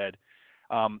 as you said.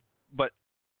 But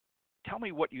tell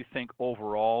me what you think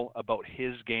overall about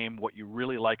his game, what you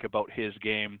really like about his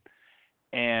game,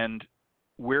 and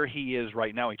where he is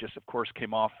right now. He just, of course,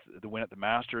 came off the win at the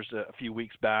Masters a few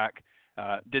weeks back.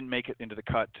 Didn't make it into the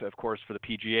cut, of course, for the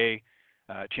PGA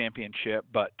Championship,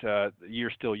 but the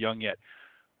year's still young yet.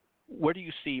 What do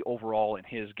you see overall in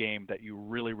his game that you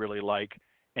really, really like?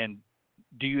 And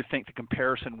do you think the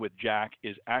comparison with Jack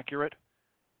is accurate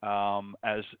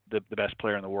as the best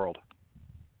player in the world?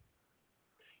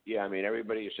 Yeah, I mean,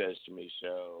 everybody says to me,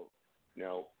 so,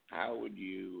 how would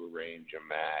you arrange a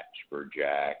match for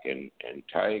Jack and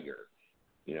Tiger?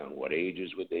 What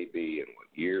ages would they be, and what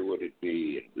year would it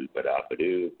be, and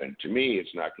boop-a-dop-a-doop. And to me,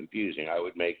 it's not confusing. I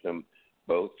would make them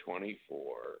both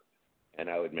 24, and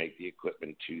I would make the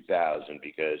equipment 2000,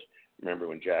 because remember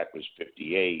when Jack was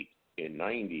 58 in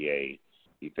 98,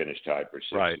 he finished tied for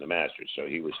 6th in the Masters, so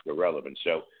he was still relevant.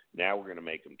 So now we're going to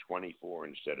make him 24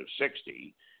 instead of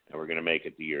 60, and we're going to make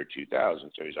it the year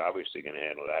 2000. So he's obviously going to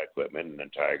handle that equipment, and then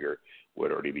Tiger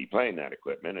would already be playing that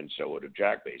equipment, and so would have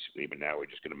Jack basically. But now we're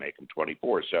just going to make him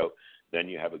 24. So then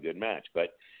you have a good match.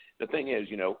 But the thing is,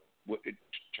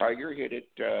 Tiger hit it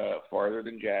farther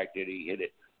than Jack did. He hit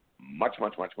it much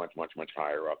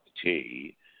higher up the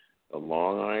tee. The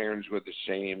long irons were the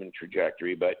same in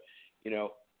trajectory, but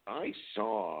I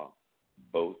saw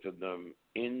both of them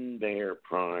in their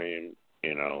prime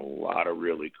in a lot of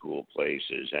really cool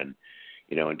places. And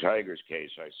in Tiger's case,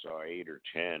 I saw 8 or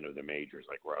 10 of the majors,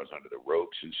 like where I was under the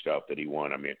ropes and stuff that he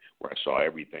won. I mean, where I saw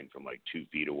everything from like 2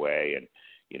 feet away, and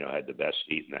had the best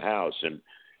seat in the house.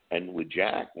 And with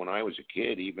Jack, when I was a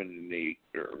kid, even in the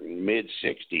mid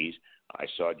 60s, I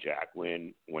saw Jack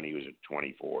win when he was at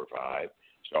 24 or 5.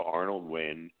 Saw Arnold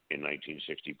win in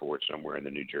 1964 somewhere in the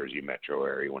New Jersey metro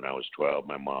area when I was 12.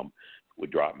 My mom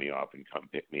would drop me off and come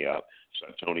pick me up.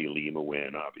 Saw Tony Lima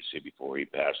win, obviously, before he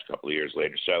passed a couple of years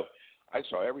later. So I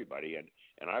saw everybody, and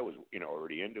I was,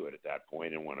 already into it at that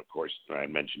point. And when, of course, I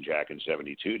mentioned Jack in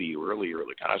 72 to you earlier,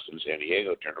 Lacoste in San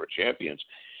Diego, Tournament of Champions.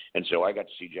 And so I got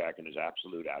to see Jack in his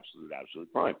absolute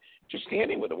prime, just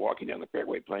standing with him, walking down the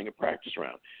fairway, playing a practice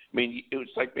round. I mean, it was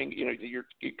like being, you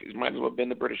might as well have been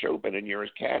the British Open, and you're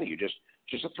his caddy. You just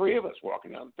the 3 of us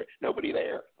walking down the fairway. Nobody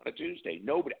there on a Tuesday.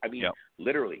 Nobody. I mean,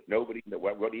 literally nobody.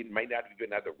 He might not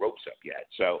even have the ropes up yet.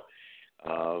 So,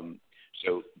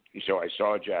 so I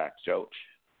saw Jack. So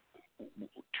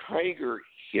Tiger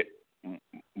hit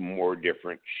more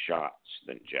different shots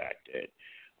than Jack did.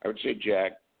 I would say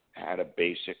Jack had a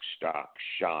basic stock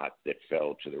shot that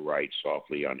fell to the right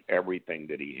softly on everything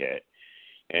that he hit.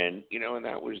 And, and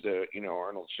that was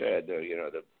Arnold said,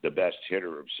 the best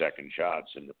hitter of second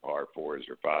shots in the par 4s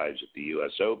or 5s at the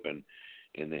U.S. Open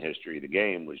in the history of the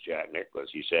game was Jack Nicklaus.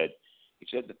 He said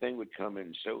the thing would come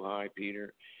in so high,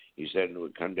 Peter. He said it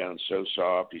would come down so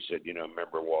soft. He said,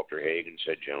 remember Walter Hagen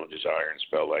said Jones's irons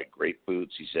felt like grape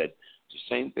boots. He said it's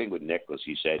the same thing with Nicklaus.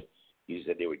 He said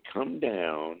they would come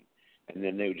down, and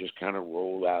then they would just kind of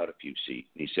roll out a few feet.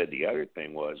 And he said the other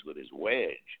thing was with his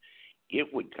wedge, it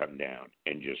would come down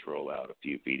and just roll out a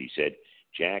few feet. He said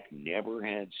Jack never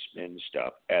had spin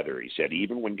stuff ever. He said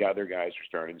even when other guys were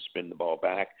starting to spin the ball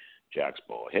back, Jack's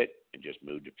ball hit and just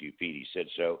moved a few feet. He said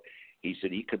so. He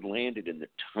said he could land it in the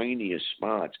tiniest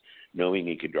spots, knowing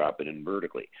he could drop it in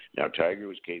vertically. Now, Tiger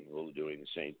was capable of doing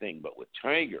the same thing, but with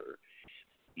Tiger,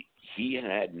 he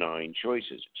had 9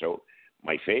 choices. So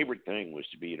my favorite thing was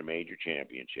to be at a major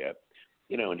championship,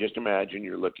 and just imagine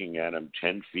you're looking at him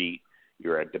 10 feet.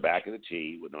 You're at the back of the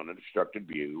tee with unobstructed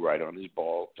view, right on his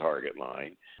ball target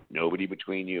line, nobody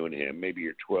between you and him. Maybe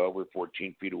you're 12 or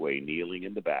 14 feet away, kneeling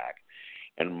in the back.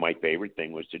 And my favorite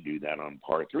thing was to do that on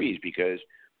par 3s, because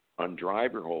on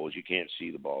driver holes, you can't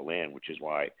see the ball land, which is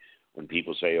why when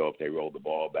people say, if they roll the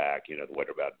ball back, what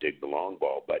about dig the long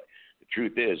ball? But the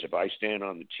truth is, if I stand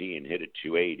on the tee and hit it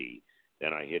 280,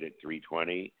 then I hit it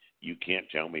 320, you can't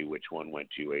tell me which one went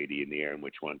 280 in the air and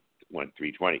which one went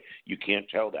 320. You can't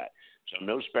tell that. So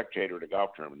no spectator at a golf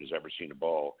tournament has ever seen a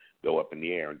ball go up in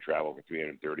the air and travel for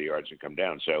 330 yards and come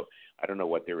down. So I don't know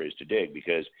what there is to dig,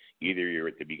 because either you're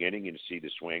at the beginning and see the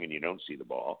swing and you don't see the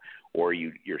ball, or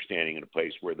you're standing in a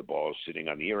place where the ball is sitting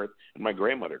on the earth, and my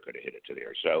grandmother could have hit it to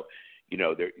there. So,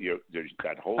 there's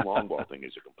that whole long ball thing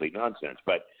is a complete nonsense.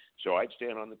 But so I'd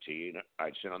stand on the tee, and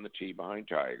I'd sit on the tee behind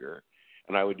Tiger,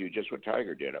 and I would do just what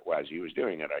Tiger did. As he was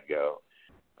doing it, I'd go,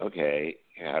 okay,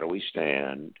 how do we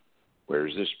stand?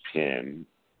 Where's this pin?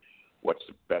 What's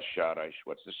the best shot?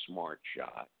 What's the smart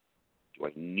shot? Do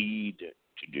I need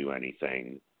to do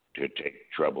anything to take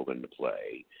trouble into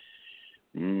play?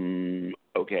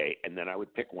 Okay, and then I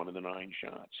would pick one of the 9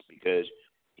 shots, because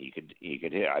he could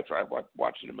hit. I've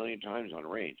watched it a million times on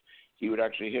range. He would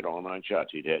actually hit all 9 shots.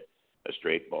 He'd hit a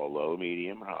straight ball, low,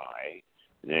 medium, high.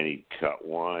 And then he'd cut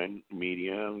one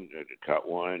medium, cut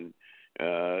one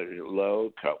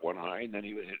low, cut one high, and then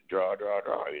he would hit draw, 9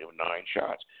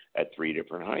 shots at 3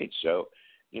 different heights. So,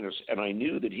 and I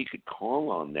knew that he could call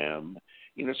on them.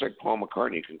 It's like Paul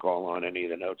McCartney can call on any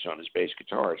of the notes on his bass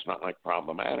guitar. It's not like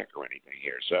problematic or anything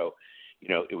here. So,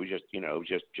 it was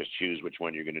just choose which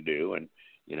one you're going to do. And,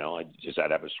 does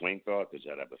that have a swing thought? Does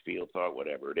that have a feel thought?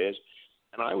 Whatever it is.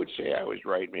 And I would say I was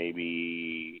right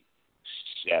maybe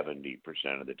 70%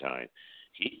 of the time.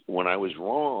 When I was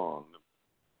wrong,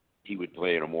 he would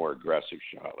play in a more aggressive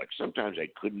shot. Like sometimes I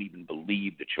couldn't even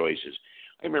believe the choices.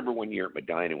 I remember one year at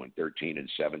Medina when 13 and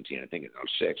 17, I think in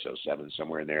 06, 07,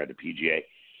 somewhere in there at the PGA,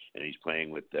 and he's playing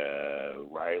with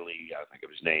Riley, I think of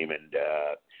his name, and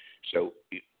so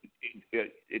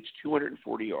it's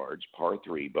 240 yards, par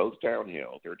 3, both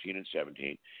downhill, 13 and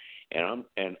 17. And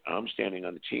I'm standing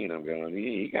on the tee, and I'm going,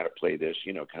 you got to play this,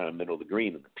 kind of middle of the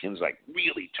green, and the pin's like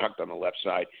really tucked on the left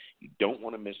side. You don't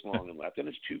want to miss long and left, and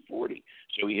it's 240.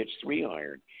 So he hits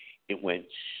 3-iron. It went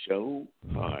so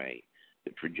high.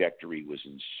 The trajectory was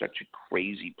in such a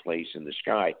crazy place in the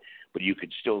sky, but you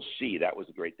could still see. That was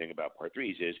the great thing about par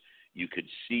threes is you could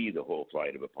see the whole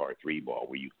flight of a par three ball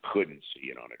where you couldn't see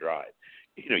it on a drive.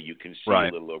 You can see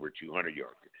a little over 200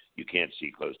 yards. You can't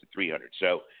see close to 300.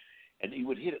 So, and he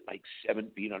would hit it like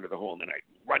 7 feet under the hole, and then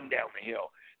I'd run down the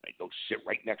hill. I'd go sit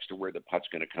right next to where the putt's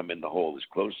going to come in the hole as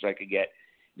close as I could get.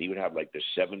 And he would have like the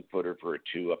 7-footer for a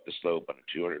 2 up the slope on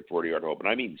a 240-yard hole. But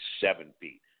I mean 7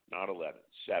 feet, not 11,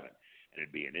 7. And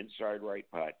it'd be an inside right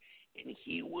putt. And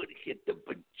he would hit the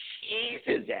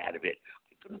bejesus out of it.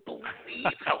 I couldn't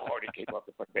believe how hard it came off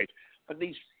the front page. On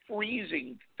these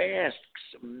freezing, fast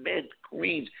cement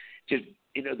greens, just,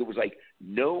 there was like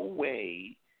no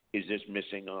way is this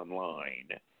missing on line,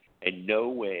 and no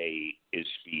way is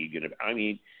speed going to – I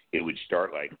mean, it would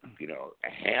start like,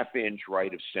 a half-inch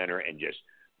right of center and just,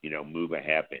 move a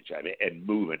half-inch. I mean, and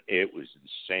moving, it was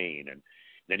insane. And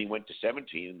then he went to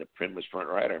 17, and the pin was front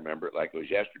right. I remember it like it was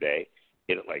yesterday.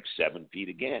 Hit it like 7 feet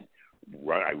again.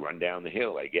 I run down the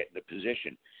hill. I get into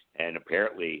position. And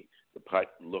apparently the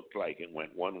putt looked like it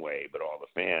went one way, but all the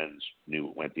fans knew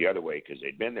it went the other way because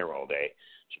they'd been there all day.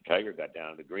 So Tiger got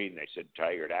down to the green, and they said,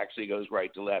 Tiger, it actually goes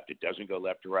right to left. It doesn't go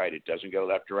left to right. It doesn't go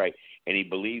left to right. And he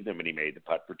believed them, and he made the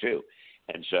putt for 2.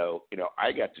 And so,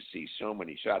 I got to see so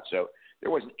many shots. So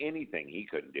there wasn't anything he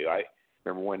couldn't do. I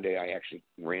remember one day I actually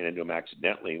ran into him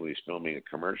accidentally. We was filming a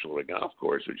commercial at a golf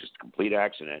course. It was just a complete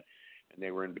accident. And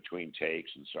they were in between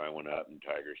takes, and so I went up, and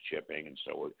Tiger's chipping, and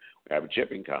so we have a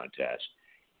chipping contest.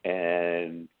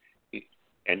 And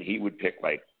he would pick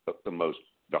like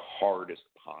the hardest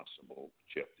possible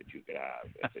chip that you could have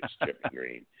if it's chipping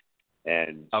green.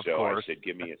 And of so course. I said,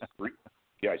 give me a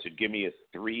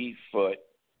 3-foot,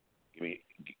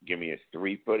 give me a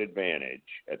 3-foot advantage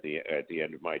at the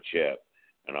end of my chip,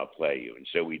 and I'll play you. And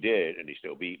so we did, and he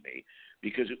still beat me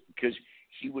because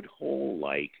he would hole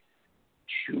like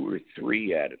 2 or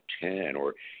 3 out of 10,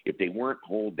 or if they weren't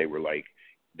holed, they were like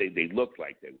they looked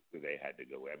like they had to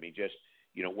go. I mean, just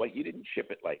he didn't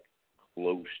chip it like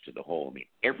close to the hole. I mean,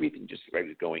 everything just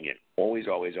was going in. Always.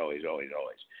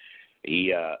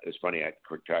 He it's funny. I had a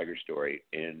quick Tiger story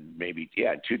in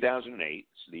 2008.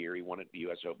 It's the year he won at the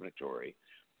U.S. Open at Torrey.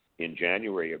 In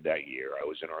January of that year, I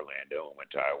was in Orlando and went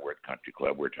to Isleworth Country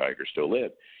Club where Tiger still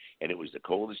lived. And it was the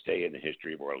coldest day in the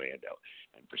history of Orlando.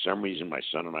 And for some reason, my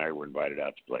son and I were invited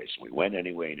out to play. So we went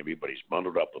anyway, and everybody's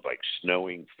bundled up with like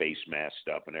snowing face mask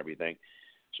stuff and everything.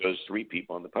 So there's 3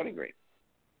 people on the putting green.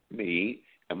 Me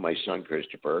and my son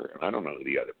Christopher, and I don't know who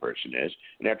the other person is.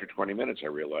 And after 20 minutes, I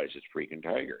realized it's freaking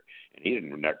Tiger. And he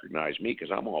didn't recognize me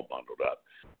because I'm all bundled up.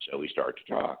 So we start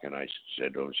to talk, and I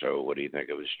said to him, so what do you think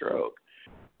of his stroke?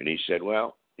 And he said,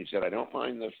 I don't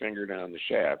mind the finger down the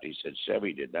shaft. He said,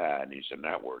 Sebi did that. And he said,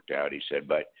 that worked out. He said,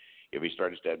 but if he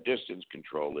started to have distance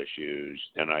control issues,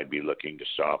 then I'd be looking to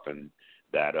soften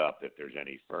that up if there's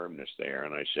any firmness there.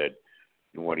 And I said,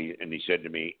 and he said to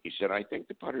me, I think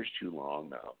the putter's too long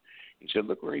now. He said,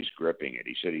 look where he's gripping it.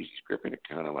 He said, he's gripping it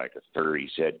kind of like a third. He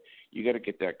said, you got to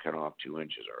get that cut off 2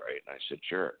 inches, all right? And I said,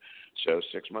 sure. So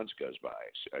 6 months goes by.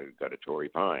 I got to Torrey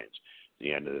Pines.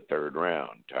 The end of the 3rd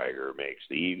round, Tiger makes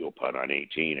the eagle putt on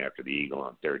 18 after the eagle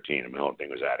on 13, and the whole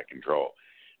thing was out of control.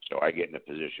 So I get in a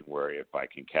position where if I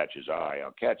can catch his eye,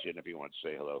 I'll catch it. And if he wants to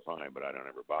say hello, fine, but I don't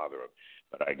ever bother him.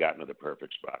 But I got into the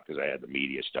perfect spot because I had the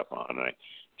media stuff on, and I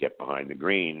get behind the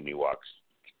green, and he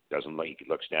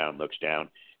looks down,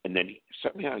 and then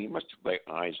somehow he must have like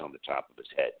eyes on the top of his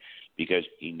head because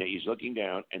he's looking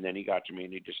down, and then he got to me,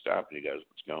 and he just stopped, and he goes,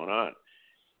 what's going on?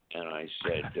 And I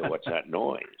said, what's that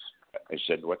noise? I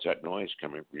said, what's that noise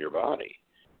coming from your body?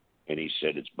 And he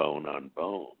said, it's bone on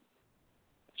bone.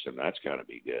 I said, that's got to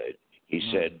be good. He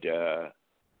said,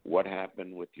 what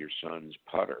happened with your son's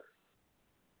putter?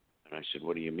 And I said,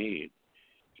 what do you mean?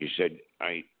 He said,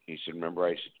 remember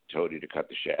I told you to cut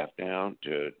the shaft down?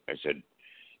 He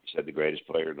said, the greatest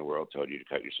player in the world told you to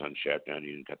cut your son's shaft down.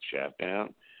 You didn't cut the shaft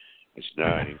down? I said, no,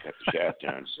 I didn't cut the shaft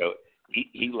down. So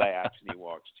he laughs, and he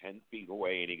walks 10 feet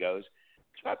away, and he goes,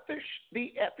 cut the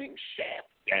effing shaft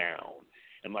down.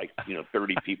 And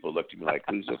 30 people looked at me like,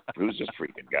 who's this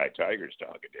freaking guy Tiger's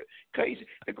talking to? Because he's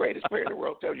the greatest player in the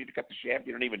world tells you to cut the shaft.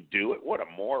 You don't even do it. What a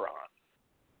moron.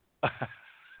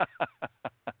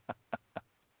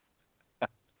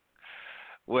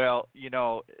 Well,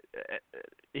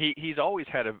 he's always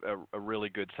had a really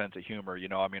good sense of humor.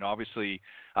 I mean, obviously,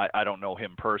 I don't know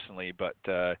him personally, but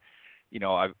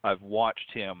I've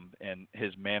watched him and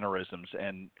his mannerisms,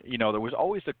 and there was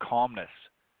always a calmness.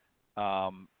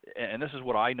 And this is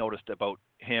what I noticed about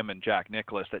him and Jack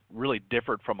Nicklaus that really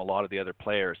differed from a lot of the other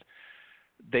players.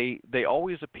 They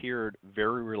always appeared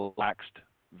very relaxed,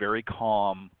 very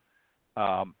calm.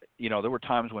 There were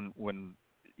times when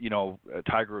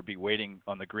Tiger would be waiting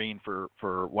on the green for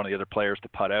one of the other players to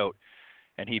putt out,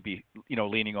 and he'd be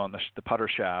leaning on the putter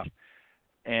shaft,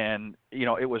 and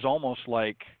it was almost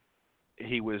like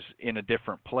he was in a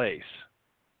different place.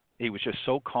 He was just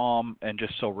so calm and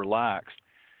just so relaxed,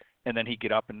 and then he'd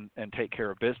get up and take care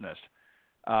of business.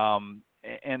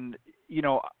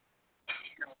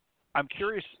 I'm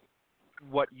curious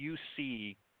what you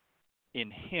see in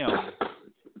him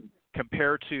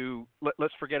compared to,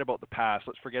 let's forget about the past.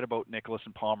 Let's forget about Nicklaus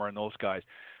and Palmer and those guys.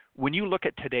 When you look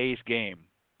at today's game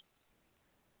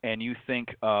and you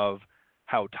think of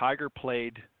how Tiger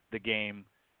played the game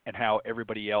and how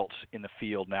everybody else in the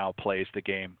field now plays the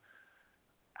game,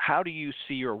 how do you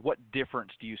see, or what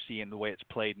difference do you see in the way it's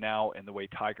played now and the way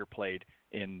Tiger played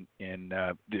in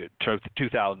the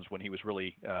 2000s when he was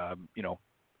really,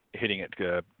 hitting it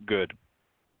good?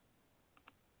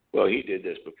 Well, he did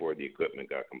this before the equipment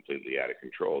got completely out of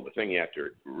control. The thing you have to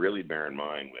really bear in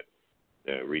mind with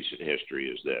recent history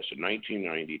is this. In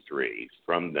 1993,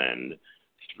 from then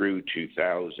through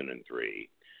 2003,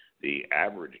 the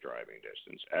average driving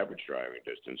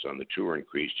distance on the tour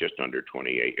increased just under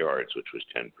 28 yards, which was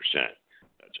 10%.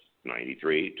 That's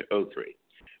 93 to 03.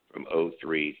 From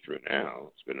 03 through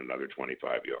now, it's been another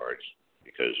 25 yards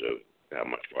because of how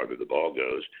much farther the ball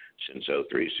goes since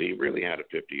 03. So he really had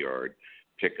a 50-yard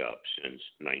pickup since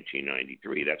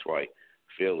 1993. That's why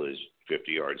Phil is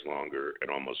 50 yards longer at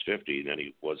almost 50 than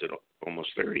he was at almost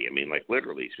 30. I mean, like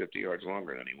literally he's 50 yards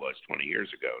longer than he was 20 years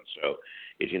ago. So,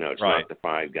 it's right. Not the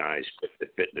five guys the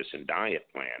fitness and diet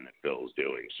plan that Phil's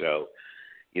doing. So,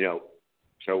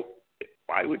 so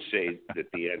I would say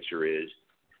that the answer is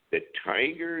that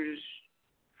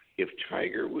if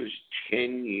Tiger was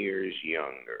 10 years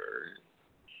younger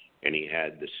and he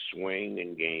had the swing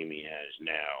and game he has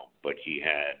now, but he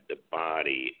had the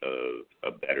body of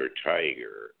a better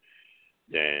Tiger,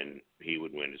 then he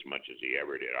would win as much as he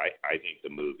ever did. I think the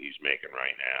move he's making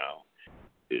right now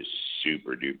is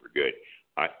super duper good.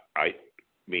 I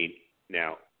mean,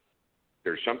 now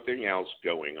there's something else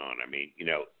going on. I mean,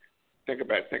 think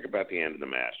about the end of the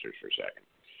Masters for a second.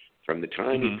 From the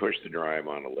time he pushed the drive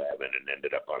on 11 and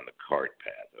ended up on the cart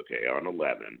path, okay, on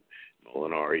 11,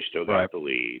 Molinari still got the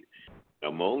lead.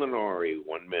 Now, Molinari,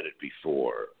 1 minute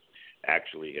before,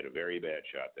 actually hit a very bad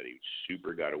shot that he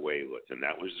super got away with, and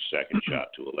that was the second shot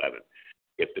to 11.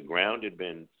 If the ground had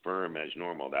been firm as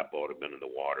normal, that ball would have been in the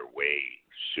water way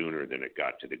sooner than it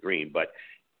got to the green, but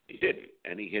he didn't,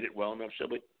 and he hit it well enough so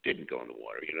it didn't go in the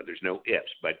water. There's no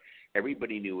ifs, but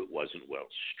everybody knew it wasn't well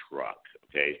struck,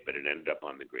 okay, but it ended up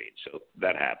on the green, so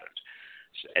that happens.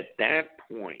 So at that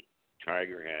point,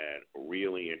 Tiger had a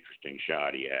really interesting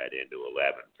shot he had into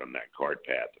 11 from that cart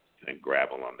path and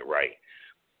gravel on the right.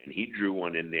 And he drew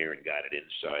one in there and got it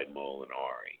inside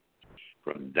Molinari.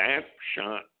 From that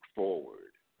shot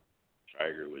forward,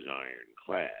 Tiger was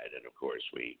ironclad. And, of course,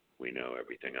 we know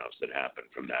everything else that happened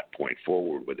from that point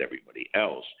forward with everybody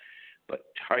else. But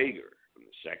Tiger, from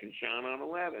the second shot on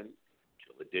 11,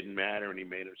 till it didn't matter, and he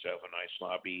made himself a nice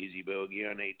sloppy easy bogey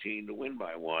on 18 to win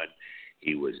by one,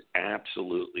 he was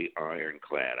absolutely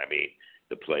ironclad. I mean,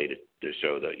 the play to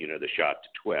show the shot to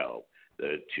 12,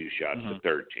 the two shots to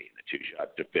 13, the two shots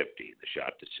to 15, the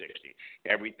shot to 60.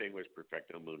 Everything was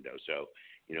perfecto mundo. So,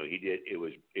 he did. It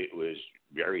was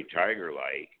very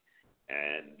Tiger-like,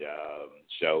 and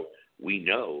so we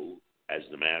know as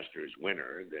the Masters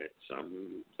winner that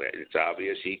it's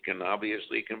obvious he can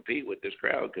obviously compete with this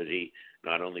crowd because he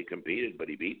not only competed but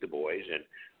he beat the boys, and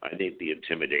I think the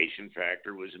intimidation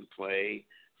factor was in play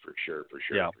for sure.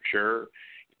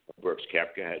 Brooks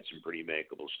Koepka had some pretty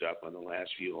makeable stuff on the last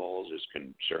few holes. This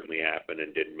can certainly happen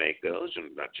and didn't make those,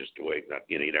 and not just the way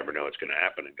you never know what's going to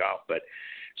happen in golf. But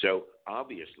so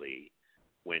obviously,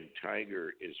 when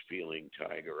Tiger is feeling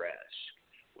Tiger-esque,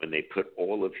 when they put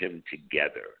all of him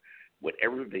together,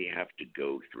 whatever they have to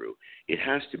go through, it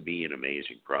has to be an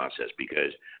amazing process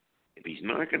because if he's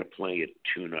not going to play a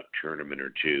tune-up tournament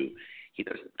or two, he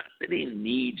doesn't. Not that he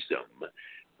needs them,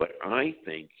 but I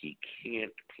think he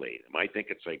can't play them. I think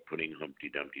it's like putting Humpty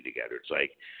Dumpty together. It's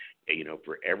like,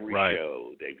 for every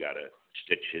show they've got to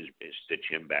stitch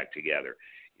him back together.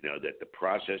 That the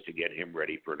process to get him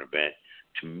ready for an event,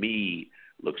 to me,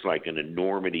 looks like an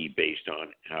enormity based on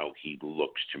how he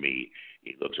looks to me.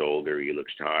 He looks older. He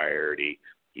looks tired.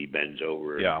 He bends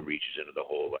over and reaches into the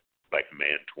hole like a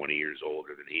man 20 years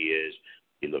older than he is.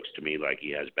 He looks to me like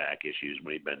he has back issues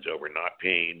when he bends over, not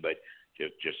pain, but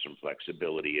just some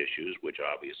flexibility issues, which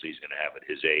obviously he's going to have at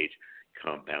his age,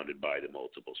 compounded by the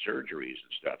multiple surgeries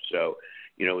and stuff. So,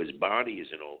 his body is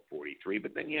an old 43,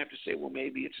 but then you have to say, well,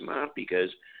 maybe it's not, because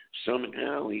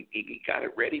somehow he got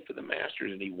it ready for the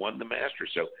Masters and he won the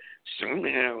Masters. So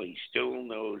somehow he still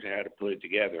knows how to put it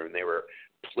together, and there are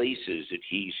places that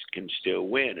he can still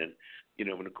win. And,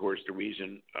 and of course the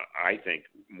reason I think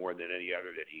more than any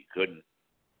other that he couldn't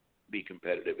be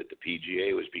competitive at the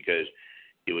PGA was because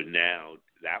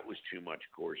that was too much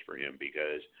course for him,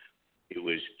 because it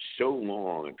was so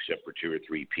long, except for two or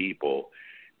three people,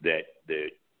 that the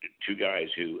two guys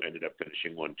who ended up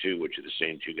finishing 1-2, which are the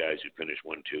same two guys who finished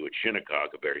 1-2 at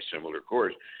Shinnecock, a very similar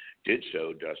course, did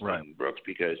so, Dustin and Brooks,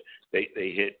 because they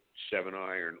hit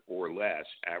 7-iron or less,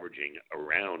 averaging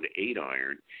around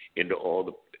 8-iron into all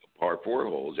the par 4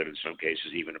 holes, and in some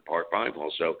cases even a par 5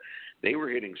 hole. So they were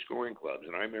hitting scoring clubs.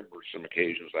 And I remember some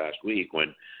occasions last week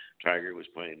when Tiger was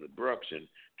playing with Brooks, and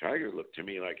Tiger looked to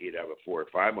me like he'd have a 4 or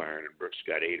 5 iron, and Brooks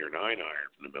got 8 or 9 iron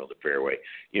from the middle of the fairway.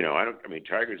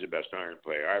 Tiger's the best iron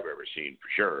player I've ever seen, for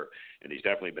sure, and he's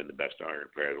definitely been the best iron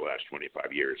player the last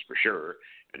 25 years, for sure.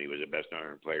 And he was the best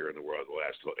iron player in the world the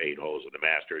last 8 holes of the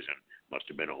Masters, and must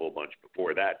have been a whole bunch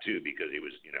before that too, because he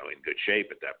was, in good shape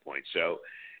at that point. So,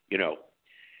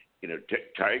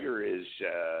 Tiger is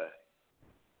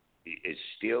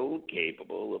still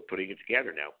capable of putting it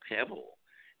together. Now, Pebble.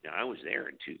 Now, I was there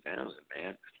in 2000,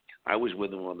 man. I was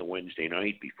with him on the Wednesday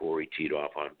night before he teed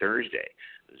off on Thursday.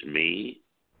 It was me,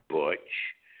 Butch,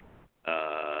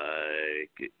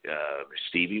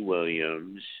 Stevie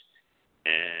Williams,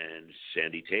 and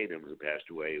Sandy Tatum, who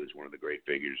passed away. He was one of the great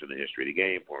figures in the history of the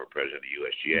game, former president of the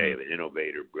USGA, an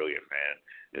innovator, brilliant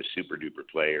man, a super-duper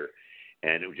player.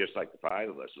 And it was just like the 5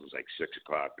 of us. It was like 6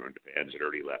 o'clock. The fans had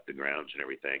already left the grounds and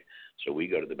everything. So we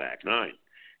go to the back 9,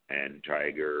 and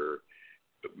Tiger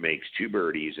makes 2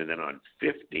 birdies, and then on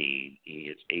 15 he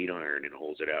hits 8-iron and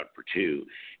holds it out for 2,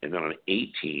 and then on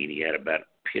 18 he had about a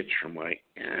pitch from like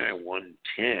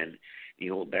 110. He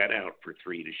held that out for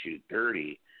 3 to shoot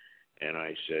 30, and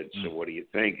I said, so what do you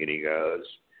think? And he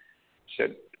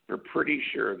said, we're pretty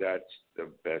sure that's the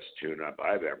best tune-up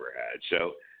I've ever had.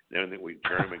 So then the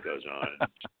tournament goes on.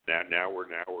 Now we're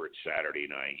at Saturday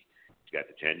night. He's got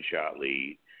the 10-shot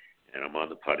lead, and I'm on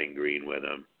the putting green with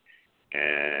him.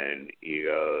 And he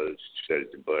says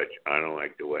to Butch, I don't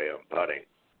like the way I'm putting.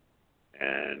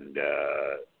 And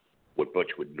what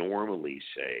Butch would normally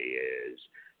say is,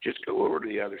 just go over to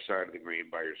the other side of the green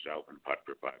by yourself and putt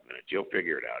for 5 minutes. You'll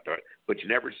figure it out. But you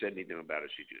never said anything about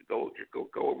it. So you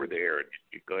go over there and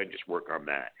go ahead and just work on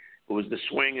that. If it was the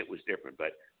swing, it was different.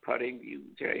 But putting,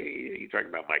 you're talking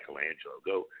about Michelangelo.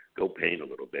 Go paint a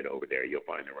little bit over there. You'll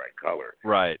find the right color.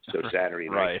 Right. So Saturday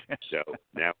night. Right. So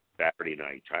now Saturday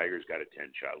night, Tiger's got a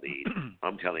 10-shot lead.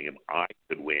 I'm telling him I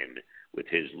could win with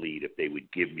his lead if they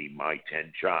would give me my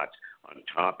 10 shots on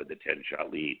top of the 10-shot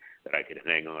lead, that I could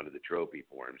hang on to the trophy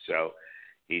for him. So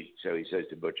he says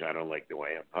to Butch, I don't like the way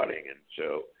I'm putting. And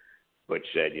so Butch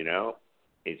said, he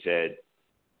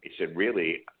said,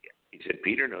 really, he said,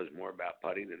 Peter knows more about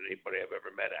putting than anybody I've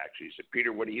ever met, actually. He said,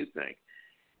 Peter, what do you think?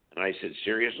 And I said,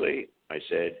 seriously? I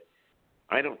said,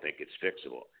 I don't think it's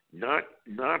fixable.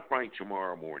 Not by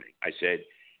tomorrow morning. I said,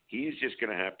 he's just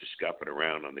going to have to scuff it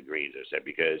around on the greens. I said,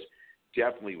 because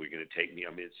definitely we're going to take me.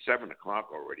 I mean, it's 7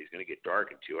 o'clock already. It's going to get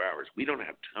dark in 2 hours. We don't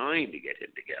have time to get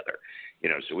him together.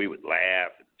 So we would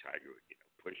laugh, and Tiger would,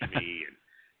 push me, and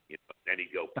then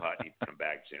he'd go putt, and he'd come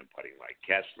back and say, I'm putting like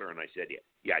Kessler. And I said,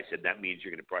 yeah. I said, that means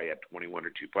you're going to probably have 21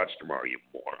 or 2 putts tomorrow, you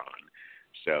moron.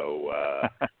 So,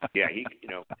 yeah, he,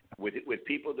 with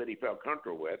people that he felt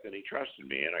comfortable with, and he trusted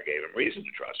me, and I gave him reason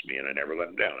to trust me, and I never let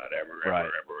him down. I'd ever.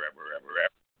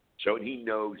 So he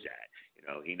knows that.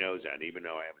 He knows that. And even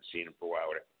though I haven't seen him for a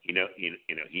while, he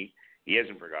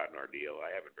hasn't forgotten our deal.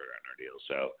 I haven't forgotten our deal.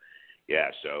 So,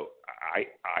 yeah. So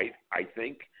I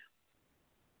think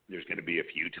there's going to be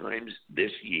a few times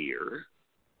this year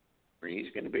where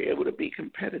he's going to be able to be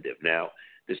competitive. Now,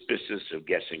 this business of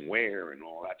guessing where and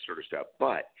all that sort of stuff,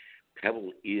 but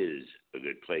Pebble is a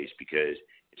good place because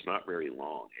it's not very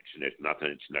long. It's nothing.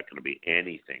 It's not going to be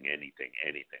anything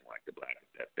like the Black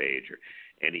Bethpage or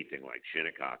anything like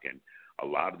Shinnecock. And a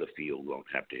lot of the field won't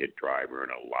have to hit driver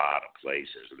in a lot of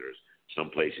places. There's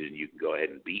some places you can go ahead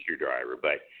and beat your driver,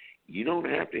 but you don't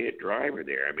have to hit driver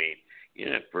there. I mean,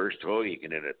 at first hole you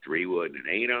can hit a 3-wood and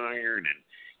an 8-iron, and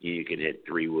you can hit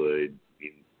 3-wood,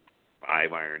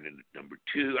 5-iron and number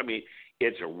 2. I mean,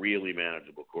 it's a really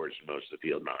manageable course in most of the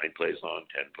field. 9 plays long,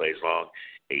 10 plays long,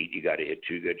 8 you got to hit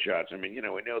 2 good shots. I mean, we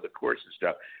know the course and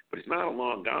stuff, but it's not a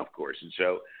long golf course, and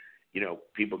so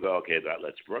people go, okay, that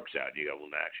lets Brooks out. You go, well,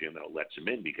 actually, that lets him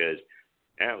in because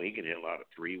now he can hit a lot of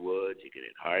 3-woods. He can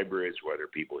hit hybrids, whether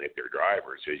people hit their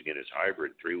driver. So he's getting his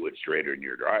hybrid 3-wood straighter than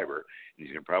your driver, and he's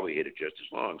going to probably hit it just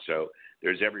as long. So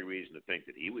there's every reason to think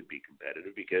that he would be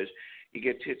competitive because he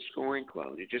gets hit scoring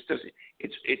clubs. It just doesn't.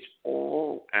 It's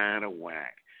all out of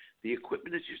whack. The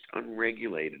equipment is just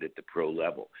unregulated at the pro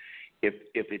level. If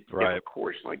a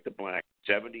course like the Black,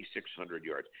 7,600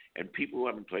 yards, and people who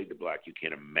haven't played the Black, you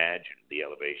can't imagine the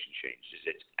elevation changes.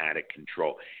 It's out of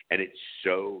control, and it's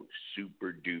so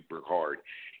super duper hard.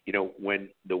 When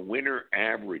the winner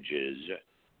averages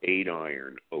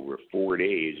 8-iron over 4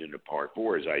 days into par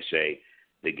 4s, I say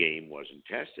the game wasn't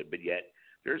tested, but yet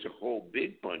there's a whole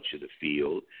big bunch of the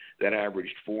field that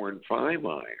averaged 4 and 5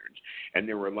 irons. And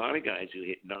there were a lot of guys who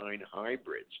hit 9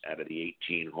 hybrids out of the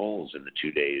 18 holes in the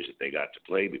 2 days that they got to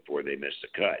play before they missed the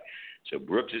cut. So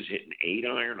Brooks is hitting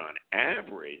 8-iron on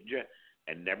average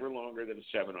and never longer than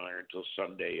a 7-iron until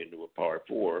Sunday into a par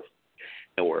 4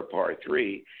 or a par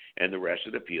 3, and the rest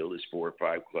of the field is 4 or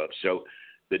 5 clubs. So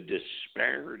the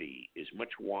disparity is much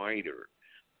wider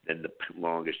than the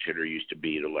longest hitter used to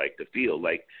be to like the field.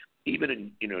 Like, even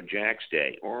in, Jack's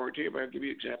day, or I'll give you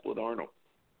an example with Arnold.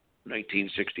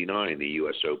 1969, the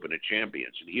U.S. Open at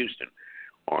Champions in Houston.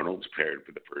 Arnold's paired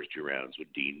for the first 2 rounds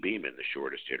with Dean Beeman, the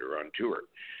shortest hitter on tour.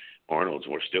 Arnold's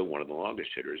was still one of the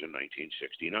longest hitters in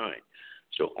 1969.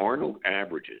 So Arnold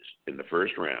averages in the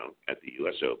first round at the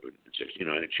U.S. Open in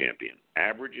 69 at Champion,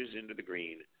 averages into the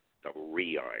green,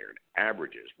 3-iron,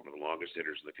 averages, one of the longest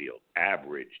hitters in the field,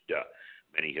 averaged,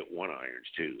 many hit 1-irons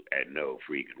too, and no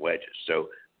freaking wedges.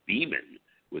 So Beeman,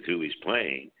 with who he's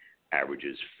playing,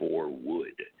 averages 4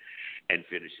 wood and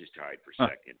finishes tied for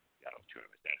second in the golf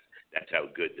tournament. That's how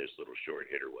good this little short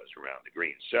hitter was around the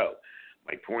green. So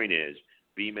my point is,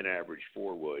 Beeman averaged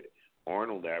 4 wood,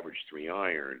 Arnold averaged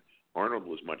 3-iron. Arnold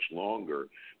was much longer,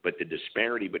 but the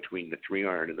disparity between the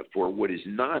 3-iron and the 4 wood is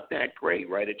not that great,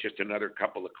 right? It's just another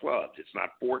couple of clubs. It's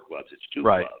not 4 clubs, it's 2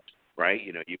 clubs, right?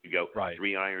 You can go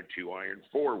 3-iron, 2-iron,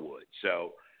 4 wood.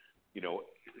 So,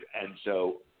 and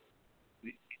so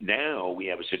now we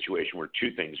have a situation where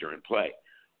 2 things are in play.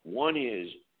 One is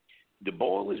the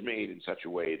ball is made in such a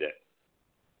way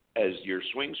that as your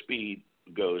swing speed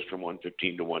goes from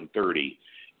 115 to 130,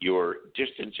 your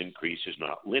distance increase is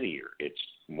not linear. It's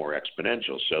more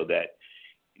exponential, so that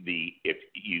if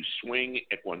you swing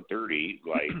at 130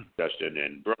 like Dustin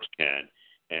and Brooks can,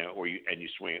 and you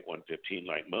swing at 115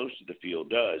 like most of the field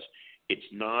does, it's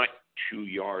not 2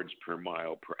 yards per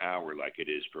mile per hour like it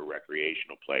is for a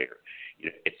recreational player.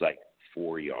 It's like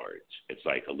 4 yards. It's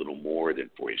like a little more than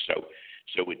 4 yards.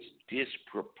 So it's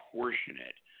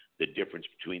disproportionate, the difference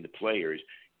between the players,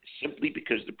 simply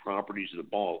because the properties of the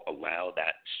ball allow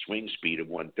that swing speed of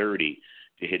 130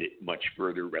 to hit it much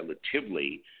further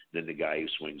relatively than the guy who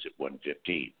swings at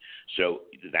 115. So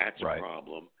that's a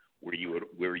problem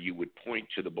where you would point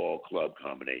to the ball club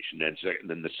combination. And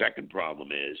then the second problem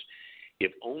is,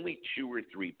 if only 2 or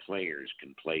 3 players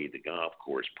can play the golf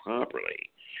course properly,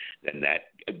 then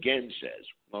that again says,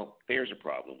 well, there's a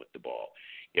problem with the ball.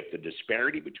 If the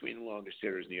disparity between the longest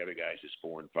hitters and the other guys is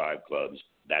 4 and 5 clubs,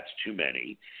 that's too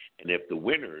many. And if the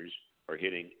winners are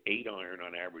hitting 8-iron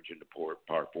on average into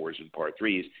par 4s and par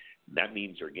 3s, that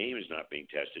means their game is not being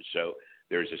tested. So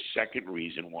there's a second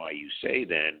reason why you say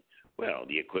then, well,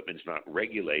 the equipment's not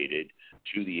regulated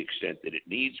to the extent that it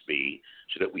needs be,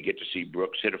 so that we get to see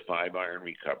Brooks hit a 5-iron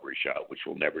recovery shot, which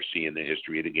we'll never see in the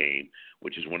history of the game,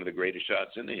 which is one of the greatest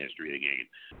shots in the history of the game.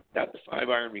 Without the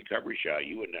 5-iron recovery shot,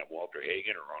 you wouldn't have Walter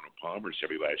Hagen or Arnold Palmer or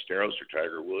Seve Ballesteros or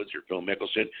Tiger Woods or Phil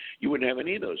Mickelson. You wouldn't have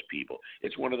any of those people.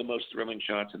 It's one of the most thrilling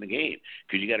shots in the game,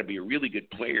 because you got to be a really good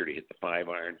player to hit the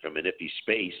 5-iron from an iffy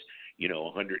space,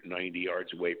 190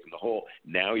 yards away from the hole.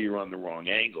 Now you're on the wrong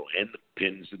angle, and the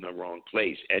pin's in the wrong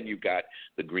place, and you've got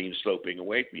the green sloping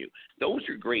away from you. Those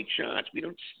are great shots. We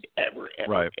don't ever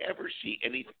see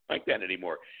anything like that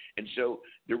anymore. And so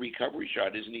the recovery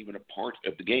shot isn't even a part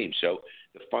of the game. So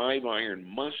the 5-iron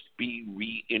must be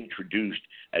reintroduced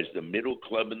as the middle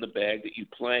club in the bag that you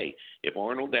play. If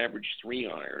Arnold averaged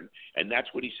 3-iron, and that's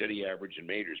what he said he averaged in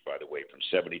majors, by the way, from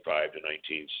 75 to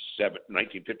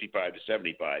 1955 to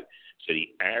 75, said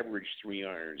he averaged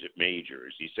 3-irons at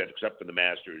majors. He said, except for the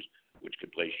Masters, which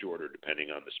could play shorter depending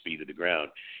on the speed of the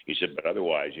ground. He said, but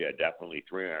otherwise, yeah, definitely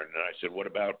 3-iron. And I said, what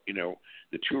about,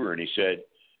 the tour? And he said,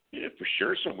 yeah, for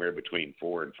sure somewhere between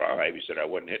 4 and 5. He said, I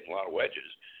wasn't hitting a lot of wedges.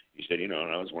 He said, and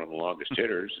I was one of the longest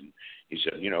hitters. And he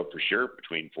said, for sure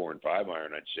between 4 and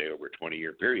 5-iron, I'd say over a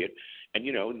 20-year period. And,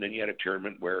 and then you had a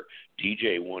tournament where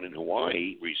DJ won in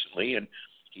Hawaii recently, and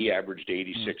He averaged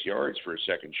 86 yards for a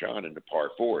second shot into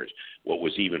par fours. What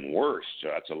was even worse, so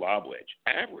that's a lob wedge,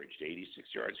 averaged 86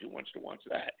 yards. Who wants to watch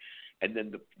that? And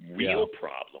then the real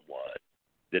problem was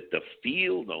that the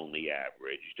field only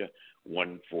averaged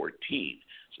 114.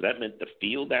 So that meant the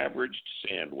field averaged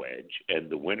sand wedge and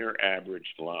the winner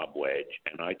averaged lob wedge,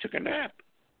 and I took a nap.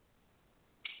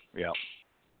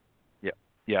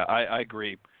 Yeah, I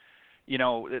agree. You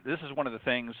know, this is one of the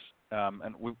things,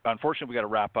 and unfortunately we got to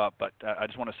wrap up, but I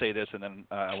just want to say this, and then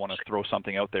I want to throw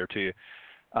something out there to you.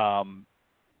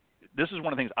 This is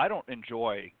one of the things I don't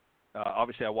enjoy.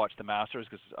 Obviously, I watched the Masters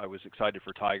because I was excited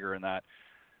for Tiger and that,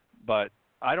 but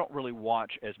I don't really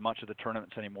watch as much of the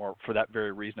tournaments anymore for that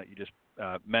very reason that you just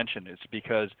mentioned. It's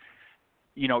because,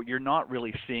 you know, you're not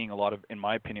really seeing a lot of, in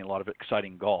my opinion, a lot of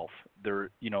exciting golf.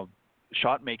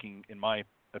 Shot making, in my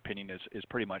opinion, is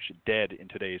pretty much dead in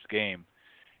today's game.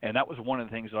 And that was one of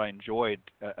the things that I enjoyed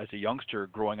as a youngster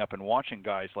growing up and watching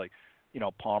guys like, you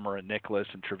know, Palmer and Nicklaus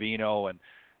and Trevino and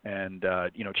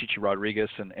Chichi Rodriguez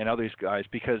and other these guys,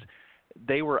 because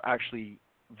they were actually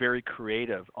very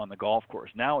creative on the golf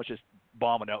course. Now it's just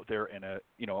bombing out there in a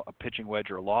pitching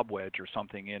wedge or a lob wedge or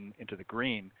something into the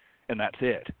green, and that's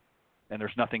it. And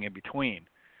there's nothing in between.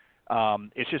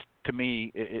 It's just, to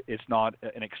me, it's not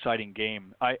an exciting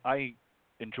game. I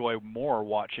enjoy more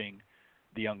watching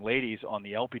the young ladies on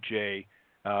the LPGA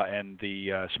and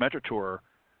the Symetra Tour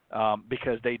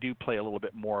because they do play a little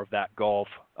bit more of that golf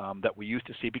that we used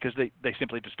to see, because they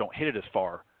simply just don't hit it as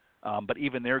far. But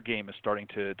even their game is starting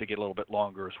to get a little bit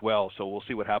longer as well, so we'll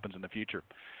see what happens in the future.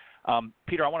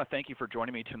 Peter, I want to thank you for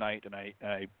joining me tonight, and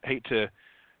I hate to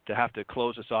have to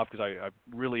close this off because I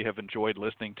really have enjoyed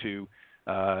listening to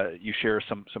you share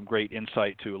some great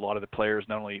insight to a lot of the players,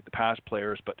 not only the past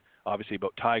players, but obviously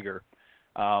about Tiger.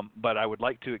 But I would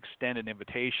like to extend an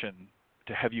invitation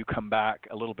to have you come back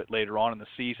a little bit later on in the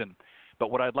season.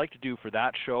 But what I'd like to do for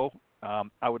that show,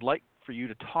 I would like for you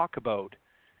to talk about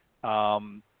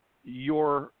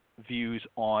your views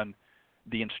on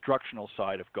the instructional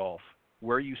side of golf,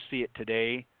 where you see it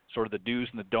today, sort of the do's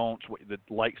and the don'ts, the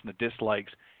likes and the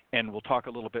dislikes, and we'll talk a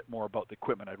little bit more about the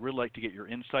equipment. I'd really like to get your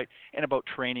insight and about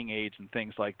training aids and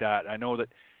things like that. I know that,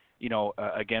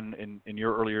 again, in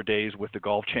your earlier days with the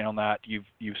Golf Channel, that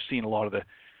you've seen a lot of the,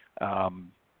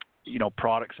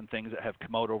 products and things that have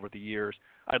come out over the years.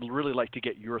 I'd really like to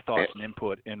get your thoughts and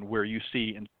input in where you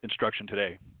see instruction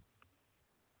today.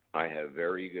 I have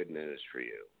very good news for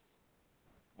you.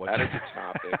 What's that is a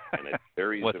topic and a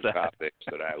series of topics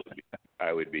that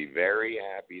I would be very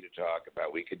happy to talk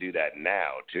about. We could do that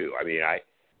now too. I mean,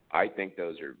 I think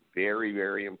those are very,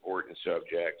 very important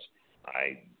subjects.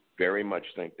 I very much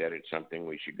think that it's something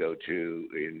we should go into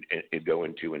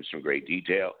in some great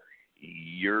detail.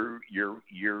 You're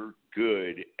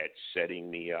good at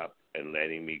setting me up and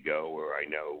letting me go where I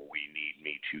know we need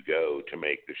me to go to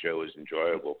make the show as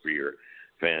enjoyable for your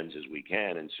fans as we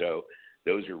can. And so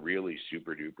those are really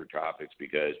super duper topics,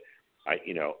 because I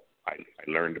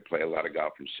learned to play a lot of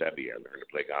golf from Sebi. I learned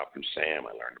to play golf from Sam.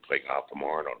 I learned to play golf from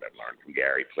Arnold. I learned from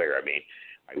Gary Player. I mean,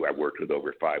 I worked with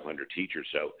over 500 teachers.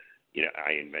 So,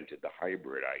 I invented the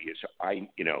hybrid.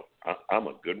 I'm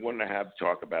a good one to have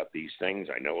talk about these things.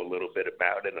 I know a little bit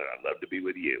about it, and I'd love to be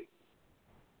with you.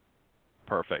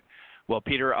 Perfect. Well,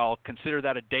 Peter, I'll consider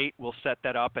that a date. We'll set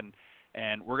that up, and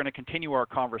we're going to continue our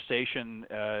conversation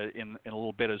in a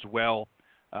little bit as well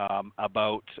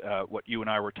about what you and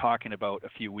I were talking about a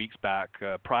few weeks back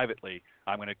privately.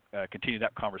 I'm going to continue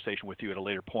that conversation with you at a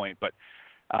later point, but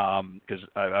because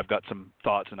I've got some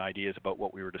thoughts and ideas about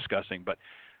what we were discussing. But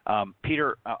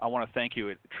Peter, I want to thank you.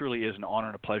 It truly is an honor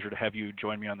and a pleasure to have you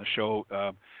join me on the show.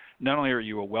 Not only are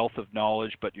you a wealth of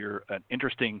knowledge, but you're an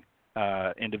interesting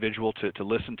individual to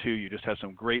listen to. You just have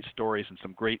some great stories and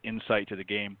some great insight to the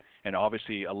game, and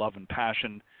obviously a love and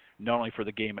passion not only for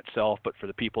the game itself, but for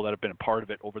the people that have been a part of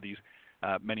it over these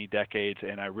many decades.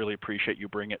 And I really appreciate you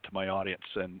bringing it to my audience.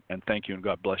 And thank you, and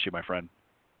God bless you, my friend.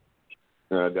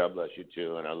 God bless you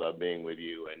too, and I love being with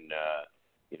you. And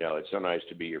it's so nice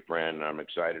to be your friend. And I'm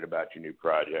excited about your new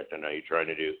project. I know you're trying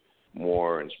to do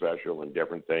more and special and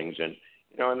different things, and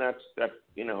that's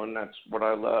what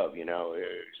I love.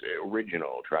 It's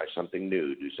original. Try something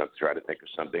new. Do something. Try to think of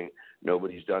something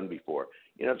nobody's done before.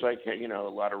 It's like a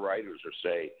lot of writers will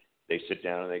say, they sit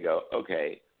down and they go,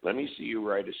 okay, let me see you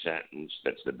write a sentence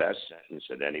that's the best sentence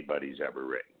that anybody's ever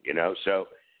written. So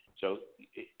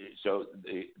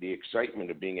the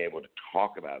excitement of being able to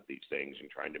talk about these things and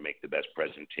trying to make the best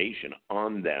presentation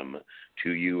on them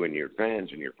to you and your fans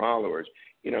and your followers,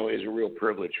 is a real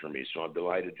privilege for me. So I'm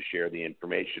delighted to share the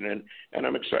information, and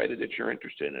I'm excited that you're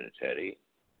interested in it, Teddy.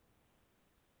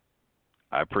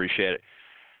 I appreciate it.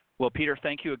 Well, Peter,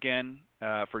 thank you again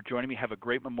for joining me. Have a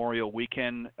great Memorial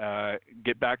Weekend.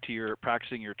 Get back to your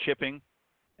practicing your chipping,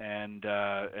 and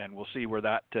we'll see where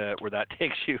that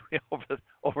takes you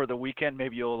over the weekend.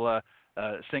 Maybe you'll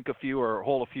sink a few or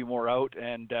hole a few more out,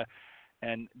 and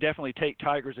definitely take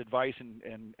Tiger's advice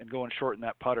and go and shorten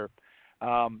that putter.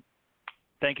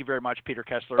 Thank you very much, Peter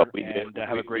Kessler, have a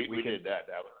great weekend.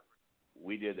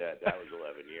 We did that. That was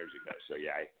 11 years ago. So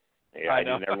I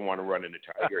didn't ever want to run into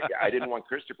Tiger. I didn't want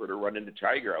Christopher to run into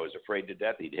Tiger. I was afraid to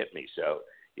death he'd hit me. So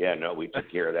we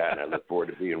took care of that, and I look forward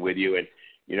to being with you. And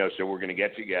so we're going to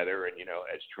get together. And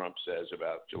as Trump says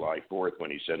about July 4th, when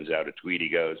he sends out a tweet, he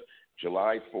goes,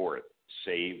 "July 4th,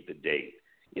 save the date."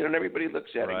 And everybody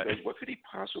looks at him and goes, what could he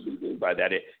possibly mean by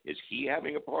that? Is he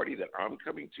having a party that I'm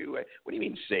coming to? What do you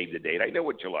mean save the date? I know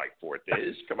what July 4th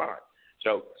is. Come on.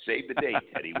 So save the date,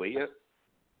 Teddy, will you?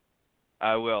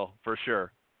 I will, for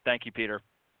sure. Thank you, Peter.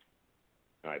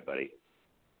 All right, buddy.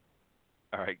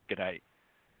 All right, good night.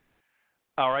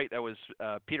 All right, that was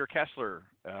Peter Kessler,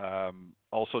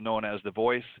 also known as The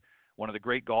Voice, one of the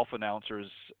great golf announcers,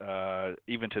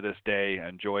 even to this day. I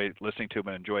enjoyed listening to him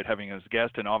and enjoyed having him as a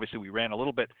guest. And obviously we ran a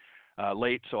little bit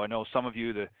late, so I know some of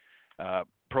you, the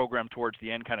program towards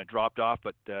the end kind of dropped off,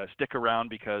 but stick around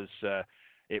because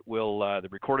it will. The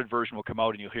recorded version will come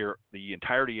out and you'll hear the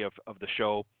entirety of the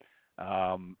show.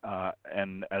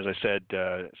 And as I said,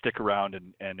 stick around,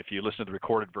 and if you listen to the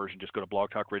recorded version, just go to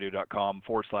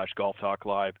blogtalkradio.com/Golf Talk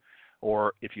Live,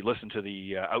 or if you listen to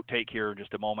the outtake here in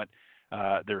just a moment,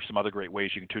 there's some other great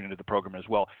ways you can tune into the program as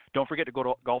well. Don't forget to go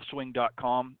to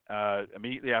golfswing.com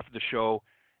immediately after the show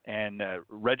and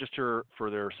register for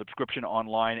their subscription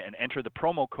online and enter the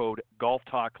promo code Golf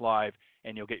Talk Live,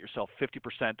 and you'll get yourself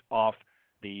 50% off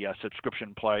the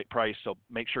subscription price. So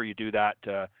make sure you do that.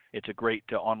 It's a great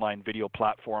online video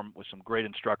platform with some great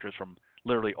instructors from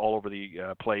literally all over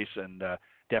the place, and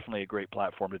definitely a great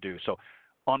platform to do. So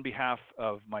on behalf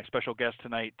of my special guest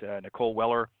tonight, Nicole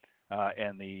Weller,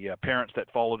 and the parents that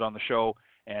followed on the show,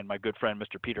 and my good friend,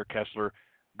 Mr. Peter Kessler,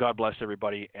 God bless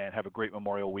everybody, and have a great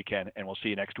Memorial Weekend, and we'll see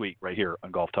you next week right here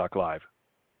on Golf Talk Live.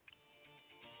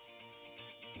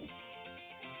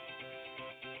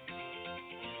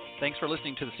 Thanks for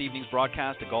listening to this evening's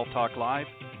broadcast of Golf Talk Live.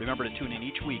 Remember to tune in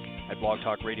each week at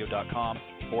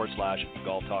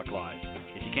blogtalkradio.com/Golf Talk Live.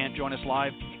 If you can't join us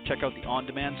live, check out the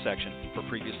on-demand section for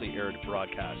previously aired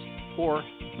broadcasts, or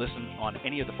listen on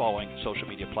any of the following social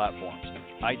media platforms: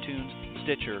 iTunes,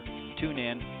 Stitcher,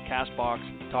 TuneIn, CastBox,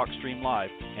 TalkStream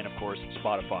Live, and of course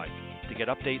Spotify. To get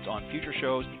updates on future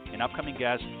shows and upcoming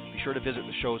guests, be sure to visit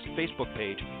the show's Facebook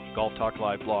page, Golf Talk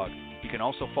Live Blog. You can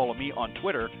also follow me on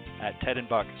Twitter at Ted and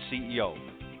Buck CEO.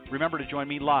 Remember to join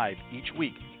me live each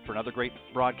week for another great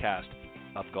broadcast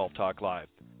of Golf Talk Live.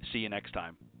 See you next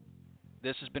time.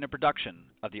 This has been a production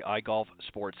of the iGolf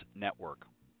Sports Network.